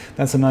something.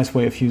 That's a nice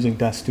way of using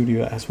DAZ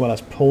Studio as well as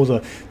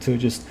Poser to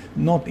just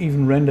not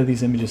even render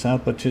these images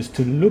out, but just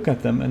to look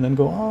at them and then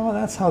go, oh,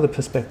 that's how the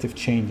perspective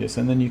changes.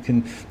 And then you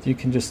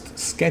can just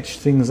sketch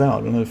things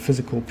out on a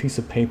physical piece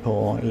of paper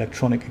or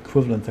electronic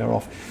equivalent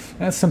thereof.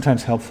 And it's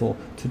sometimes helpful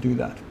to do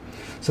that.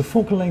 So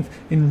focal length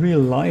in real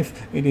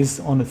life, it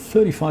is on a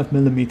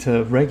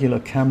 35mm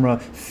regular camera.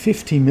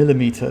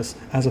 50mm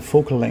as a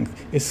focal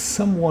length is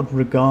somewhat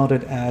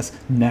regarded as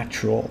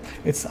natural.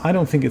 I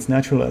don't think it's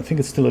natural. I think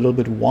it's still a little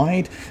bit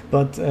wide,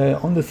 but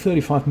on the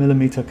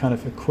 35mm kind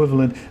of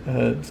equivalent,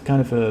 it's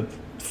kind of a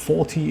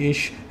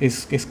 40-ish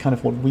is kind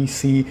of what we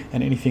see,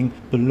 and anything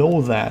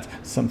below that,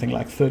 something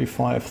like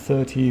 35,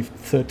 30,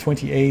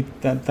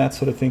 28, that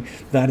sort of thing,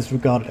 that is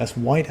regarded as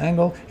wide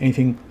angle.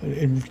 Anything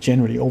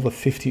generally over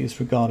 50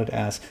 is regarded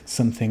as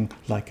something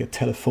like a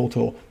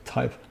telephoto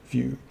type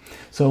view.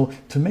 So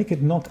to make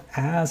it not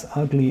as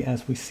ugly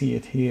as we see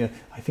it here,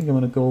 I think I'm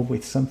going to go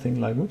with something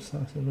like, whoops,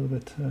 that's a little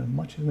bit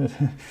much, isn't it?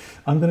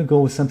 I'm going to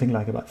go with something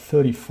like about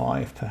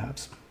 35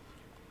 perhaps.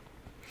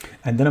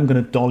 And then I'm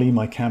going to dolly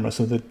my camera.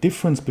 So the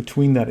difference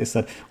between that is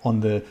that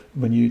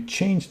when you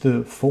change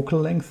the focal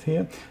length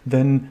here,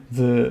 then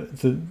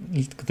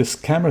this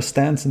camera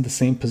stands in the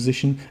same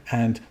position,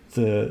 and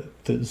the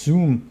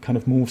zoom kind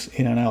of moves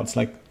in and out. It's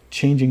like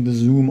changing the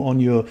zoom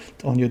on your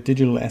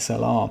digital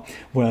SLR,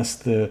 whereas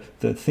the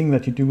thing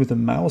that you do with the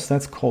mouse,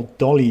 that's called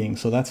dollying.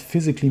 So that's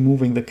physically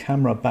moving the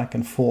camera back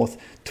and forth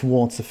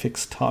towards a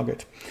fixed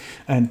target.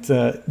 And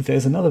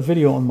there's another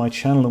video on my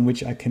channel in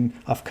which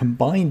I've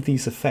combined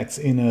these effects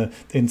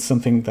in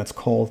something that's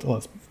called, or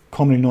it's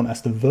commonly known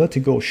as the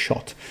vertigo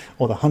shot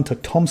or the Hunter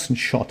Thompson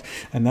shot.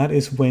 And that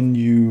is when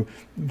you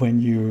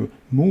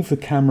move the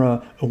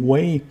camera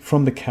away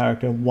from the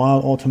character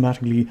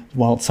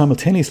while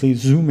simultaneously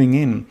zooming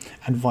in,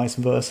 and vice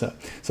versa.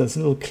 So it's a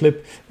little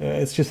clip,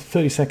 it's just a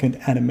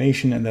 30-second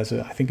animation, and there's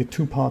I think a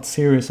 2-part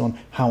series on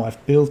how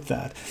I've built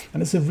that.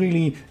 And it's a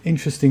really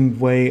interesting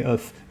way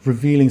of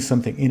revealing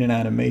something in an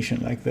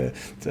animation. Like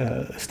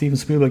Steven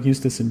Spielberg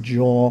used this in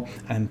Jaw,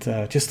 and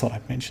just thought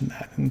I'd mention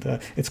that. And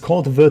it's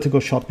called the vertigo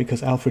shot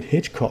because Alfred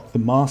Hitchcock, the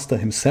master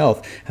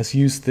himself, has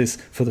used this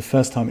for the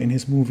first time in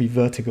his movie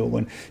Vertigo,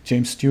 when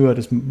James Stewart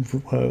is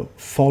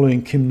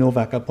following Kim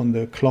Novak up on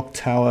the clock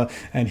tower,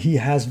 and he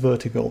has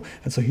vertigo,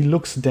 and so he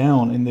looks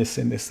down in this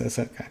I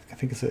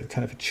think it's a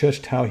kind of a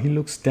church tower. He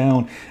looks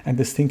down, and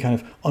this thing kind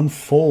of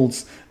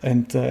unfolds,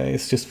 and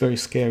it's just very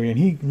scary. And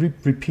he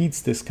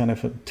repeats this kind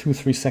of a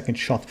 2-3 second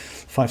shot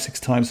 5-6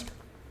 times,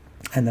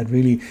 and that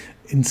really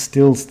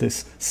instills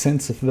this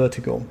sense of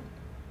vertigo.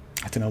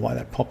 I don't know why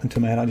that popped into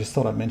my head. I just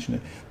thought I'd mention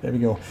it. There we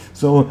go.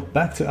 So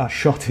back to our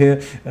shot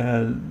here.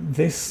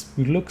 This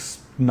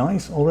looks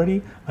nice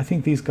already. I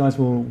think these guys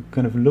will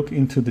kind of look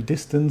into the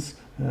distance,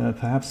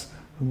 perhaps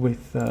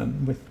with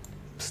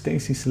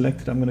Stacy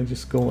selected. I'm going to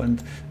just go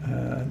and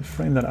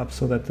frame that up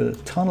so that the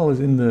tunnel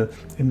is in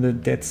the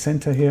dead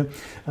center here.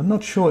 I'm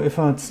not sure if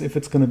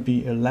it's going to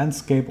be a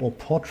landscape or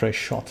portrait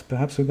shot.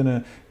 Perhaps we're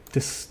going to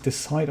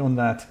decide on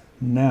that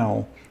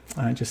now.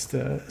 Just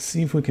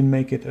see if we can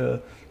make it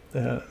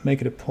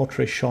a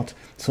portrait shot.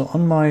 So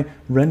on my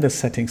render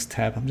settings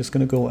tab, I'm just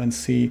going to go and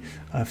see.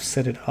 I've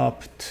set it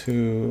up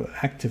to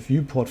active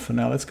viewport for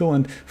now. Let's go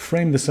and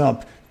frame this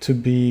up to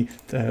be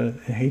the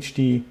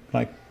HD,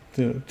 like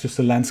just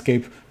a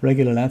landscape,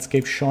 regular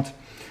landscape shot.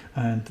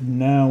 And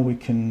now we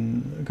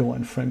can go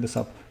and frame this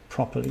up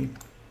properly.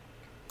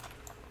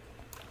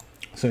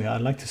 So yeah,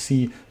 I'd like to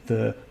see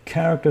the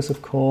characters,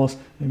 of course.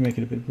 Maybe make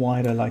it a bit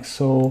wider, like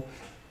so.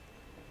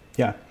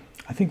 Yeah,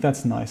 I think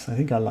that's nice. I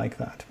think I like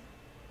that.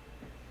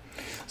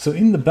 So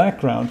in the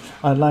background,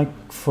 I'd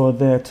like for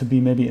there to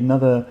be maybe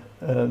another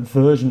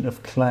version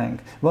of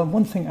Clank. Well,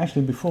 one thing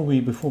actually before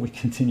we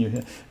continue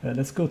here,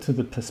 let's go to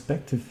the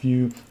perspective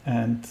view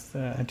and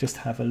just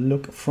have a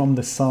look from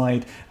the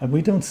side.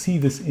 We don't see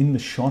this in the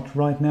shot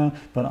right now,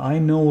 but I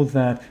know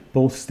that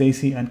both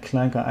Stacy and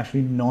Clank are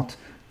actually not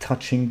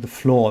touching the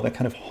floor. They're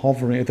kind of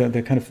hovering,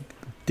 they're kind of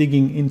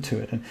digging into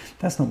it, and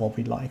that's not what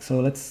we like.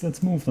 So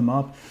let's move them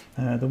up.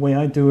 The way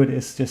I do it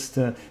is just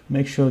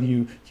make sure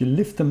you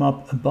lift them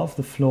up above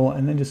the floor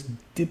and then just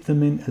dip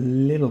them in a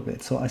little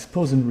bit. So I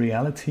suppose in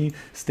reality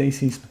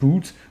Stacy's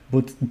boot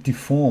would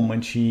deform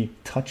when she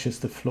touches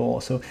the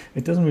floor, so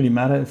it doesn't really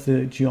matter if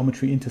the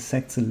geometry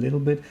intersects a little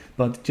bit,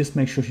 but just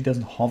make sure she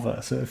doesn't hover.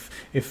 So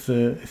if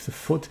the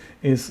foot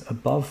is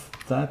above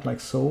that,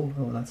 like so,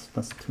 oh,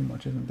 that's too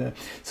much, isn't there?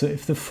 So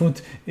if the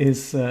foot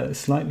is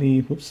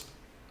slightly, whoops,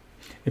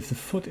 if the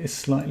foot is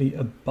slightly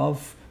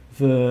above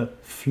the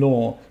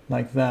floor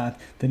like that,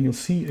 then you'll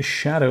see a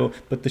shadow,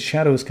 but the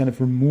shadow is kind of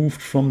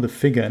removed from the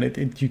figure, and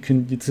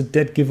it's a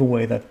dead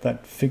giveaway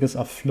that figures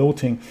are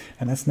floating,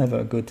 and that's never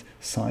a good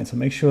sign. So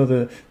make sure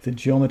the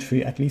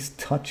geometry at least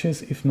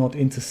touches, if not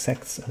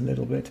intersects a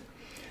little bit.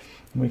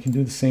 And we can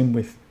do the same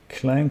with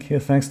Clank here.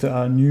 Thanks to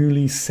our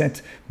newly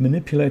set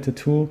manipulator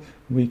tool,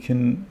 we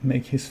can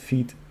make his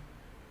feet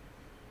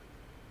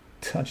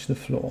touch the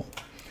floor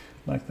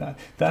like that.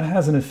 That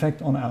has an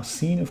effect on our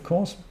scene, of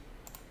course,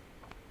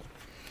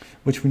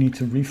 which we need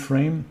to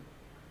reframe.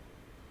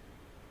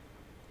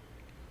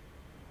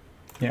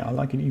 Yeah, I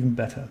like it even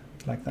better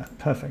like that.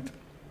 Perfect.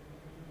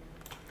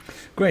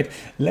 Great.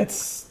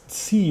 Let's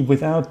see,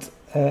 without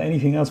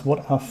anything else,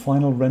 what our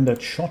final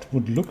rendered shot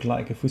would look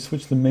like if we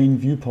switch the main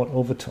viewport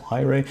over to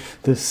Iray.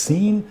 The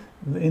scene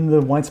in the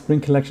White Spring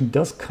collection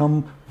does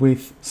come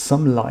with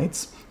some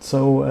lights.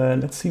 So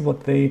let's see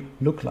what they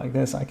look like.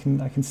 I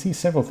can see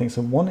several things.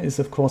 So one is,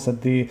 of course,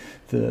 that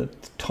the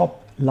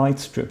top light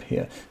strip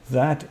here,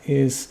 that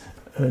is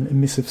an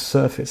emissive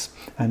surface,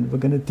 and we're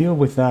going to deal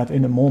with that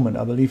in a moment.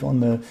 I believe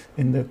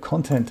in the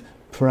content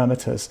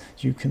parameters,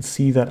 you can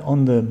see that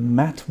on the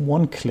matte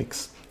one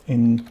clicks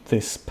in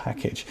this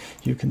package,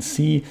 you can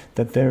see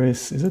that there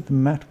is it the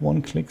matte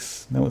one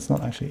clicks? No, it's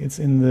not actually. It's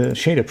in the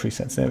shader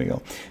presets. There we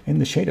go. In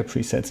the shader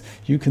presets,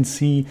 you can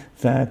see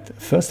that,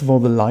 first of all,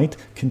 the light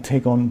can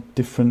take on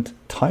different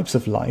types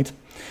of light.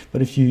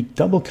 But if you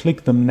double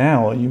click them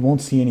now, you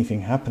won't see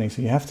anything happening.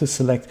 So you have to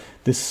select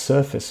this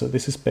surface. So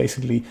this is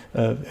basically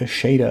a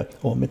shader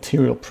or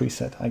material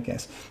preset, I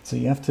guess. So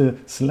you have to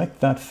select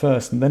that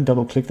first and then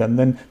double click that, and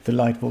then the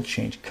light will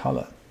change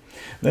color.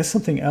 There's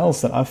something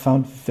else that I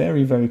found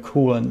very, very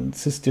cool, and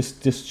this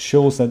just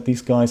shows that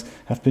these guys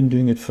have been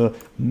doing it for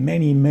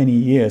many, many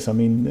years. I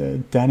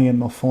mean, Danny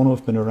and Marfono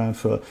have been around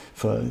for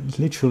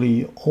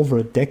literally over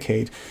a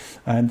decade,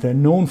 and they're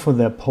known for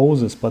their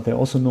poses, but they're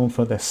also known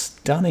for their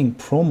stunning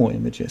promo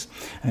images.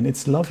 And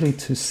it's lovely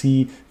to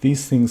see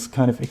these things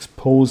kind of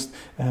exposed,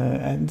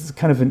 and it's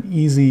kind of an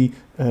easy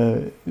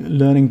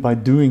learning by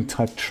doing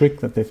type trick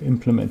that they've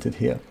implemented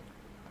here.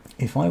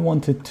 If I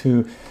wanted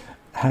to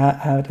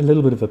add a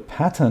little bit of a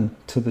pattern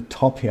to the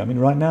top here. I mean,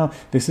 right now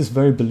this is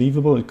very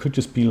believable. It could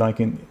just be like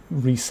a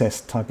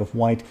recessed type of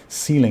white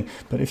ceiling,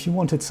 but if you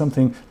wanted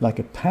something like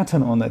a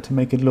pattern on that to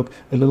make it look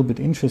a little bit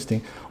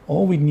interesting,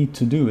 all we need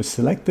to do is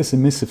select this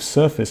emissive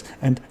surface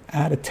and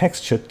add a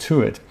texture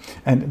to it.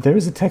 And there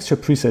is a texture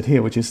preset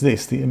here, which is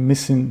this, the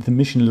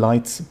emission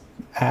lights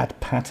add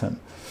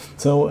pattern.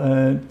 So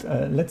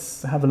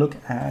let's have a look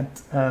at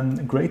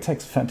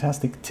Greytech's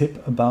fantastic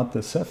tip about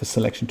the surface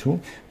selection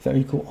tool.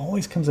 Very cool.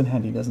 Always comes in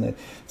handy, doesn't it?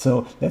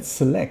 So let's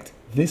select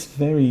this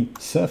very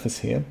surface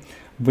here.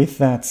 With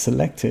that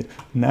selected,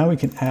 now we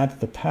can add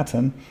the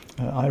pattern.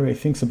 Iray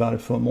thinks about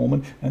it for a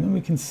moment, and then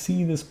we can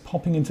see this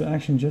popping into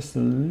action just a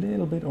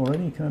little bit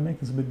already. Can I make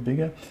this a bit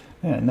bigger?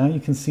 Yeah, now you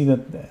can see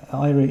that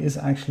Iray is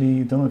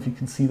actually, don't know if you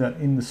can see that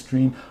in the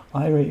stream,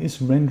 Iray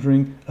is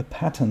rendering a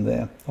pattern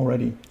there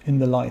already in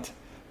the light.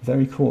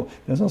 Very cool.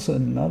 There's also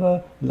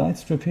another light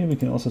strip here. We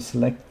can also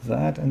select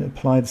that and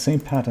apply the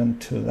same pattern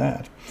to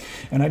that.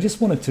 And I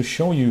just wanted to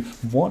show you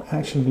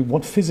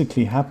what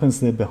physically happens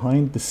there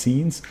behind the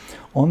scenes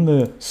on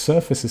the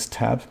surfaces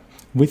tab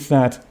with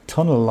that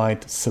tunnel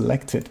light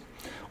selected.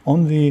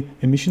 On the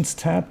emissions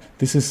tab,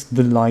 this is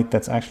the light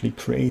that's actually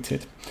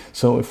created.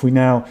 So if we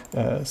now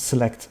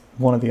select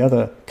one of the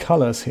other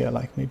colors here,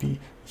 like maybe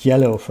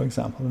yellow, for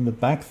example, then the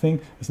back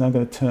thing is now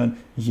going to turn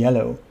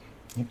yellow.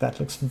 That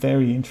looks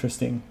very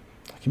interesting.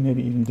 I can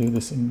maybe even do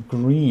this in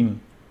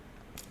green.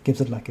 Gives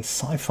it like a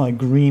sci-fi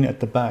green at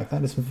the back.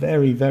 That is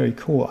very, very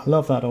cool. I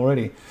love that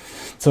already.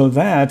 So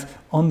that,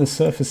 on the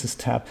surfaces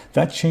tab,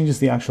 that changes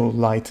the actual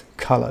light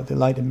color, the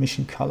light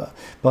emission color.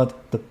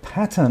 But the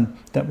pattern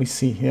that we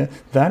see here,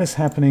 that is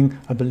happening,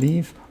 I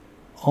believe,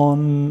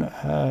 on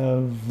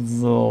the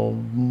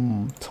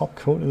top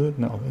coat. Is it?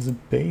 No. Is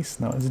it base?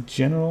 No. Is it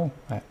general?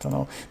 I don't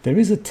know. There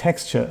is a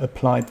texture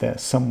applied there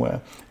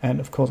somewhere, and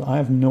of course I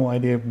have no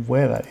idea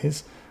where that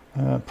is.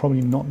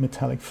 Probably not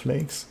metallic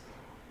flakes.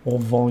 or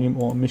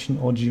volume or emission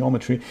or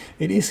geometry.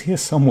 It is here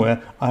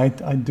somewhere. I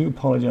do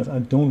apologize. I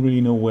don't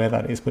really know where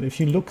that is. But if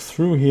you look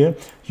through here,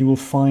 you will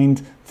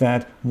find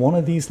that one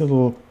of these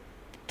little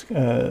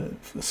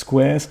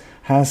squares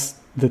has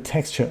the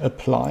texture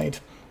applied.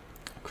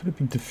 Could it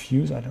be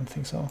diffuse? I don't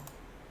think so.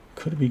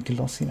 Could it be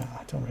glossy? No,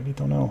 I really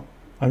don't know.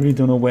 I really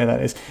don't know where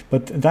that is,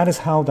 but that is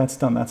how that's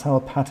done. That's how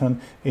a pattern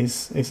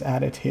is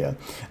added here.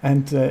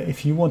 And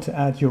if you want to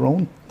add your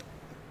own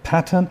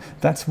pattern,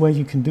 that's where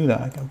you can do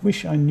that. I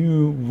wish I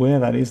knew where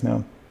that is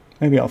now.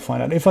 Maybe I'll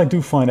find out. If I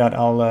do find out,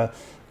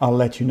 I'll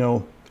let you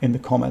know in the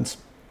comments.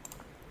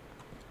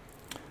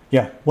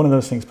 Yeah, one of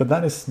those things. But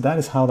that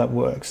is how that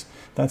works.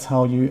 That's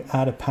how you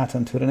add a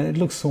pattern to it, and it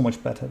looks so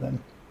much better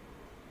then.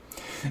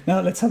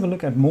 Now let's have a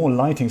look at more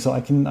lighting. So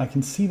I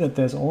can see that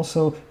there's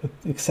also,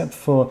 except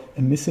for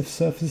emissive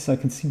surfaces, I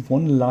can see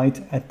one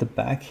light at the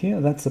back here.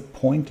 That's a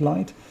point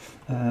light,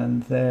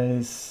 and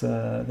there's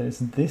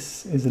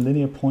this is a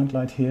linear point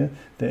light here.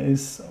 There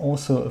is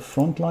also a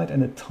front light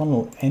and a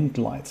tunnel end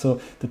light.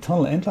 So the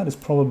tunnel end light is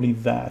probably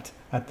that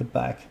at the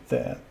back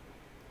there.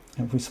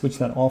 And if we switch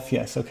that off,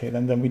 yes, okay,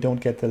 then we don't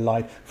get the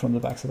light from the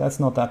back. So that's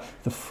not that.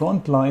 The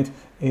front light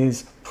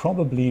is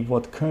probably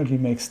what currently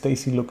makes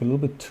Stacy look a little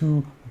bit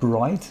too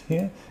bright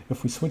here.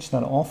 If we switch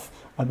that off,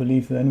 I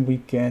believe then we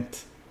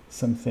get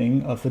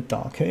something of a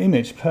darker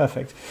image.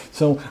 Perfect.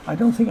 So I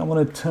don't think I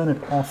want to turn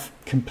it off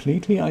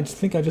completely. I just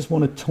think I just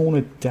want to tone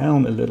it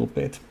down a little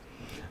bit.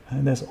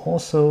 And there's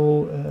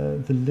also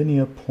the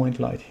linear point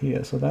light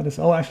here. So that is,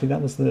 oh, actually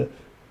that was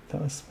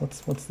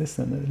what's this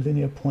then? The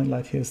linear point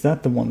light here. Is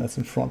that the one that's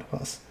in front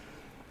of us?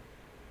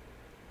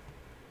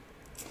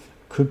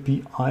 Could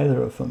be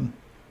either of them.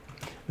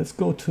 Let's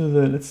go to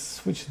let's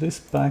switch this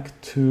back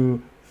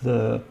to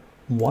the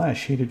wire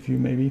shaded view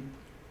maybe,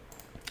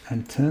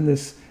 and turn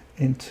this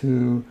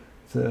into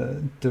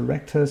the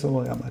director's,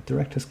 or my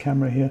director's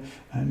camera here,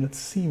 and let's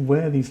see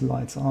where these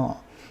lights are.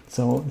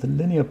 So the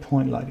linear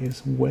point light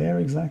is where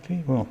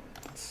exactly? Well,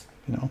 that's,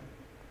 you know,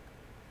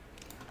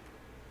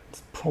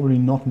 it's probably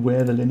not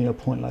where the linear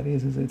point light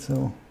is it?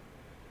 So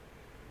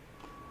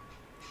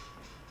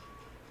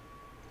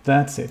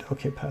that's it.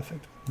 Okay,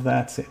 perfect.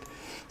 That's it.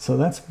 So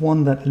that's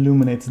one that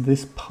illuminates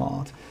this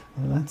part.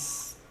 Well,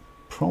 that's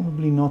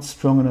probably not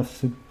strong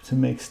enough to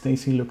make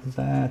Stacy look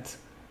that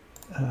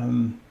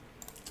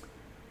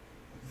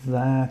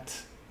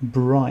that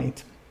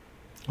bright,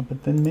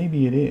 but then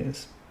maybe it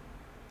is.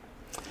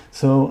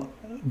 So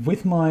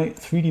with my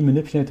 3D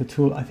manipulator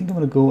tool, I think I'm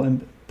going to go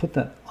and put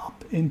that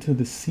up into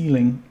the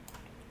ceiling,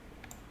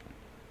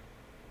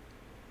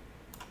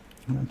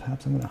 and then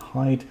perhaps I'm going to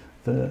hide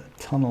the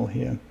tunnel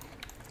here.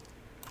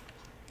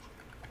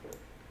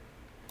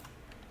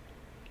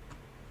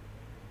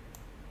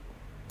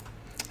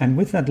 And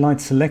with that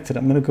light selected,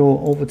 I'm going to go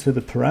over to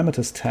the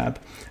parameters tab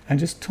and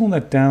just tone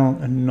that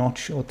down a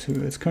notch or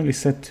two. It's currently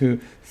set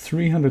to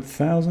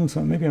 300,000,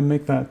 so maybe I'll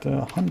make that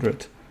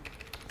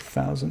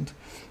 100,000,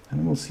 and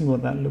then we'll see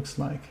what that looks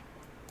like.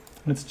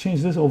 Let's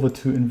change this over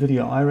to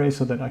NVIDIA Iray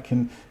so that I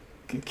can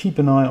keep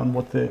an eye on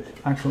what the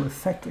actual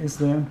effect is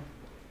there.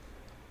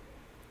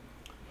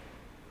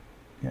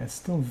 Yeah, it's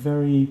still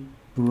very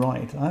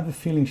bright. I have a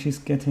feeling she's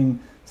getting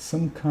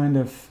some kind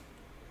of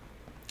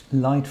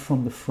light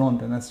from the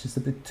front, and that's just a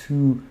bit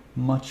too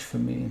much for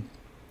me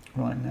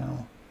right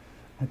now.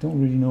 I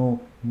don't really know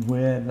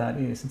where that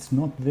is. It's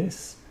not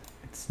this,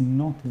 it's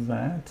not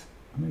that.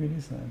 Maybe it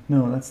is that.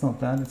 No, that's not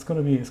that. It's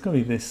gotta be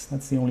this.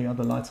 That's the only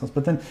other light source.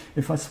 But then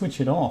if I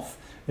switch it off,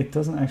 it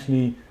doesn't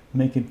actually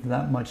make it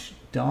that much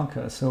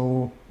darker.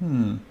 So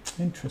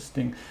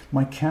interesting.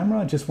 My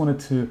camera, I just wanted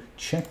to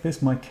check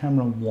this. My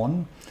camera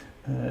 1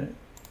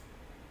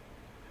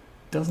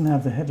 doesn't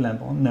have the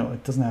headlamp on. No,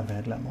 it doesn't have the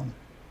headlamp on.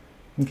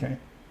 Okay.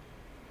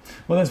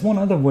 Well, there's one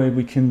other way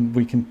we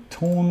can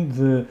tone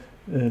the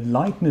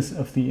lightness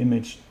of the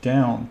image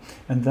down,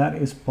 and that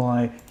is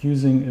by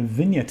using a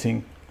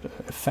vignetting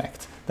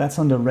effect. That's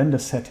under render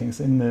settings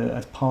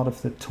as part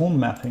of the tone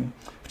mapping,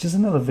 which is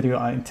another video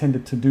I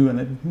intended to do and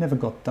it never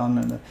got done,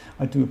 and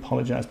I do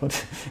apologize,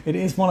 but it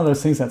is one of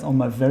those things that's on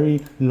my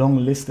very long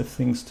list of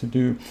things to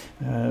do.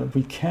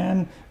 We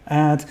can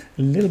add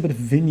a little bit of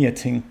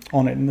vignetting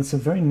on it, and it's a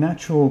very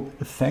natural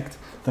effect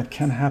that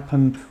can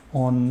happen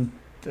on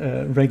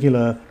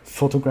regular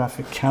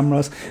photographic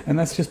cameras, and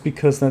that's just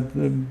because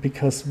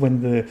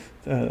when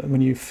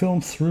you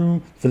film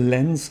through the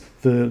lens,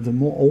 the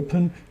more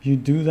open you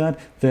do that,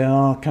 there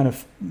are kind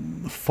of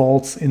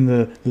faults in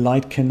the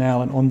light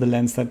canal and on the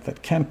lens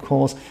that can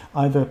cause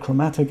either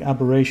chromatic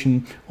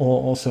aberration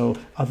or also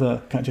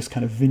other just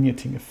kind of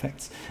vignetting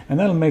effects, and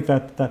that'll make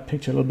that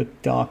picture a little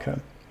bit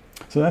darker.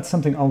 So that's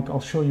something I'll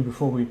show you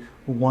before we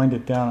wind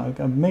it down.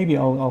 Maybe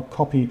I'll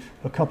copy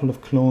a couple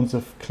of clones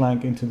of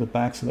Clank into the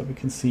back so that we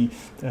can see,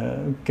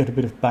 get a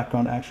bit of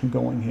background action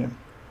going here.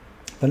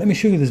 But let me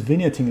show you this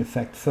vignetting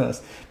effect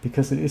first,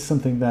 because it is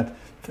something that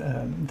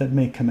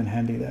may come in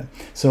handy there.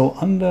 So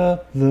under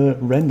the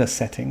render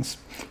settings,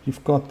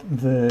 you've got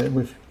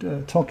we've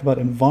talked about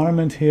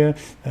environment here.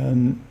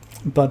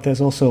 but there's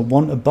also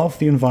one above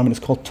the environment.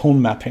 It's called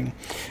tone mapping,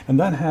 and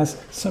that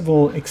has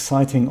several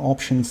exciting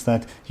options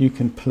that you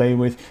can play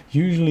with.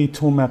 Usually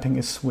tone mapping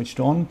is switched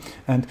on,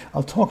 and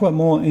I'll talk about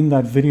more in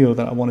that video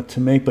that I wanted to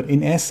make, but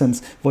in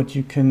essence what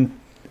you can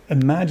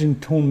imagine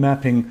tone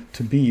mapping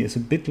to be is a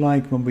bit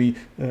like when we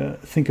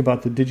think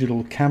about the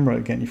digital camera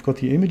again. You've got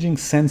the imaging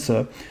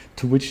sensor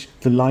to which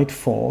the light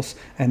falls,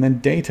 and then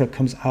data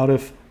comes out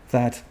of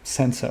that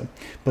sensor,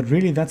 but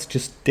really that's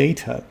just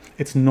data.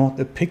 It's not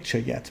a picture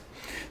yet.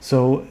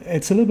 So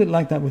it's a little bit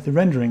like that with the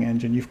rendering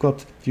engine.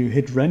 You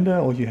hit render,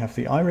 or you have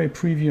the iRay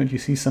preview, and you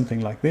see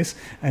something like this,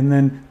 and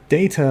then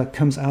data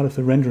comes out of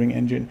the rendering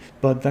engine,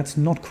 but that's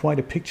not quite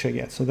a picture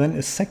yet. So then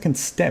a second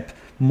step,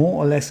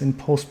 more or less in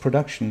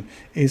post-production,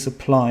 is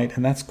applied,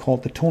 and that's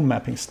called the tone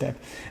mapping step.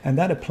 And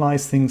that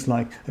applies things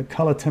like a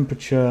color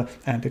temperature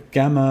and a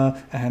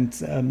gamma, and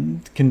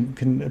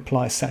can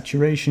apply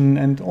saturation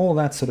and all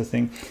that sort of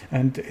thing.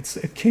 And it's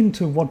akin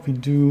to what we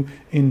do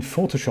in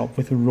Photoshop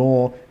with a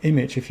raw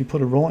image. If you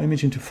put a raw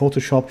image into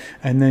Photoshop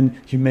and then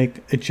you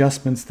make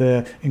adjustments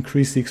there,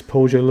 increase the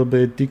exposure a little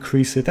bit,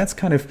 decrease it, that's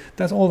kind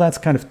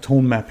of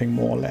tone mapping,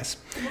 more or less.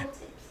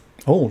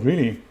 Oh,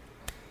 really?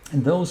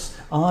 And those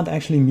aren't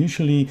actually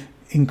mutually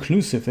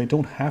inclusive. They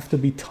don't have to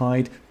be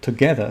tied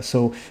together.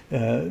 So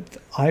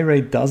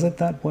iRay does it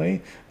that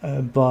way,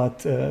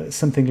 but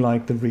something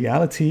like the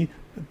Reality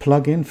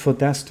plugin for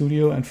DAZ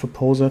Studio and for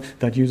Poser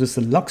that uses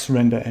the Lux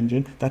render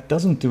engine, that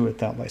doesn't do it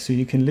that way. So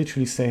you can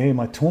literally say, hey,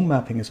 my tone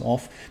mapping is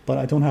off, but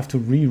I don't have to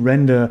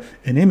re-render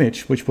an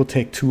image, which will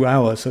take 2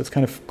 hours. So it's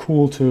kind of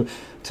cool to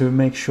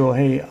make sure,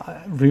 hey,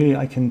 really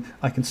I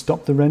can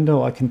stop the render,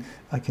 or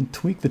I can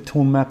tweak the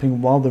tone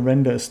mapping while the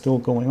render is still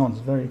going on.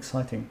 It's very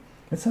exciting.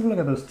 Let's have a look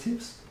at those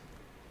tips.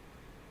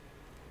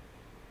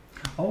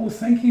 Oh,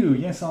 thank you.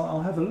 Yes,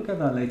 I'll have a look at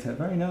that later.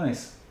 Very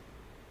nice.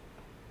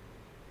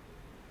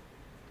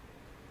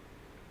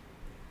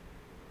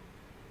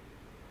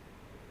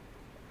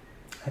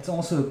 That's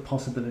also a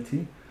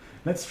possibility.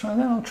 Let's try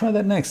that. I'll try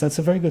that next. That's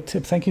a very good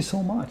tip. Thank you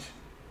so much,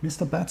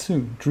 Mr.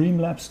 Batsu,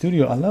 Dreamlab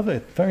Studio. I love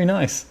it. Very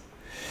nice.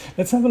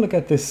 Let's have a look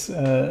at this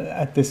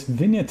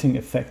vignetting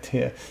effect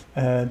here.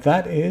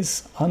 That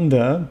is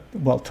under,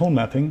 well, tone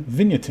mapping,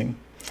 vignetting.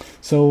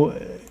 So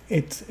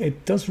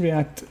it does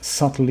react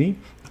subtly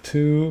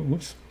to,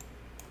 whoops,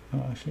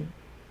 oh, actually,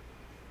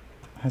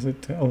 has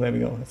it, oh, there we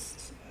go.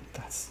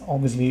 That's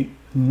obviously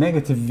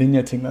negative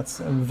vignetting. That's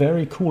a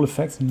very cool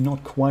effect,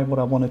 not quite what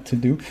I wanted to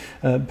do.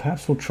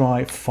 Perhaps we'll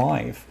try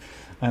 5,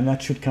 and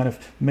that should kind of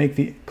make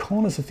the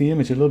corners of the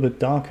image a little bit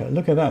darker.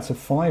 Look at that. So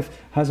 5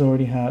 has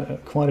already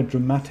had quite a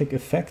dramatic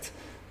effect.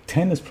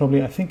 10 is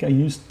probably, I think I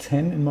used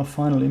 10 in my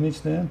final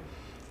image there.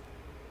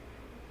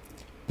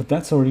 But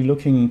that's already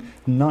looking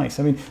nice.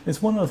 I mean,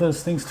 it's one of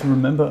those things to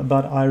remember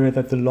about iRay,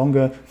 that the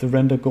longer the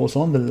render goes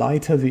on, the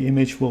lighter the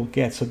image will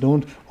get. So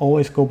don't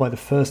always go by the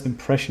first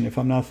impression. If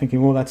I'm now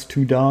thinking, oh, that's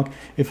too dark,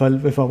 if I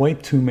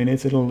wait 2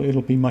 minutes,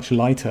 it'll be much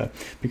lighter,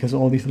 because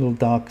all these little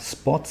dark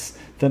spots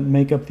that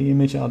make up the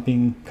image are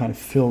being kind of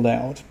filled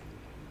out.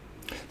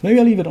 Maybe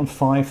I'll leave it on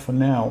 5 for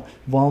now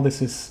while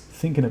this is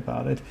thinking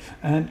about it.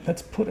 And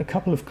let's put a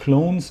couple of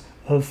clones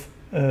of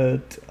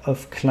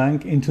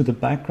Clank into the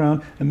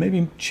background, and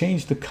maybe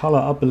change the color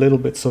up a little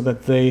bit so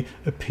that they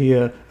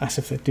appear as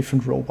if they're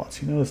different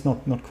robots. You know, it's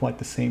not quite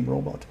the same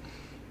robot.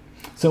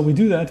 So we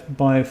do that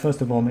by, first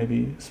of all,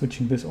 maybe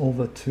switching this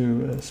over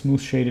to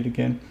smooth shaded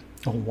again,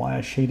 or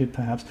wire shaded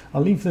perhaps.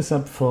 I'll leave this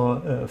up for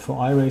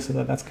iRay so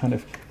that that's kind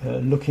of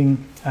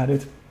looking at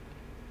it.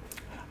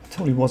 I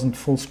totally wasn't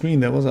full screen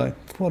there, was I?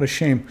 What a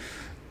shame.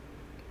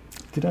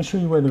 Did I show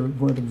you where the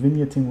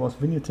vignetting was?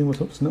 Vignetting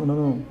was, oops, no.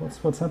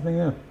 What's happening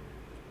there?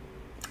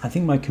 I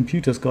think my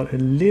computer's got a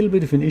little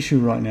bit of an issue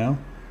right now.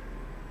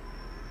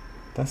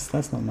 That's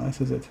not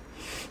nice, is it?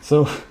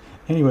 So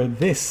anyway,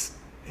 this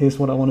is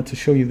what I wanted to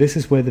show you. This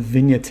is where the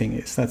vignetting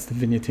is. That's the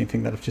vignetting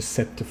thing that I've just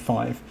set to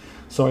 5.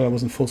 Sorry, I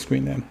wasn't full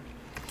screen there.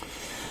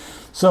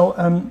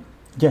 So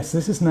yes,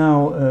 this is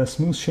now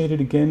smooth shaded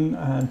again,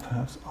 and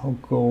perhaps I'll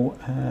go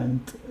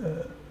and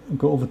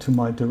go over to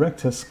my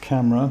director's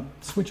camera,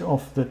 switch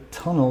off the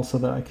tunnel so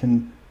that I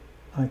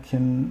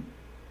can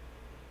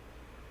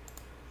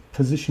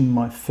position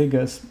my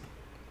figures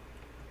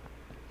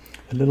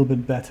a little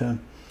bit better.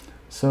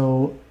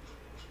 So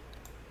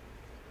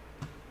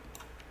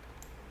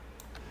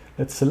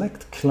let's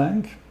select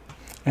Clank,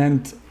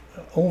 and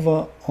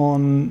over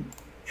on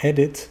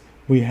Edit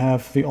we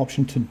have the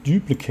option to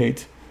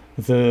duplicate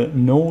the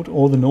node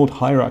or the node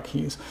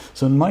hierarchies.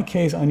 So in my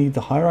case I need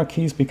the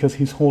hierarchies because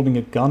he's holding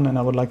a gun and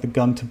I would like the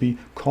gun to be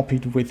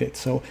copied with it.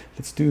 So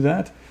let's do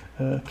that.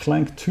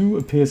 Clank 2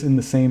 appears in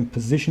the same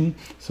position,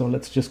 so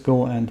let's just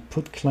go and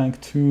put Clank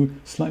 2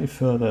 slightly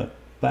further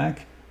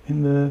back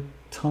in the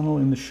tunnel,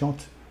 in the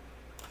shot,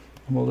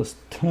 and we'll just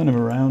turn him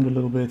around a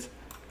little bit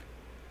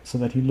so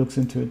that he looks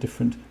into a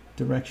different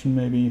direction,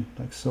 maybe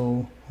like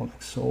so, or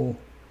like so.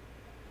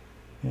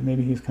 Yeah,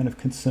 maybe he's kind of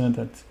concerned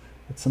that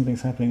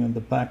something's happening on the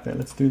back there.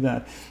 Let's do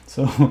that.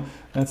 So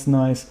that's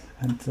nice,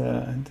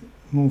 and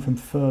move him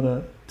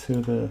further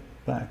to the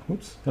back.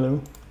 Whoops,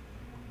 hello.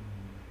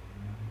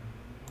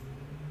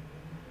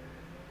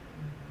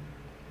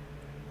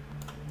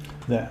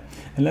 there.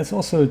 And let's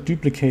also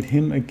duplicate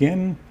him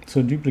again.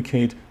 So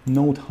duplicate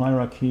node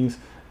hierarchies,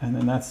 and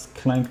then that's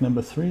clank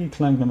number 3.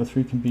 Clank number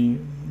 3 can be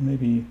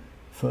maybe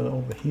further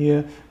over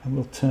here, and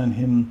we'll turn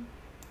him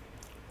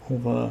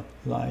over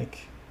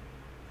like,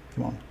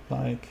 come on,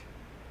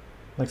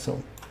 like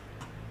so.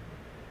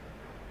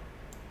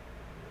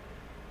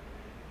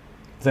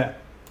 There.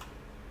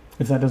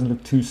 If that doesn't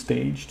look too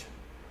staged.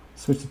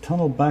 Switch the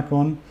tunnel back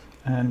on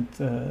and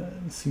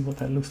see what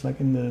that looks like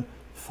in the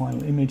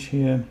final image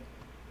here.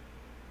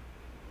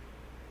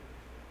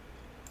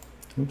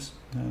 Oops.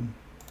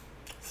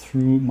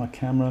 Through my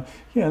camera.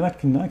 Yeah, I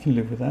can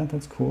live with that.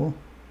 That's cool.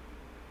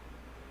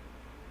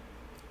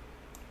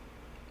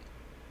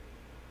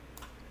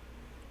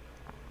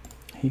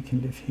 He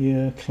can live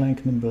here.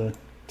 Clank number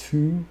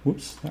 2.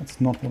 Whoops, that's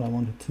not what I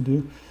wanted to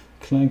do.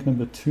 Clank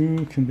number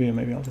 2 can be,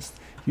 maybe I'll just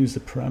use the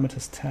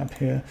parameters tab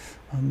here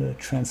under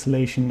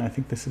translation. I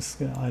think this is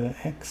either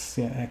X.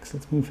 Yeah, X.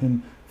 Let's move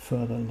him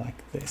further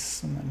like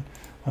this. And then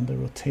under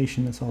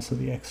rotation, it's also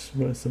the X,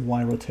 whereas the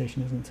Y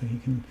rotation, isn't it? So he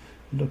can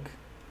look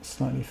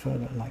slightly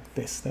further like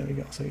this. There we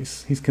go. So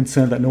he's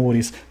concerned that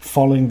nobody's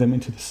following them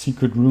into the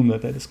secret room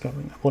that they're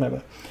discovering.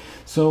 Whatever.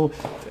 So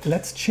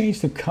let's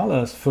change the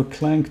colors for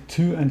Clank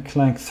 2 and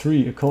Clank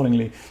 3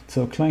 accordingly.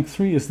 So Clank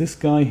 3 is this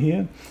guy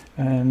here,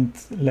 and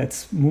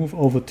let's move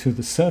over to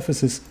the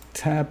Surfaces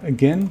tab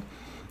again,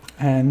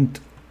 and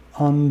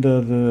under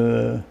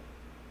the,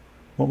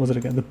 what was it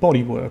again? The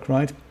bodywork,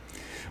 right?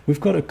 We've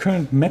got a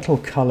current metal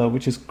color,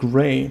 which is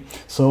gray.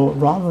 So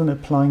rather than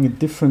applying a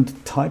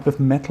different type of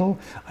metal,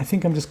 I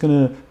think I'm just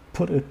going to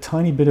put a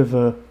tiny bit of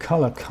a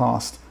color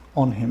cast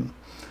on him.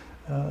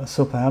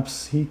 So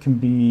perhaps he can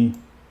be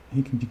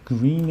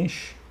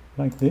greenish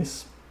like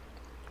this.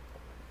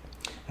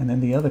 And then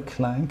the other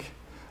Clank,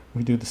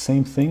 we do the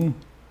same thing.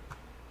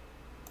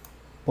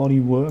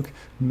 Bodywork,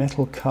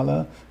 metal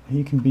color.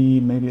 He can be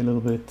maybe a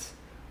little bit,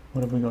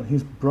 what have we got?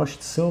 He's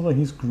brushed silver,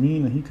 he's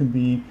green, and he can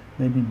be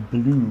maybe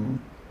blue.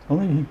 Or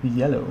maybe he'd be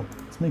yellow.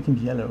 Let's make him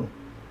yellow.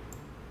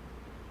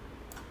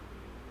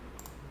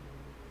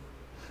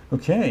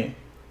 Okay.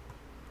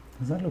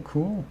 Does that look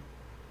cool?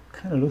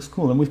 Kind of looks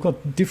cool. And we've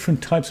got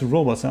different types of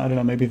robots. I don't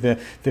know, maybe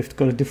they've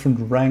got a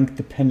different rank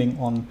depending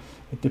on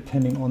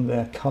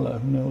their color.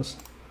 Who knows?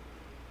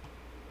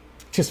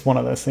 Just one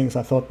of those things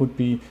I thought would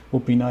be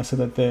nice, so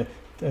that they're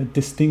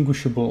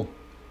distinguishable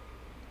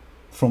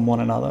from one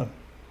another.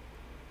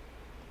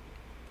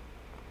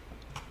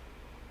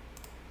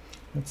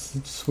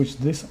 Let's switch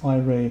this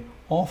array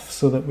off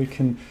so that we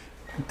can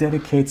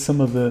dedicate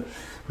some of the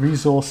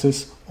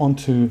resources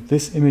onto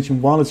this image. And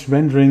while it's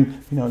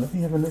rendering, let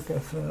me have a look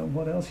at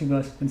what else you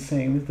guys have been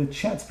saying. The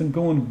chat's been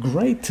going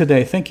great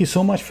today. Thank you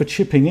so much for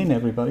chipping in,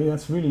 everybody.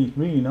 That's really,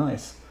 really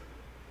nice.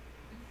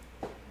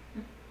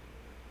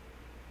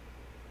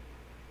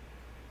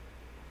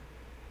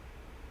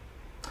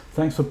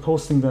 Thanks for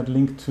posting that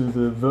link to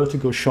the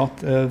Vertigo shot.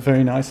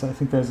 Very nice. I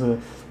think there's a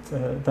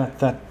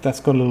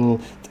that's got a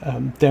little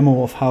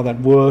demo of how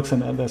that works,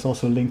 and there's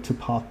also a link to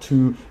part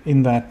 2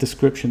 in that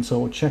description.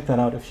 So check that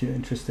out if you're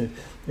interested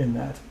in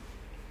that.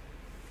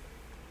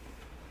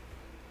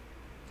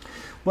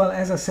 Well,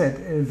 as I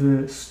said,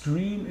 the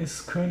stream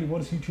is currently,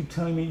 what is YouTube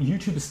telling me?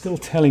 YouTube is still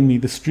telling me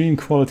the stream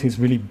quality is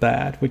really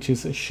bad, which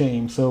is a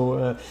shame.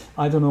 So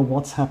I don't know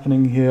what's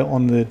happening here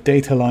on the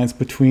data lines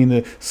between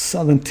the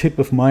southern tip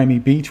of Miami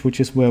Beach, which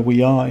is where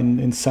we are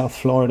in South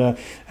Florida,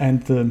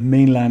 and the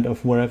mainland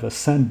of wherever,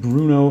 San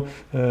Bruno,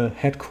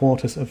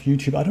 headquarters of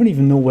YouTube. I don't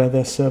even know where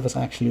their servers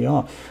actually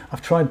are.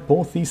 I've tried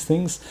both these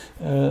things,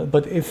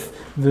 but if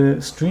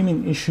the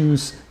streaming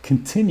issues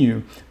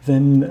continue,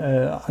 then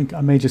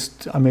I may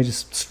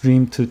just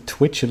stream to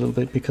Twitch a little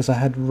bit, because I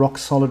had rock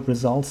solid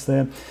results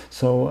there.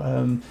 So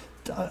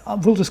I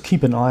will just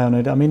keep an eye on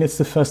it. I mean, it's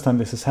the first time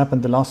this has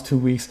happened. The last 2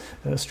 weeks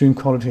stream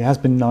quality has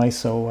been nice.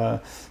 So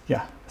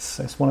yeah,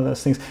 it's one of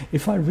those things.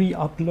 If I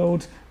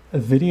re-upload a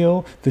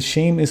video, the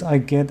shame is I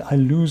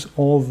lose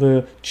all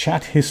the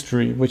chat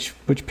history which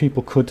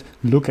people could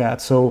look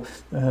at. So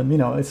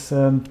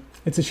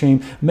it's a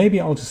shame. Maybe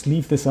I'll just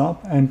leave this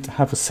up and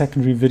have a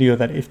secondary video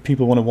that if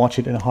people want to watch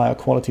it in a higher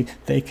quality,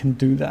 they can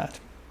do that.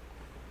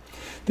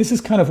 This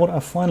is kind of what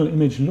our final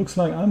image looks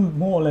like. I'm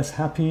more or less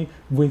happy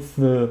with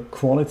the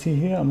quality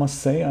here, I must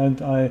say, and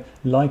I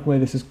like where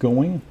this is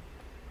going.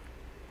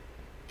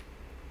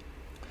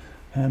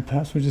 And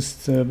perhaps we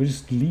just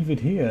leave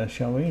it here,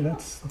 shall we?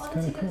 That's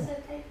kind of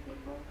cool.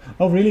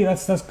 Oh, really?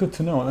 That's good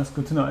to know. That's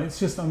good to know. It's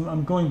just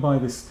I'm going by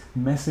this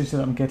message that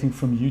I'm getting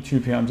from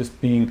YouTube here. I'm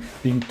just being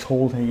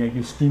told, hey,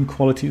 your stream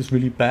quality is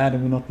really bad,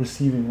 and we're not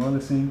receiving. Well,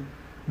 they're saying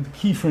the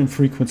keyframe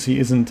frequency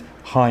isn't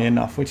high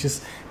enough, which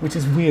is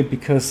weird,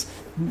 because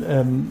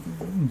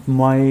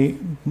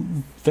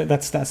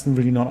that's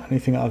really not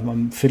anything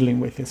I'm fiddling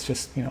with. It's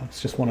just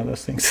it's just one of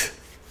those things.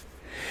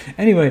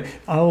 Anyway,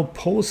 I'll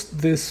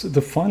post the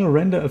final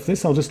render of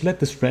this. I'll just let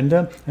this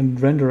render and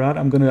render out.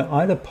 I'm going to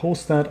either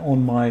post that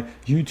on my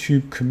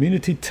YouTube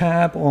community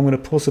tab, or I'm going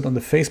to post it on the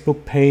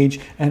Facebook page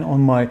and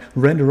on my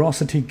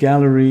Renderosity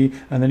gallery,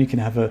 and then you can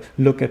have a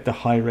look at the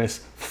high-res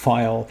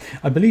file.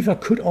 I believe I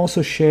could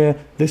also share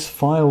this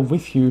file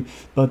with you,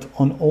 but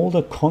on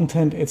older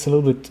content it's a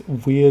little bit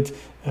weird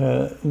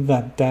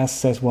that DAZ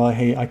says, well,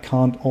 hey, I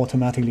can't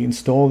automatically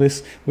install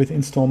this with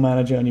Install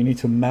Manager, and you need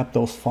to map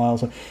those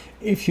files.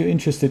 If you're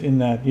interested in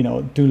that,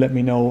 do let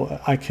me know.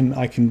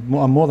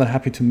 I'm more than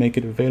happy to make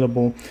it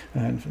available.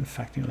 And in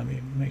fact, let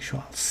me make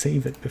sure I'll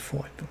save it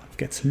before it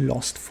gets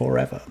lost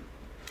forever.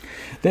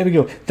 There we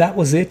go. That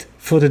was it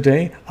for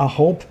today. I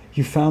hope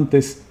you found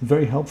this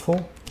very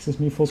helpful. Is this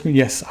me full screen?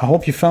 Yes, I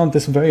hope you found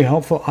this very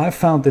helpful. I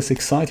found this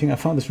exciting. I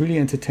found this really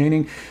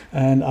entertaining,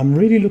 and I'm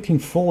really looking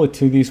forward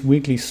to these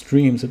weekly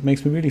streams. It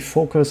makes me really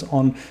focus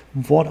on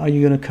what are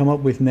you going to come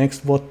up with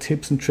next? What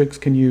tips and tricks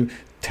can you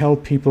tell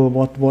people?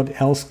 What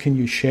else can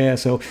you share?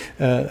 So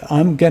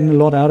I'm getting a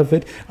lot out of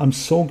it. I'm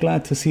so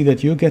glad to see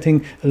that you're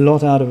getting a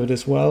lot out of it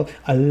as well.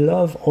 I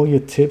love all your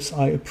tips.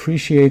 I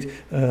appreciate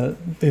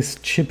this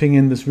chipping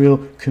in, this real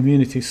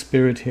community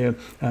spirit here,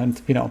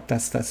 and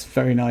that's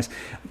very nice.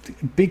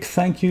 Big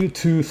thank you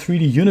to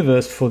 3D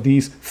Universe for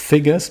these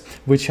figures,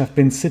 which have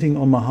been sitting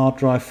on my hard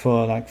drive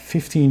for like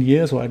 15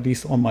 years, or at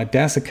least on my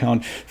DAZ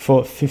account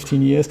for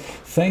 15 years.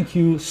 Thank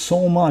you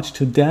so much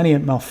to Danny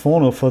and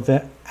Malfono for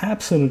their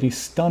absolutely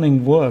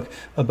stunning work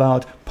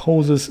about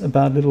poses,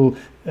 about little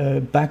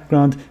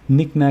background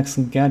knickknacks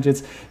and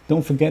gadgets.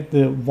 Don't forget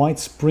the White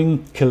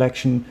Spring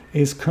collection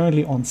is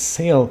currently on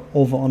sale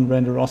over on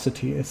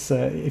Renderosity. It's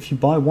if you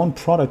buy one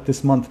product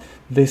this month,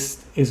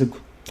 this is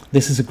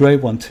a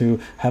great one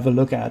to have a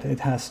look at.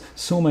 It has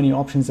so many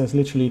options. There's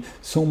literally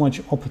so much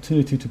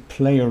opportunity to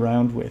play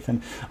around with.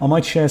 And I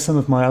might share some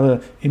of my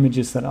other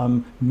images that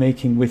I'm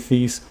making with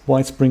these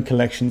White Spring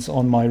collections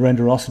on my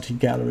Renderosity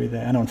gallery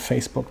there and on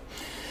Facebook,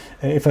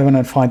 if I want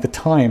to find the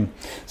time.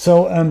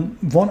 So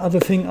one other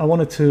thing I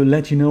wanted to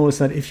let you know is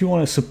that if you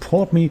want to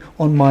support me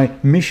on my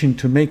mission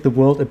to make the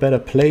world a better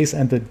place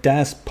and the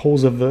DAZ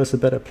Poserverse a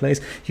better place,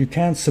 you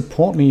can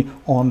support me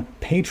on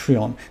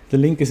Patreon. The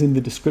link is in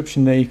the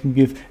description there. You can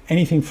give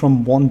anything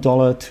from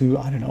 $1 to,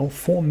 I don't know,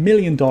 $4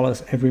 million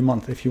every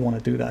month if you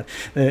want to do that.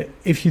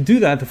 If you do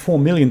that, the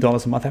 $4 million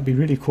a month, that'd be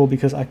really cool,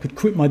 because I could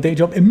quit my day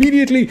job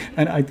immediately.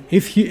 And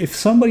if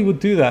somebody would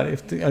do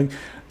that,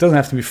 doesn't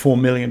have to be 4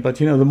 million, but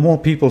the more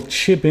people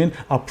chip in,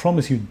 I'll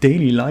promise you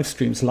daily live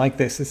streams like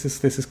this. This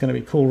is going to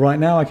be cool. Right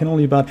now I can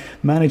only about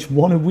manage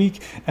one a week,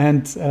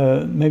 and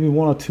maybe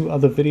one or two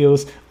other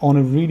videos on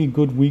a really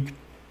good week,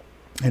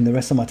 and the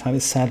rest of my time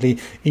is sadly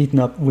eaten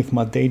up with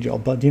my day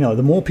job. But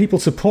the more people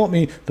support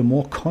me, the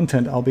more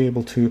content I'll be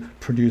able to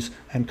produce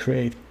and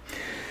create.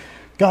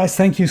 Guys,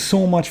 thank you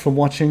so much for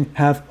watching.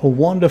 Have a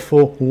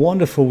wonderful,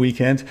 wonderful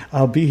weekend.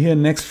 I'll be here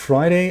next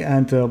Friday,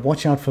 and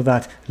watch out for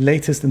that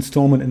latest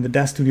installment in the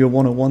DAZ Studio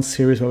 101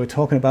 series where we're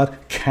talking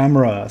about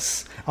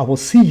cameras. I will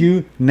see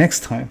you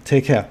next time.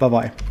 Take care.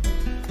 Bye-bye.